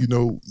 man. You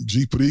know,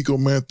 G Perico,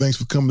 man, thanks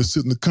for coming to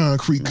sit in the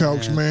concrete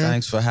couch, man.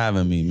 Thanks for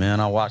having me, man.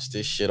 I watch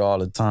this shit all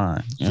the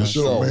time. For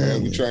sure,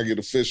 man. We try to get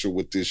official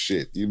with this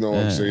shit. You know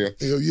what I'm saying?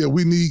 Hell yeah,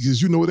 we need,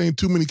 because you know it ain't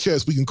too many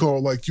cats we can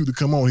call like you to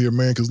come on here,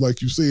 man, because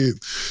like you said,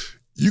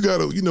 you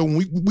gotta, you know,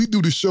 when we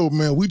do the show,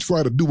 man, we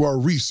try to do our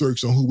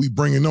research on who we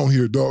bringing on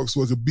here, dog,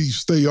 so it could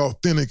stay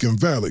authentic and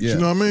valid. You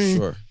know what I mean?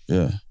 Sure.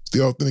 Yeah. Stay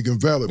authentic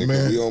and valid,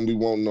 man. We don't be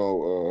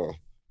wanting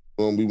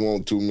we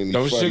want too many.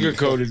 Don't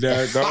sugarcoat it,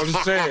 Dad. Don't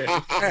say it.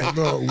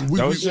 Don't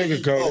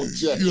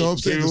sugarcoat it. You know what I'm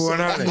saying? You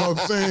know what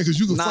I'm saying? Because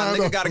you can find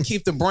nigga out. got to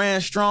keep the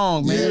brand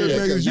strong, man.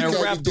 Yeah, because you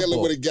can't be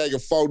dealing with a gang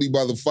of phony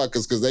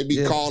motherfuckers because they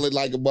be calling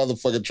like a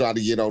motherfucker trying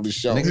to get on the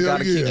show. Nigga got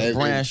to keep the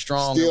brand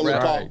strong.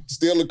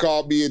 Still to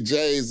call me and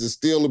James and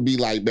still to be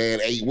like,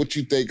 man, hey, what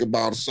you think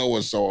about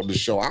so-and-so on the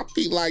show? I'll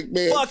be like,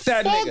 man, fuck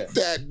that nigga. Fuck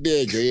that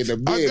nigga in a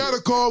minute. I got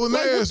to call and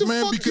ask,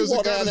 man, because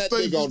it got to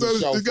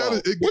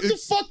stay. What the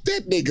fuck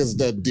that nigga's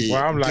done did?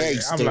 Well, I'm like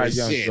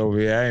youngsters over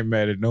here. I ain't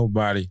mad at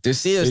nobody.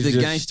 This is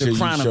the Gangster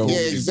Chronicles. Yeah,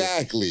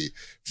 exactly.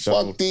 So,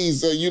 fuck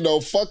these,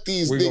 fuck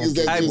these niggas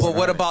that just... But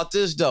what about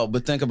this, though?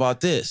 But think about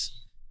this.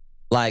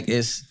 Like,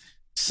 it's...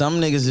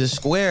 Some niggas is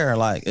square.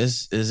 Like,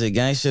 is it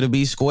gangster to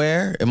be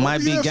square? It might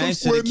be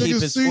gangster to keep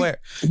it square.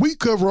 We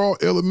cover all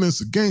elements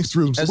of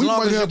gangsterism. So as we long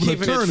might as have you're an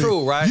keeping attorney. It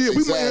true, right? Yeah,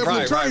 we might have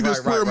an attorney that's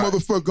square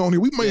motherfucker on here.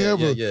 We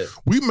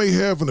may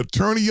have an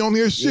attorney on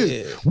here.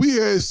 Shit. Yeah. We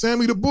had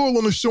Sammy the Bull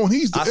on the show, and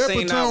he's the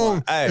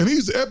epitome. And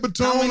he's the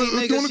epitome. How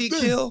many niggas he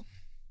killed?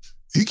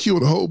 He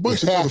killed a whole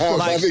bunch of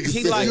motherfuckers.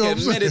 He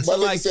admitted to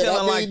like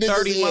killing like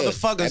 30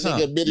 motherfuckers.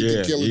 He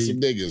admitted to killing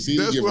some niggas.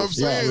 That's what I'm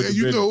saying. And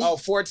you know,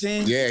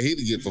 14? Yeah, he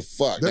didn't give a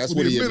fuck. That's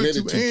what he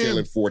admitted to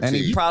killing 14. And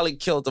he probably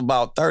killed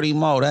about 30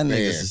 more. That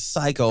nigga's a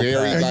psychopath.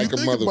 Buried like a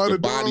motherfucker.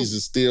 Bodies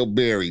are still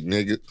buried,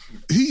 nigga.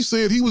 He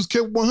said he was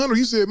kept 100.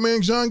 He said,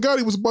 man, John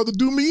Gotti was about to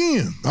do me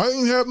in. I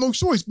ain't have no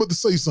choice but to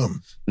say something.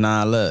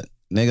 Nah, look,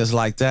 niggas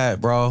like that,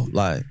 bro.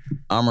 Like,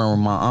 I remember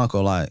my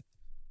uncle, like,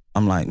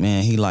 I'm like,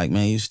 man, he like,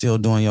 man, you still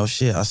doing your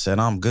shit? I said,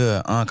 I'm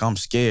good, Unc, I'm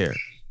scared.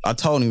 I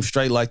told him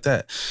straight like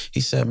that. He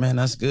said, man,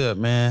 that's good,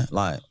 man.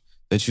 Like,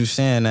 that you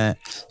saying that,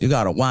 you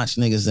gotta watch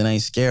niggas that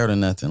ain't scared or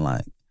nothing.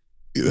 Like,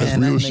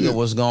 man, that nigga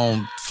was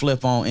gonna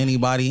flip on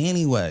anybody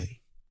anyway.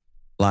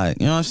 Like,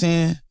 you know what I'm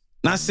saying?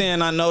 Not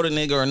saying I know the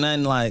nigga or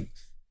nothing, like,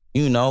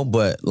 you know,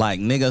 but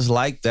like niggas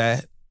like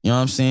that, you know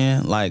what I'm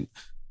saying? Like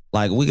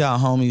we got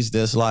homies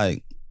that's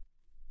like,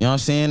 you know what I'm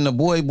saying? The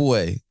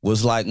boy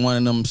was like one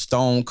of them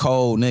stone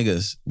cold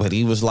niggas, but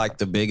he was like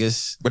the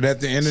biggest. But at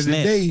the end of the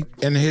day,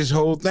 and his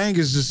whole thing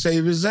is to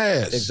save his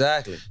ass.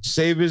 Exactly.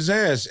 Save his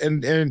ass.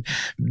 And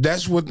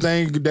that's what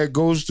thing that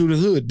goes through the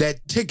hood,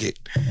 that ticket.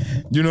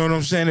 You know what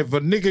I'm saying? If a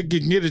nigga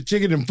can get a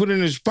ticket and put it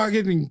in his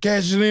pocket and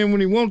cash it in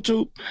when he want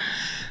to,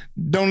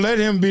 don't let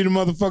him be the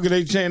motherfucker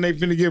they saying they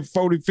finna give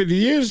 40, 50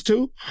 years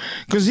to,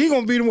 because he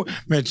gonna be the one.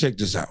 Man, check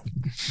this out.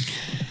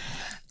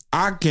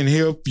 I can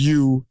help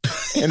you,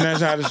 and that's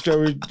how the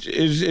story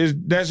is.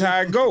 That's how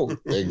it go.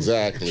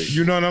 Exactly.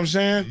 You know what I'm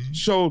saying?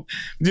 So,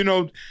 you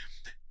know,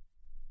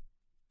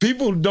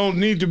 people don't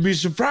need to be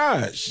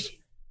surprised.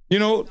 You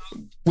know,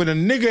 when a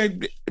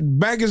nigga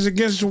back is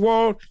against the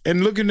wall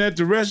and looking at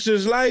the rest of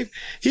his life,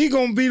 he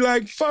gonna be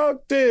like,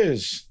 fuck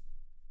this.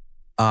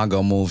 I'll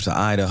go move to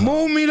Idaho.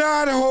 Move me to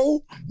Idaho,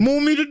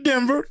 move me to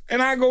Denver,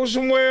 and I go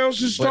somewhere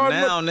else and start.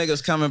 But now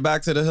niggas coming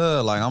back to the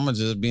hood, like, I'm gonna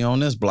just be on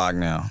this block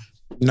now.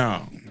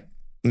 No.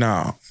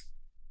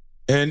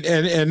 And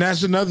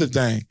that's another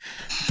thing.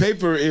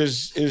 Paper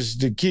is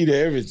the key to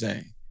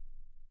everything.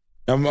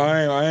 I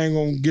ain't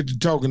gonna get to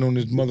talking on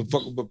this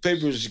motherfucker, but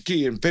paper is the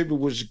key, and paper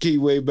was the key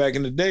way back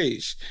in the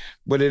days.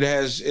 But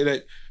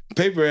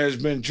paper has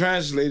been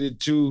translated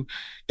to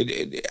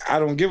I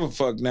don't give a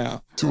fuck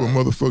now. To a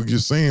motherfucker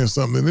just saying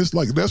something. And it's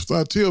like, that's what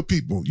I tell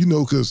people, you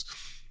know, because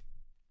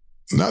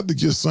not to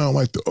just sound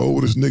like the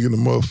oldest nigga in the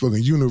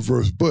motherfucking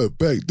universe, but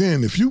back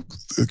then, if you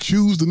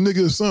accused a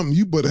nigga of something,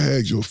 you better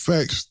have your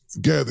facts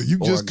gathered. You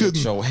just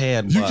couldn't. Your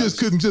head you just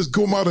couldn't just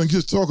go out and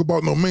just talk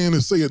about no man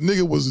and say a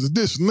nigga was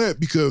this and that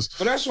because.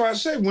 But that's why I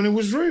say when it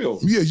was real.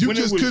 Yeah, you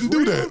just couldn't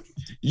do that.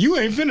 You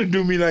ain't finna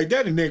do me like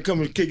that and then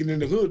come and kicking in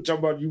the hood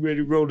talking about you ready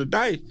to roll the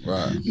dice.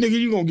 Right. Nigga,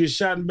 you gonna get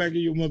shot in the back of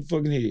your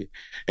motherfucking head.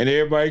 And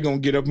everybody gonna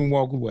get up and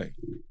walk away.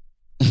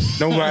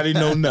 Nobody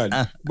know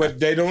nothing.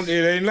 But it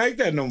ain't like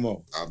that no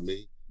more. I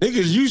mean,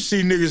 niggas, you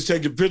see niggas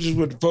taking pictures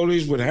with the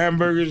police with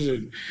hamburgers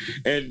and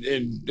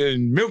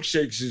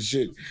milkshakes and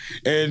shit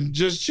and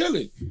just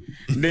chilling.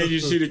 And then you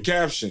see the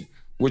caption,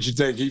 what you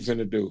think he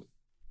finna do?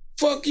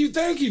 Fuck you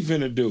think he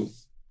finna do?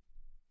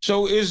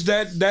 So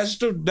that's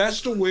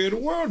the way of the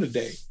world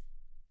today.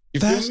 You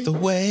that's feel me? The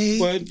way.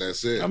 But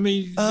that's it. I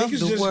mean,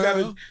 niggas just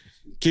gotta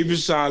keep it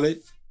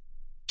solid.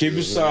 Keep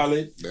it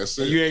solid. That's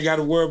it. You ain't got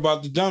to worry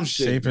about the dumb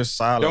shit. Keep it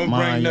solid. Don't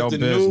bring nothing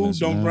new.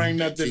 Don't bring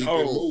nothing keep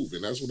old. It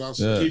moving. That's what I'm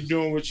saying. Keep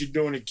doing what you're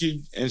doing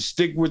and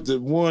stick with the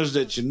ones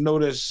that you know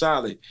that's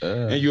solid.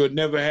 And you'll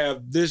never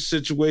have this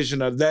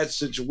situation or that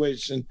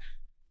situation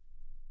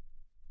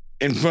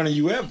in front of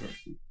you ever.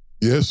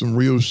 Yeah, that's some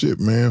real shit,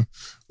 man.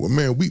 Well,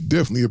 man, we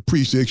definitely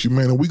appreciate you,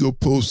 man. And we go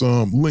post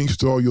links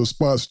to all your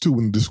spots, too,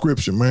 in the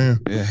description, man.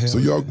 Yeah, so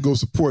y'all can go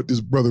support this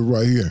brother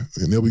right here.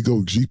 And there we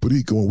go, G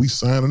Perico, and we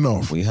signing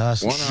off. We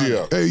hustling.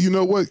 Yeah. Hey, you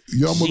know what?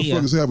 Y'all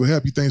motherfuckers have a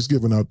happy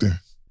Thanksgiving out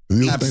there.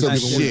 Happy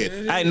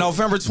Thanksgiving. Hey,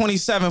 November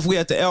 27th, we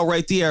at the El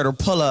Rey Theater.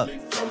 Pull up.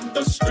 From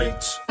the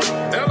streets.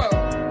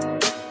 Hello.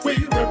 We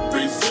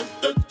represent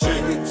the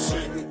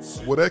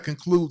Jiggins. Well, that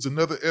concludes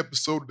another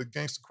episode of the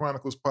Gangsta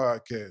Chronicles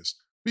podcast.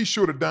 Be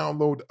sure to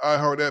download the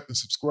iHeart app and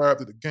subscribe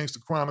to the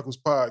Gangsta Chronicles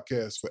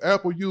podcast. For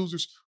Apple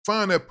users,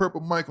 find that purple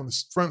mic on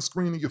the front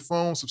screen of your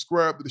phone,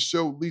 subscribe to the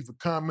show, leave a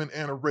comment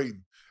and a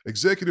rating.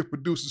 Executive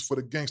producers for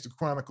the Gangsta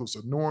Chronicles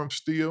are Norm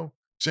Steele,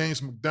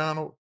 James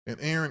McDonald, and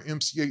Aaron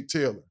MC8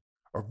 Taylor.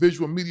 Our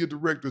visual media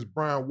director is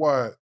Brian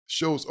Wyatt. The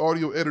show's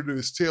audio editor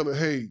is Taylor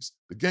Hayes.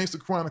 The Gangsta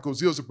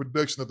Chronicles is a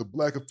production of the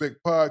Black Effect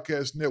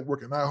Podcast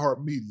Network and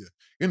iHeartMedia.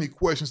 Any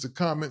questions or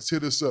comments,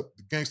 hit us up,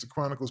 the Gangsta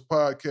Chronicles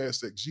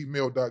Podcast at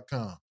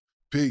gmail.com.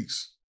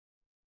 Peace.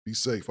 Be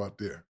safe out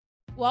there.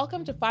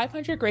 Welcome to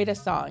 500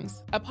 Greatest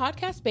Songs, a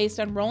podcast based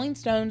on Rolling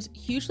Stone's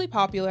hugely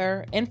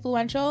popular,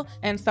 influential,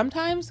 and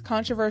sometimes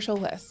controversial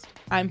list.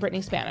 I'm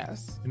Brittany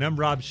Spanos. And I'm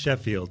Rob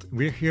Sheffield.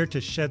 We're here to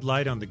shed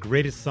light on the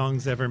greatest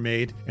songs ever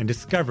made and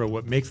discover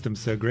what makes them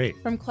so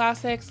great. From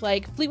classics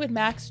like Fleetwood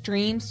Mac's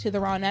Dreams to the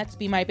Ronettes'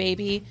 Be My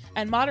Baby,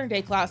 and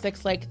modern-day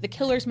classics like The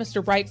Killer's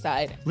Mr.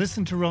 Brightside.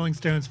 Listen to Rolling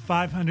Stone's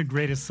 500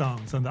 Greatest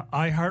Songs on the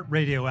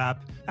iHeartRadio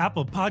app,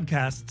 Apple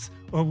Podcasts,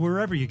 or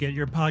wherever you get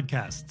your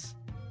podcasts.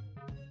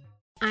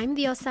 I'm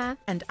Diosa.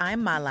 And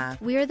I'm Mala.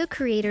 We are the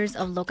creators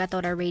of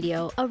Locatora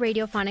Radio, a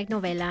radiophonic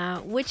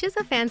novela, which is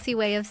a fancy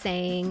way of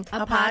saying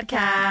a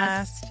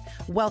podcast.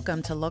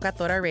 Welcome to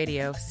Locatora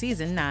Radio,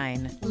 Season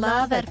 9.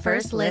 Love at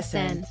first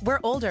listen. We're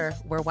older,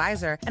 we're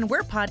wiser, and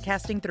we're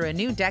podcasting through a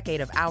new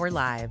decade of our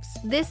lives.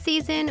 This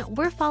season,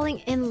 we're falling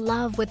in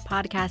love with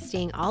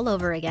podcasting all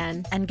over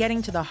again. And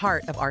getting to the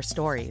heart of our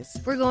stories.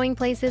 We're going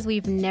places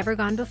we've never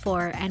gone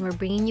before, and we're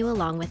bringing you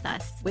along with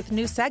us. With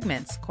new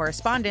segments,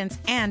 correspondence,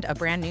 and a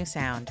brand new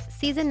sound.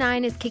 Season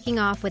 9 is kicking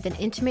off with an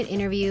intimate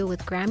interview with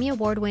Grammy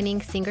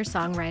Award-winning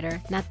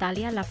singer-songwriter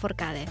Natalia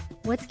Lafourcade.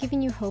 What's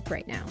giving you hope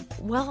right now?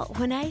 Well,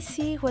 when I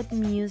see what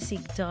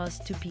music does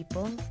to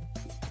people,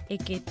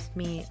 it gives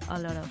me a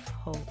lot of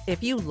hope.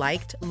 If you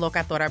liked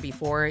Locatora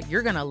before,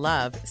 you're gonna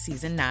love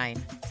Season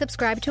 9.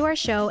 Subscribe to our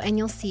show and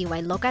you'll see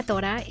why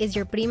Locatora is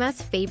your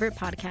prima's favorite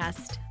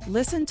podcast.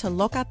 Listen to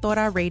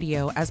Locatora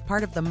Radio as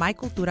part of the My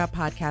Cultura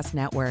Podcast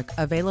Network,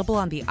 available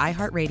on the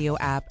iHeartRadio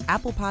app,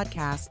 Apple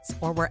Podcasts,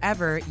 or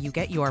wherever you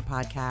get your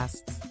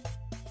podcasts.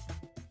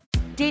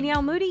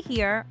 Danielle Moody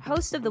here,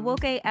 host of the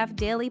Woke AF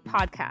Daily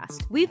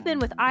podcast. We've been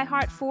with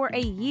iHeart for a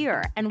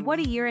year, and what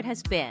a year it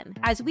has been.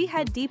 As we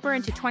head deeper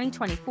into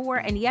 2024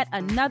 and yet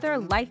another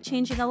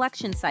life-changing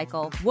election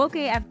cycle, Woke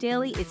AF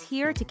Daily is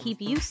here to keep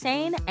you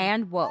sane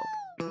and woke.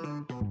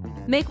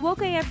 Make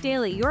Woke AF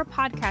Daily your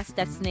podcast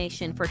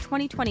destination for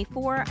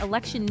 2024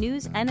 election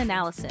news and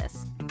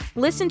analysis.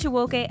 Listen to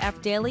Woke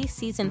AF Daily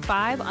Season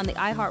 5 on the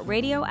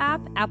iHeartRadio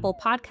app, Apple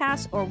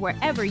Podcasts, or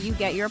wherever you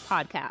get your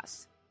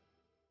podcasts.